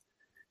can just,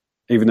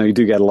 even though you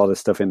do get a lot of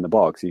stuff in the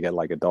box, you get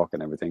like a dock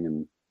and everything,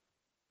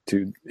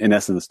 and in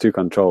essence, 2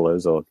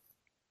 controllers or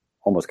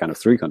almost kind of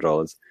 3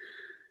 controllers,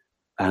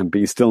 but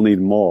you still need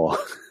more.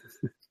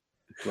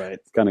 Right.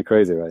 It's kind of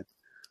crazy, right?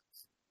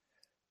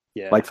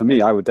 Yeah. Like for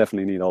me, I would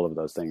definitely need all of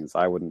those things.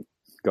 I wouldn't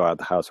go out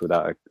the house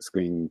without a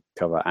screen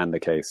cover and a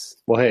case.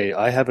 Well, hey,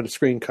 I have a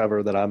screen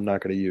cover that I'm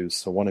not going to use,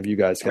 so one of you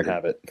guys can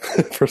have it.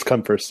 First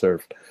come, first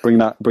served. Bring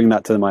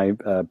that to my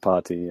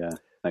party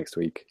next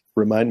week.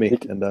 Remind me.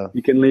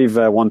 You can leave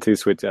 1-2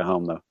 Switch at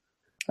home, though.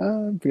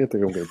 I think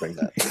I'm going to bring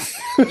that.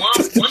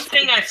 One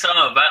thing I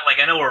saw about, like,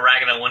 I know we're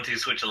ragging on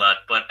 1-2-Switch a lot,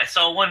 but I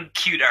saw one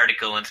cute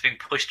article, and it's being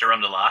pushed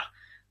around a lot,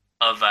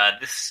 of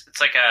this, it's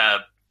like a,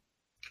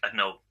 I don't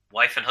know,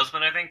 wife and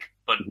husband, I think,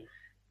 but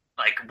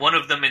like one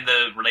of them in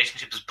the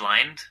relationship is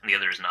blind and the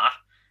other is not.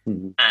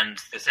 Mm-hmm. And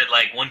they said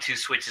like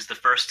 1-2-Switch is the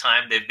first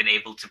time they've been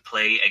able to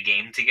play a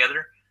game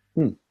together.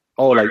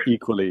 Oh, like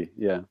equally,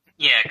 yeah.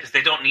 Yeah, because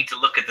they don't need to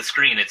look at the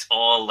screen. It's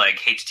all like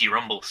HD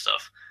Rumble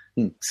stuff.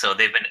 So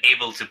they've been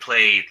able to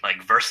play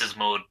like versus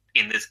mode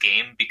in this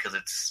game because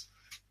it's,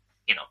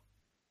 you know,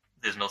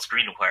 there's no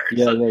screen required.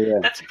 Yeah.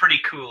 That's a pretty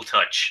cool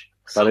touch.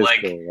 That So is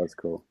like, cool. That's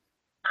cool.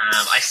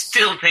 I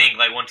still think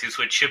like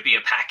 1-2-Switch should be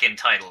a pack-in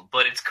title,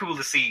 but it's cool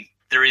to see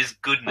there is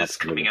goodness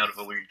coming out of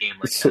a weird game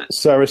like that.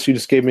 Cyrus, you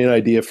just gave me an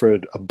idea for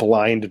a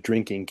blind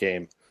drinking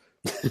game.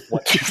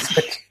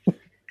 1-2-Switch.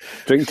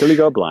 Drink till you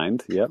go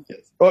blind. Yeah. Yes.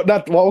 Oh,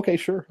 not well. Okay,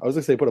 sure. I was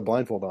going to say put a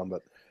blindfold on,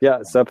 but yeah.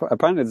 So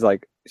apparently, it's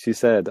like she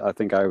said. I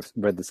think I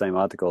read the same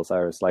article.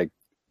 Cyrus, like,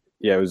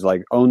 yeah, it was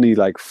like only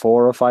like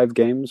 4 or 5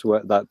 games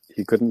that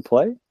he couldn't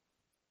play.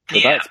 So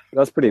Yeah.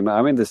 that's pretty.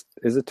 I mean, this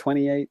is it.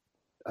 28.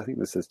 I think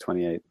this is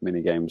 28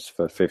 mini games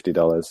for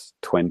 $50.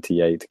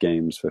 28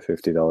 games for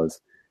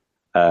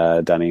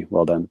 $50. Danny,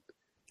 well done.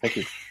 thank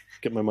you.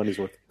 Get my money's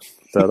worth.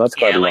 So that's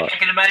quite a like lot. I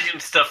can imagine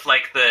stuff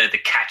like the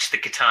catch the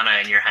katana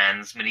in your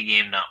hands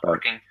minigame not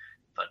working.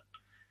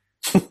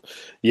 But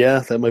Yeah,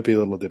 that might be a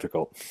little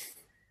difficult.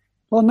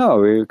 Well,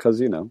 no, because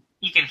you know,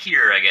 you can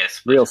hear, I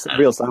guess. But real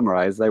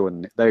samurais, they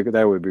wouldn't.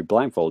 They would be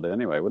blindfolded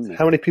anyway, wouldn't they?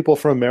 How many people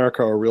from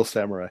America are real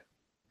samurai?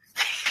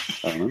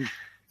 I don't know.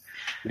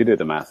 You do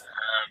the math.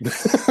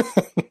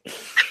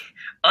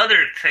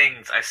 Other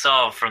things I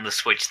saw from the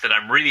Switch that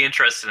I'm really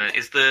interested in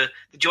is the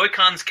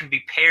Joy-Cons can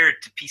be paired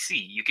to PC.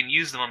 You can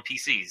use them on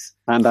PCs.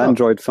 And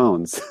Android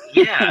phones.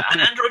 Yeah, and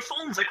Android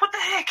phones. Like, what the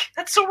heck?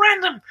 That's so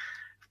random.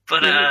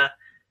 But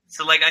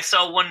so like I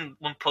saw one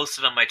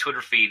posted on my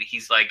Twitter feed.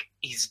 He's like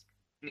he's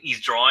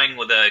drawing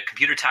with a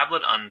computer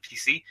tablet on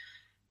PC,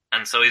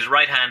 and so he's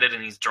right-handed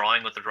and he's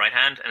drawing with the right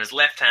hand, and his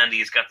left hand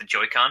he's got the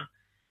Joy-Con,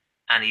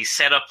 and he's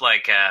set up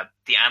like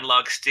the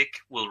analog stick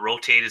will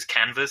rotate his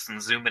canvas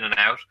and zoom in and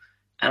out.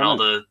 And all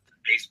the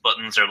base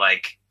buttons are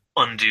like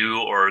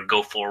undo or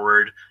go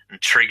forward,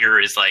 and trigger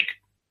is like,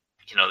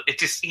 you know,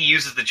 he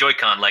uses the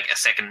Joy-Con like a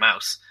second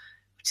mouse,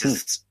 which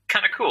is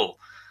kind of cool.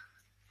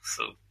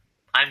 So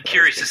I'm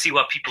curious to see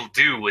what people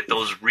do with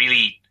those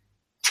really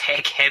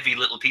tech-heavy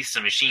little pieces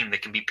of machine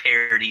that can be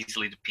paired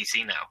easily to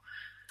PC now.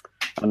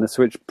 And the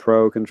Switch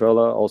Pro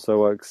controller also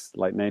works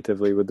like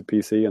natively with the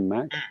PC and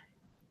Mac.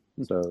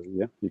 So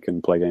yeah, you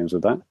can play games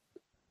with that.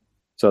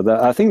 So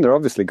I think they're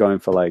obviously going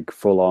for like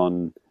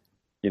full-on.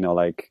 You know,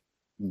 like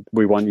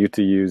we want you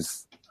to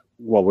use.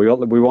 Well, we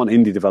want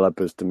indie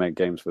developers to make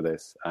games for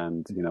this,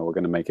 and you know, we're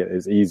going to make it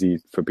as easy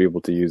for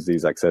people to use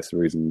these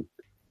accessories and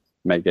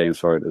make games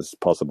for it as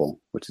possible,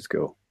 which is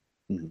cool.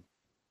 Mm-hmm.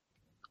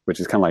 Which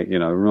is kind of like, you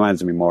know, it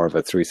reminds me more of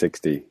a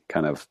 360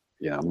 kind of,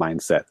 you know,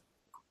 mindset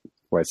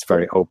where it's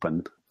very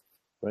open.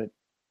 Right.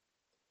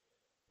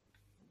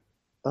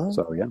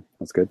 So yeah,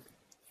 that's good.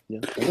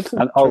 Yeah.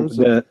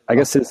 And I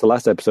guess since the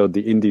last episode,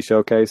 the indie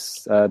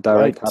showcase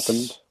direct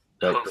happened.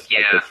 Yeah.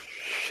 Like a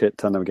shit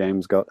ton of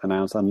games got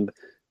announced, and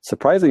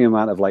surprising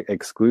amount of like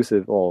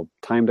exclusive or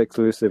timed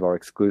exclusive or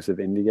exclusive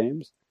indie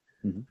games,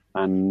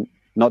 and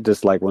not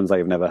just like ones that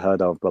you've never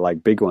heard of, but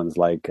like big ones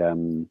like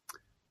the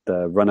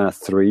Runner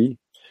 3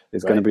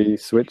 is going to be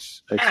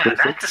Switch exclusive.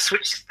 Yeah, that's a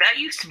Switch. That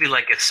used to be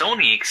like a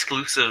Sony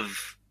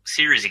exclusive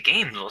series of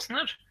games, wasn't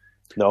it?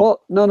 No.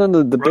 Well, no.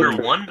 The Runner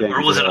big 1,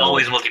 or was it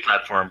always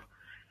multi-platform?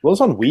 Well, it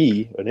was on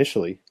Wii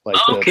initially. Like,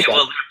 okay, well,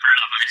 fair enough.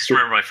 I just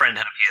remember my friend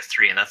had a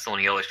PS3, and that's the one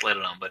he always played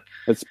it on. But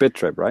it's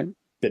BitTrip, right?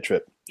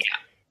 BitTrip.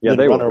 Yeah.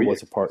 The Runner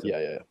was a part.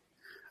 Yeah.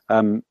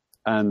 And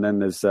then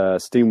there's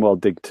SteamWorld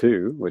Dig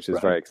 2, which is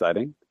very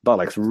exciting. That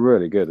looks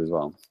really good as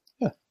well.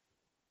 Yeah.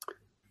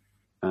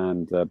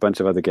 And a bunch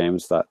of other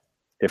games that,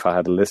 if I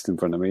had a list in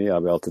front of me,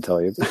 I'll be able to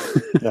tell you.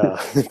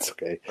 It's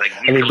okay. Like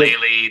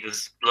Ukulele,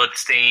 there's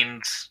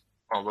Bloodstained,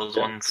 all those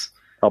ones.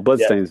 Oh,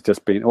 Bloodstained's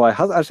just been... Well, it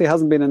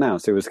hasn't been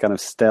announced. It was kind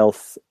of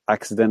stealth,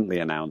 accidentally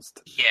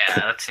announced. Yeah,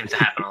 that seems to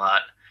happen a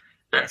lot.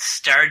 And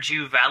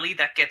Stardew Valley,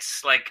 that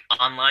gets like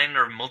online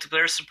or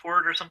multiplayer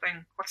support or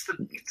something.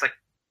 It's like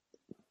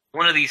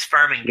one of these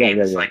farming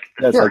games. Like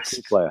it's like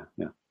two-player,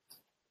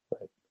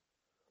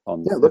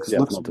 looks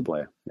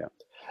multiplayer,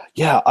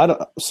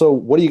 So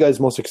what are you guys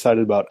most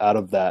excited about out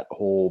of that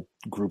whole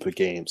group of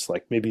games?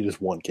 Like maybe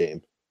just one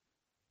game.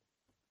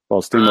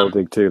 Well, SteamWorld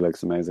Dig 2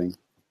 looks amazing.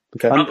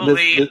 Okay.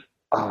 Probably...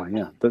 Oh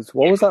yeah,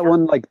 what was that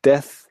one like?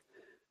 Death.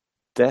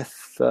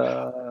 With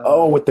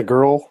the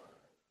girl.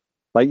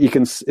 Like you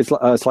can,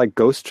 it's like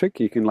Ghost Trick.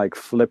 You can like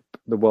flip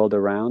the world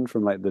around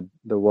from like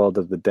the world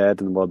of the dead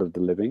and the world of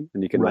the living,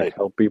 and you can like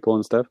help people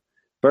and stuff.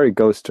 Very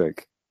Ghost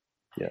Trick.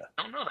 Yeah.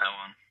 I don't know that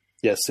one.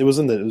 Yes, it was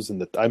in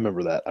the. I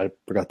remember that. I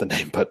forgot the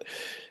name, but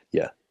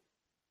yeah.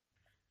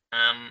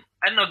 I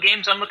don't know.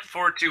 Games I'm looking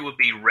forward to would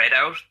be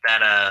Redout.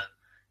 That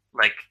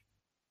like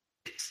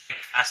it's like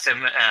Fast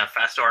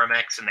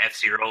RMX and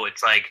F-Zero.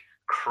 It's like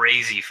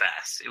crazy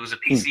fast. It was a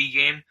PC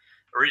game,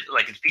 or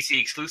like it's PC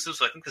exclusive.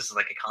 So I think this is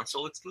like a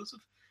console exclusive,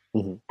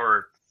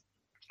 or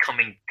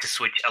coming to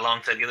Switch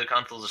alongside the other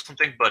consoles or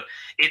something. But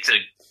it's a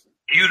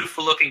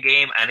beautiful looking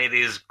game, and it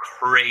is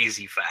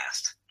crazy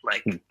fast.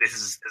 Like this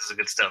is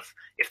good stuff.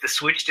 If the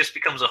Switch just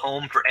becomes a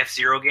home for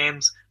F-Zero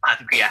games,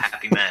 I'd be a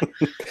happy man.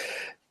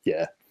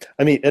 Yeah.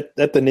 I mean, at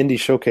the Nindy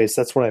Showcase,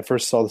 that's when I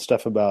first saw the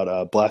stuff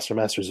about Blaster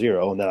Master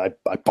Zero, and then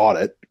I bought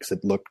it because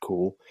it looked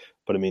cool.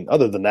 But I mean,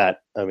 other than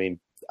that, I mean,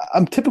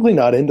 I'm typically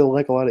not into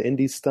like a lot of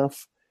indie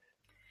stuff.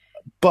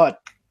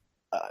 But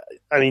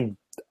I mean,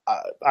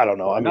 I don't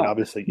know. I mean,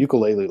 obviously,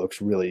 Ukulele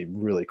looks really,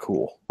 really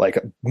cool. Like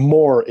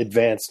more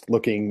advanced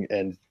looking,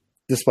 and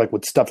just like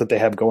with stuff that they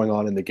have going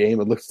on in the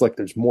game, it looks like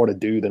there's more to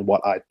do than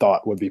what I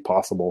thought would be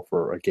possible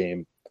for a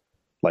game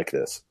like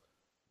this.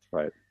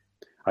 Right.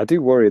 I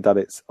do worry that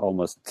it's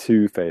almost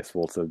too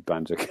faithful to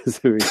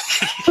Banjo-Kazooie.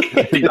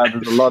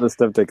 There's a lot of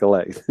stuff to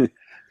collect.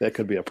 That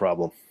could be a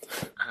problem.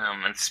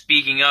 And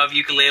speaking of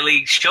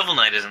Ukulele, Shovel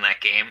Knight is in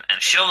that game,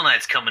 and Shovel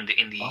Knight's coming to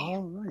indie.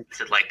 Oh, right. Is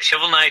it like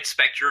Shovel Knight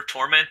Spectre of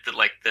Torment?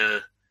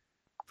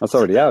 That's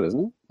already out,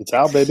 isn't it? It's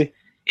out, baby.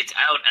 It's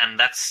out, and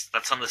that's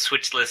on the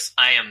Switch list.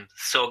 I am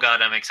so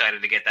goddamn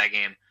excited to get that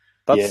game.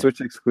 That's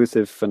Switch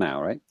exclusive for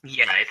now, right?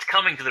 Yeah, it's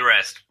coming to the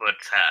rest, but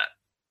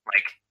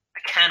like I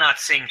cannot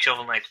sing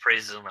Shovel Knight's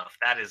praises enough.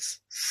 That is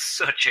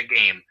such a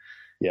game.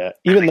 Yeah,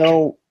 even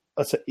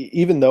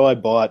though I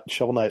bought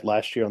Shovel Knight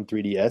last year on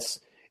 3DS,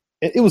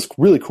 it was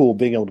really cool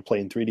being able to play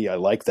in 3D. I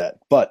like that,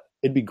 but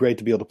it'd be great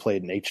to be able to play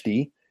it in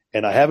HD.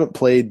 And I haven't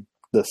played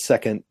the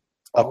second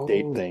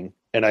update thing,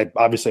 and I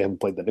obviously haven't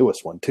played the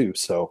newest one too.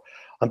 So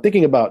I'm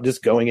thinking about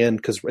just going in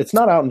because it's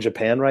not out in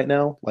Japan right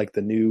now. Like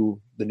the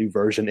new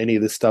version, any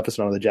of this stuff is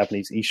not on the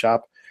Japanese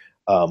eShop.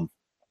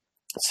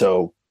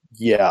 So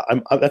yeah,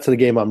 that's the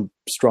game I'm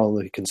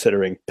strongly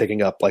considering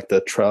picking up. Like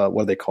what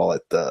do they call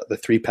it? The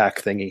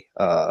 3-pack thingy,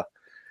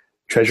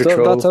 Treasure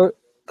Trove.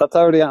 That's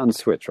already out on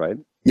Switch, right?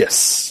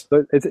 Yes.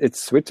 So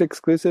it's Switch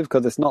exclusive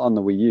because it's not on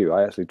the Wii U.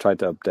 I actually tried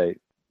to update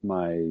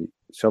my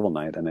Shovel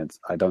Knight, and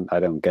I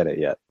don't get it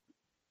yet.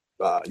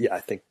 Yeah, I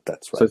think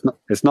that's right. So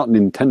it's not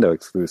Nintendo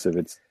exclusive.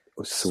 It's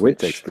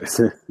Switch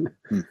exclusive,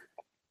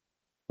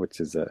 which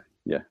is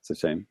it's a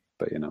shame.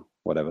 But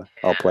whatever.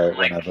 I'll play it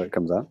whenever it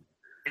comes out.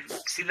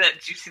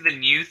 Did you see the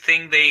new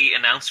thing they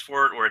announced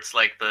for it, where it's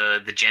like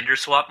the gender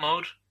swap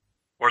mode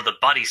or the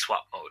body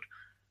swap mode,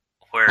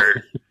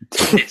 where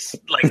it's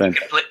like you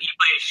play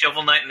a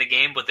Shovel Knight in the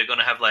game, but they're going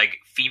to have like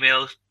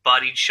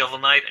female-bodied Shovel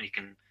Knight,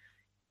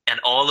 and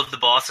all of the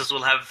bosses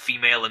will have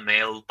female and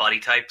male body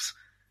types.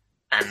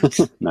 And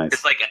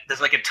nice.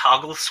 there's like a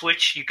toggle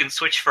switch. You can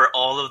switch for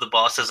all of the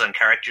bosses and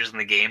characters in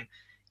the game.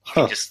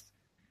 You can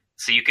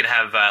so you could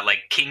have like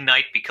King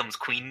Knight becomes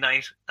Queen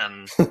Knight,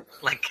 and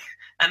like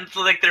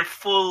they're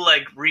full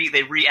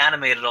they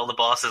reanimated all the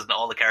bosses and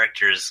all the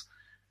characters,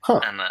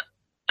 and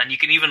you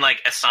can even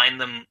like assign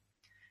them.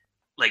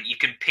 Like you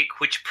can pick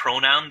which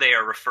pronoun they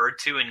are referred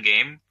to in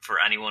game for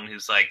anyone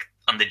who's like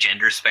on the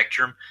gender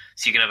spectrum.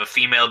 So you can have a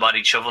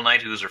female-bodied Shovel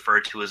Knight who's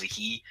referred to as a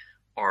he,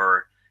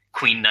 or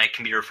Queen Knight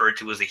can be referred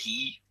to as a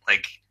he.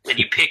 And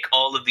you pick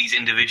all of these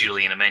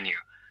individually in a menu.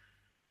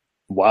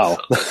 Wow.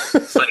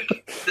 So,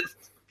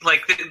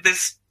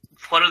 this.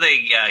 What are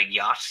they?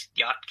 Yacht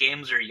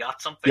games or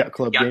yacht something? Yacht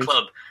Club.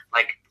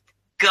 Like,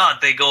 God,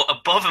 they go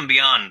above and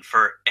beyond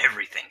for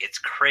everything. It's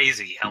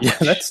crazy how much. Yeah,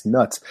 that's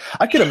nuts.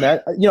 I could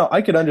imagine.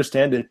 I could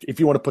understand it if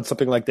you want to put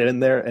something like that in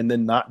there and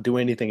then not do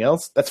anything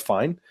else. That's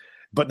fine.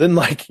 But then,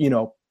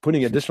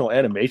 putting additional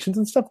animations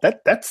and stuff,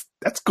 that's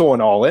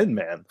going all in,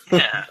 man.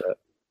 Yeah.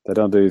 They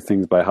don't do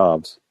things by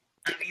halves.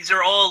 And these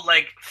are all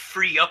like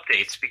free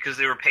updates because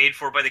they were paid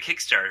for by the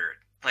Kickstarter.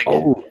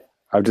 You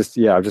just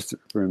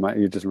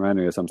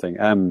reminded me of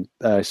something.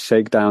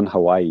 Shakedown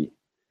Hawaii.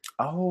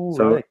 Oh,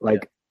 so right.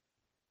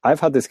 I've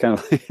had this kind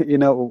of,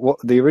 what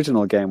the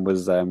original game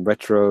was,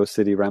 Retro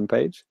City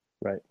Rampage.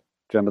 Right.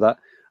 Do you remember that?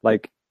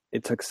 Like,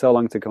 it took so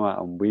long to come out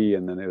on Wii,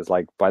 and then it was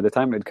like, by the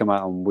time it had come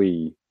out on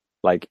Wii,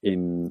 like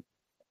in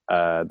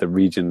the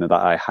region that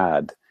I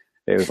had,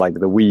 it was like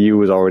the Wii U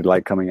was already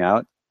like coming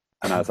out,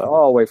 and I was like,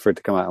 oh, I'll wait for it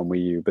to come out on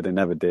Wii U, but they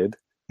never did.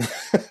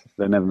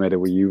 They never made a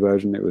Wii U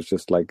version. It was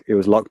just like, it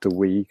was locked to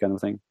Wii kind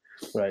of thing.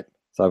 Right.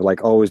 So I've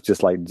like always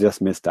just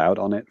missed out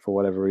on it for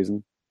whatever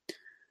reason.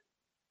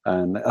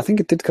 And I think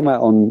it did come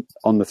out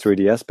on the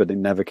 3DS, but it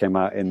never came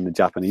out in the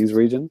Japanese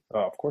region.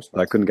 Oh, of course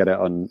not. I couldn't get it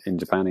in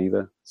Japan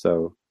either.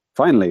 So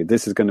finally,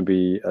 this is going to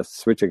be a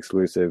Switch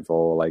exclusive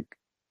or like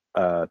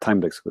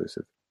timed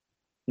exclusive.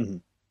 Mm-hmm.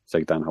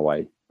 Shakedown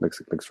Hawaii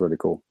looks really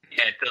cool.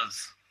 Yeah, it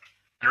does.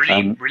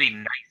 And really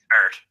nice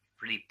art,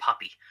 really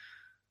poppy.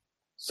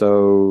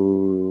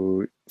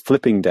 So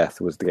Flipping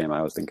Death was the game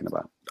I was thinking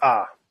about.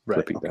 Ah, right.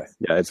 Flipping Death.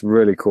 Yeah, it's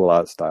really cool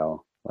art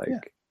style,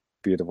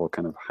 beautiful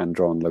kind of hand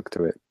drawn look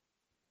to it.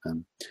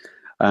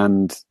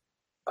 And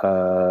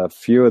a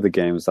few of the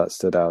games that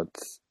stood out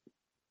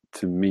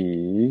to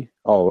me.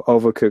 Oh,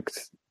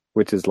 Overcooked,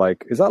 which is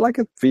that like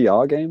a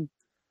VR game?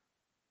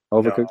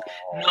 Overcooked.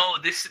 No,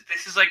 this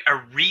is like a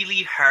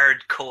really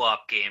hard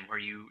co-op game where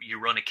you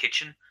run a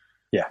kitchen.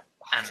 Yeah.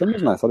 And For some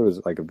reason I thought it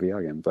was like a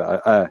VR game,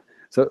 but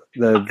so top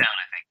down, I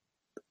think.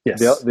 Yes.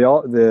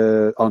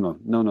 the oh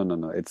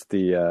no, it's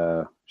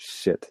the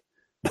shit.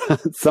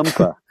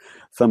 Thumper.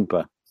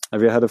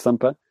 Have you heard of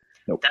Thumper?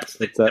 Nope. That's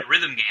the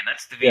rhythm game.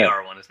 That's the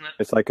VR one, isn't it?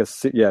 It's like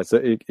so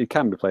it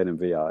can be played in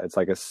VR. It's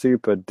like a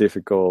super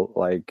difficult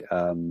like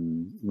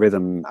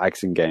rhythm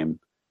action game,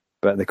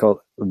 but they call it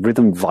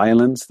rhythm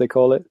violence. They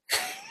call it.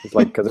 It's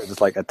like because it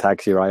just like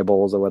attacks your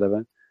eyeballs or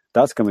whatever.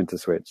 That's coming to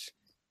Switch.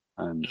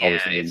 And yeah,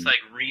 it's like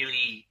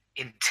really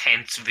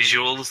intense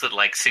visuals that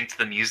like sync to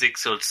the music,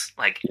 so it's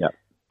like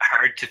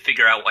hard to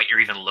figure out what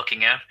you're even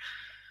looking at.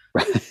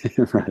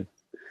 Right.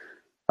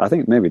 I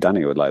think maybe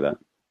Danny would like that.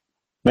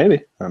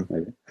 Maybe.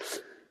 Maybe.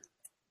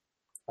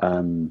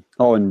 And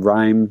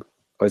Rhyme.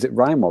 Or is it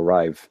Rhyme or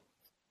Rive?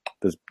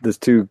 There's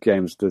two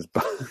games. There's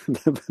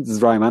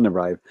Rhyme and a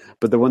Rive.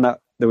 But the one that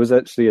there was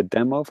actually a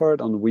demo for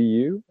it on Wii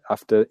U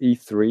after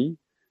E3,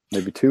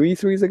 maybe 2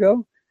 E3s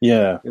ago.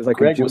 Yeah, it was like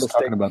Greg was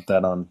talking about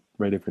that on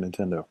Radio for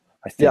Nintendo.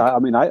 I think. Yeah, I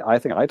mean, I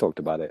think I talked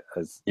about it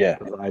as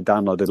I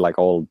downloaded like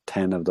all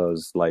 10 of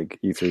those like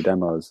E3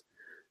 demos.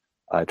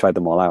 I tried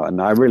them all out,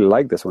 and I really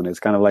like this one. It's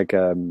kind of like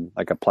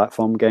a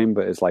platform game,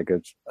 but it's like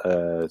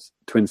a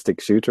twin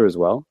stick shooter as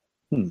well.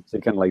 So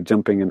you're kind of like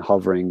jumping and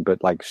hovering,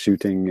 but like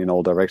shooting in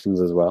all directions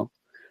as well.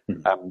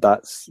 I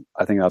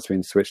think that's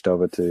been switched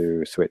over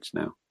to Switch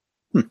now.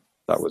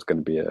 That was going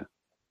to be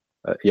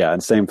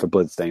and same for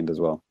Bloodstained as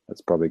well.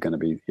 It's probably going to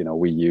be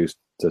Wii U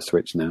to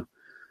Switch now.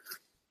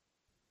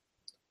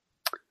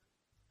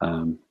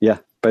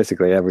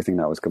 Basically everything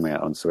that was coming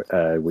out on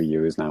Wii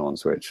U is now on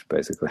Switch.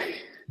 Basically,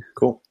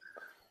 cool.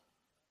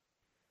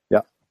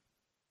 Yeah.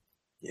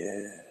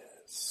 Yes.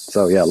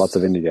 So lots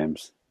of indie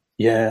games.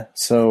 Yeah.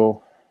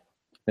 So,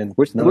 and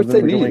which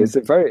they need.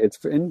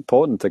 It's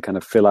important to kind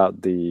of fill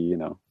out the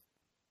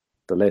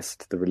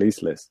the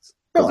release lists.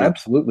 Oh,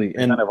 absolutely.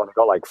 And I've only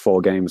got like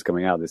 4 games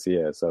coming out this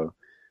year, so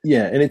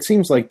yeah, and it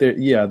seems like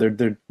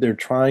they're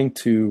trying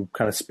to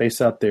kind of space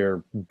out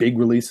their big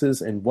releases,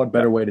 and what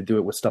better way to do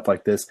it with stuff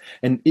like this?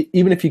 And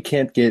even if you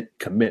can't get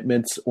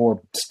commitments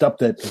or stuff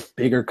that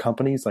bigger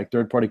companies, like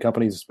third-party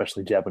companies,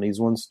 especially Japanese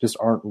ones, just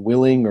aren't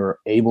willing or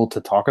able to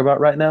talk about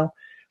right now,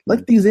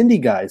 let these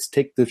indie guys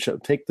take the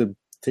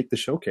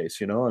showcase.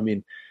 I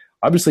mean,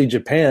 obviously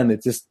Japan,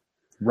 it's just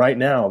right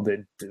now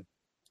that.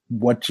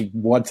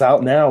 What's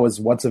out now is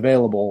what's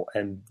available,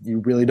 and you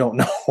really don't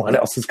know what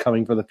else is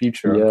coming for the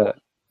future.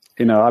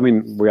 Yeah, I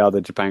mean, we are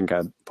the Japan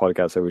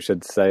podcast, so we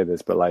should say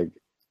this, but like,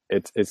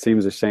 it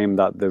seems a shame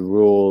that the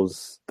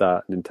rules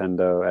that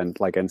Nintendo and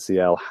like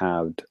NCL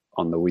had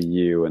on the Wii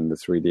U and the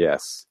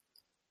 3DS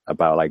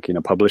about like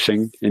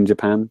publishing in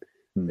Japan,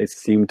 it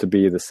seemed to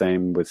be the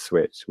same with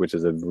Switch, which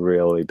is a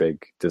really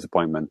big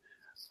disappointment.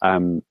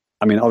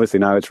 I mean, obviously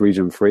now it's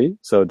region free,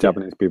 so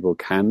Japanese people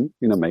can,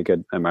 make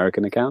an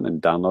American account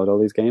and download all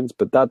these games.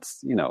 But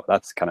that's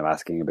kind of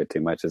asking a bit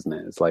too much, isn't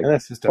it? It's like,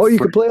 you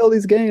can play all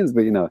these games,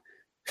 but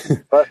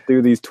but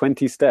do these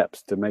 20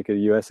 steps to make a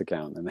US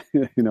account, and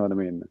you know what I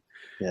mean?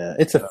 Yeah,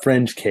 it's a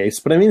fringe case,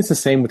 but I mean, it's the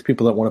same with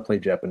people that want to play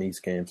Japanese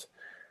games.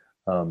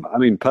 I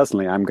mean,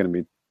 personally, I'm going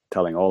to be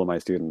telling all of my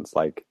students,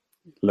 like,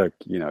 look,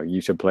 you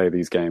should play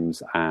these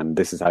games, and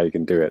this is how you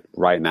can do it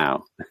right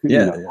now.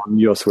 On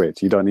your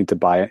Switch. You don't need to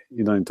buy it.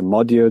 You don't need to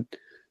mod your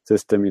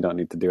system. You don't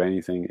need to do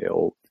anything.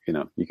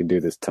 You can do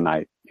this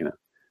tonight.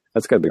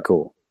 That's going to be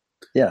cool.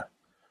 Yeah.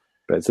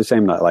 But it's a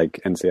shame that like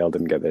NCL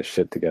didn't get their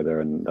shit together,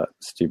 and that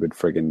stupid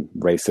friggin'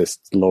 racist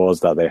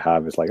laws that they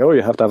have. It's like,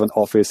 you have to have an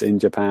office in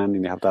Japan,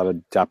 and you have to have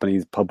a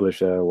Japanese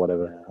publisher or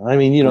whatever. I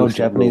mean,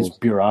 Japanese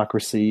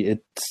bureaucracy.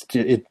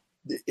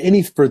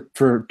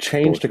 For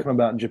change to come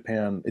about in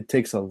Japan, it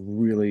takes a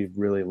really,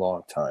 really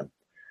long time.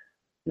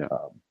 Yeah,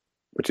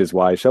 which is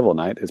why Shovel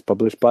Knight is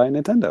published by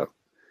Nintendo.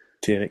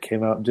 And it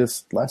came out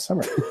just last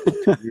summer,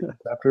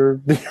 after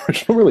the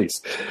original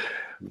release.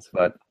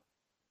 But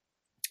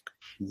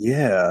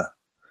yeah,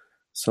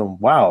 so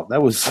wow,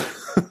 that was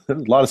a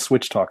lot of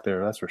Switch talk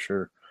there. That's for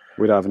sure.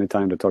 We don't have any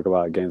time to talk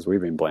about games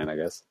we've been playing, I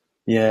guess.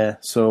 Yeah.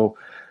 So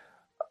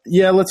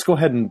let's go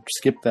ahead and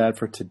skip that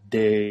for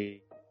today.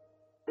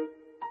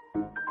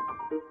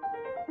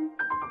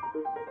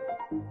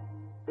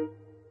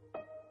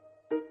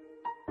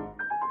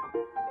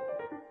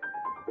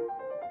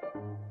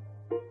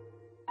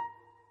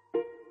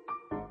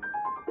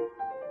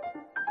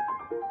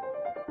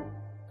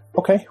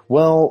 Okay,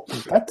 well,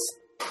 that's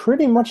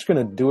pretty much going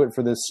to do it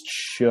for this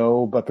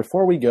show. But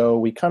before we go,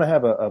 we kind of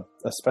have a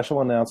special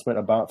announcement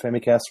about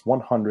Famicast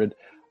 100.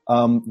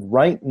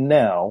 Right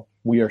now,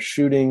 we are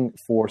shooting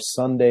for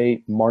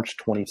Sunday, March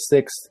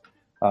 26th.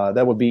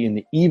 That would be in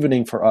the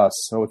evening for us.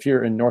 So if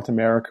you're in North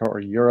America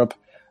or Europe,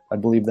 I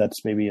believe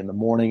that's maybe in the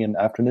morning and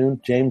afternoon.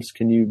 James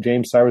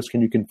Cyrus,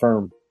 can you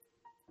confirm?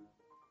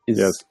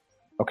 Yes.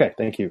 Okay,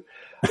 thank you.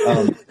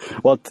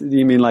 What do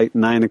you mean, like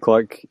 9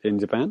 o'clock in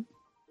Japan?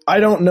 I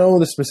don't know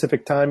the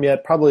specific time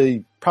yet.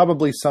 Probably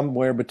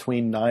somewhere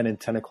between 9 and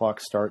 10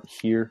 o'clock start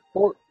here.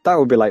 Well, that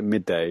would be like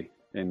midday.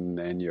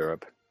 in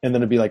Europe. And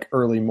then it'd be like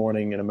early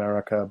morning in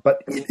America.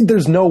 But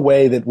there's no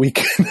way that we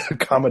can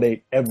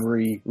accommodate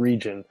every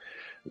region.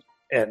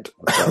 And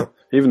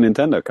even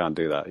Nintendo can't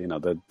do that.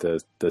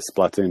 The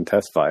Splatoon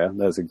test fire.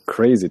 Those are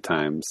crazy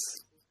times.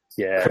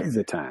 Yeah.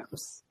 Crazy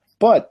times.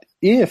 But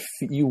if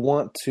you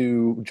want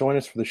to join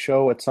us for the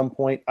show at some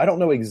point, I don't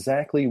know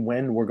exactly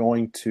when we're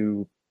going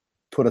to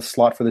put a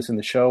slot for this in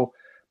the show,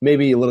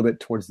 maybe a little bit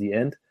towards the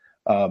end.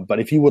 But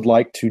if you would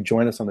like to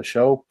join us on the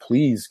show,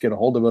 please get a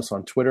hold of us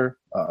on Twitter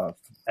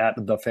at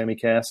the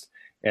Famicast,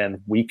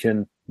 and we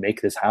can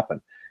make this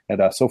happen.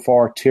 And so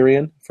far,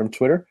 Tyrion from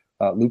Twitter,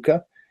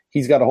 Luca,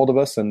 he's got a hold of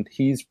us, and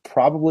he's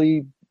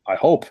probably, I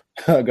hope,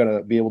 going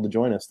to be able to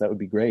join us. That would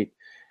be great.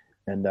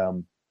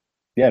 And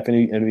if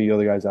any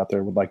other guys out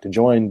there would like to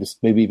join,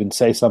 just maybe even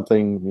say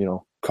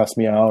something, cuss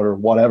me out or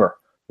whatever,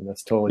 and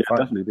that's totally fine.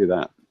 Definitely do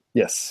that.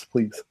 Yes,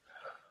 please.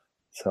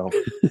 So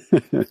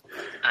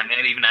I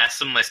might even ask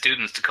some of my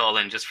students to call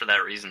in just for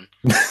that reason.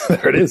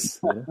 There it is.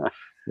 Yeah.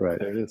 Right.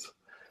 There it is.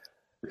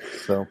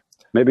 So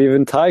maybe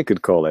even Ty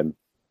could call in.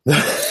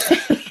 I'm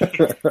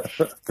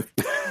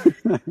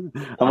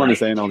only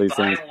saying all these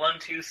things.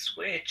 1-2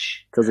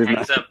 switch. Because he's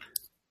hangs up.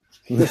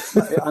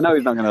 I know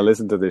he's not going to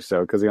listen to this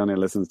show because he only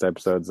listens to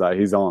episodes that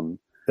he's on.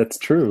 That's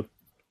true.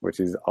 Which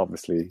is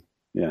obviously,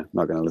 not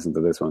going to listen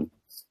to this one.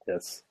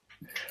 Yes.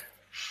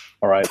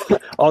 All right.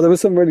 Oh, there was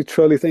some really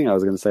trolly thing I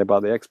was going to say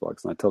about the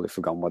Xbox, and I totally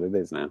forgotten what it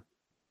is now.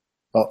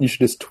 Well, you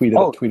should just tweet it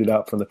out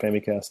from the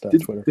Famicast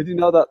Twitter. Did you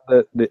know that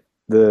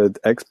the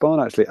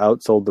Xbone actually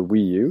outsold the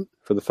Wii U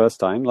for the first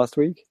time last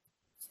week?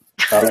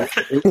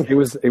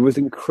 It was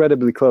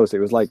incredibly close. It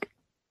was like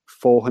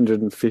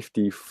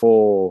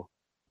 454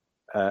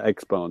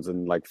 Xbones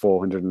and like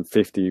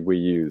 450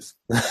 Wii U's.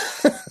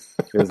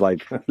 It was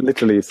like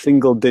literally a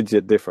single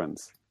digit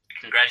difference.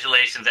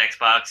 Congratulations,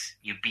 Xbox.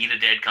 You beat a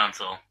dead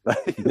console.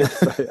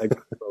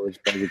 Which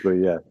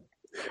basically, it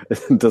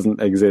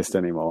doesn't exist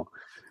anymore.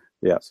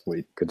 Yeah,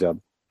 sweet. Good job.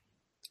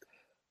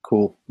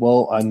 Cool.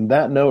 Well, on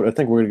that note, I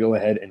think we're going to go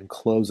ahead and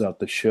close out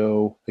the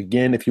show.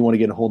 Again, if you want to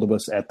get a hold of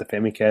us at the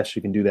Famicast,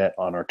 you can do that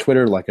on our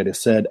Twitter, like I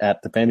just said,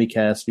 at the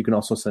Famicast. You can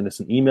also send us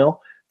an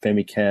email,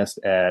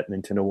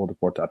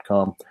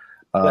 famicast@nintendoworldreport.com.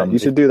 You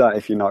should do that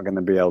if you're not going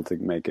to be able to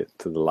make it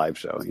to the live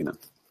show.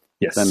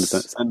 Yes.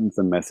 Send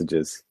some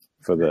messages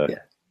for the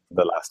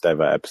last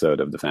ever episode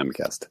of the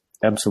Famicast.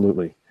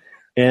 Absolutely.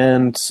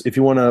 And if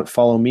you want to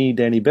follow me,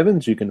 Danny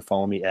Bivens, you can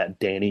follow me at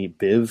Danny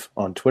Biv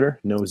on Twitter.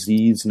 No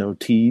Z's, no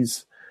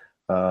T's.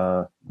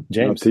 James.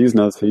 No T's,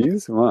 no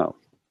T's? Wow.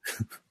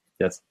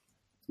 Yes.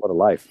 What a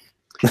life.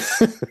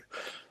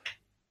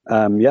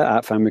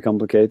 At Family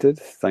Complicated.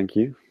 Thank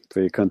you for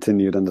your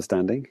continued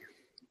understanding.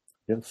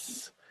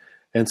 Yes.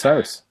 And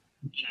Cyrus.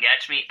 You can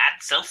catch me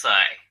at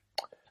Selfside.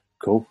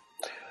 Cool.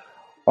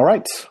 All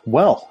right.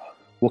 Well,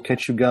 we'll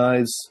catch you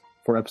guys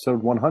for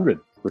episode 100.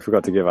 We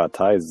forgot to give out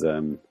Ty's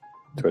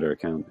Twitter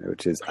account,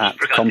 which is at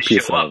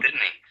CompuServe. Didn't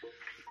he?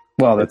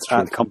 Well, that's true.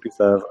 At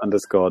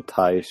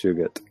CompuServe_Ty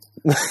Sugat.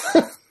 I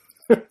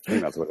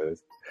think that's what it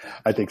is.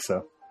 I think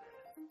so.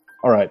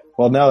 All right.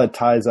 Well, now that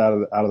Ty's out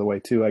of the way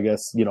too, I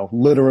guess,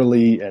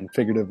 literally and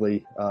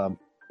figuratively,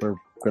 we're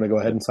going to go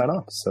ahead and sign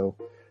off. So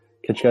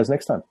catch you guys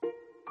next time.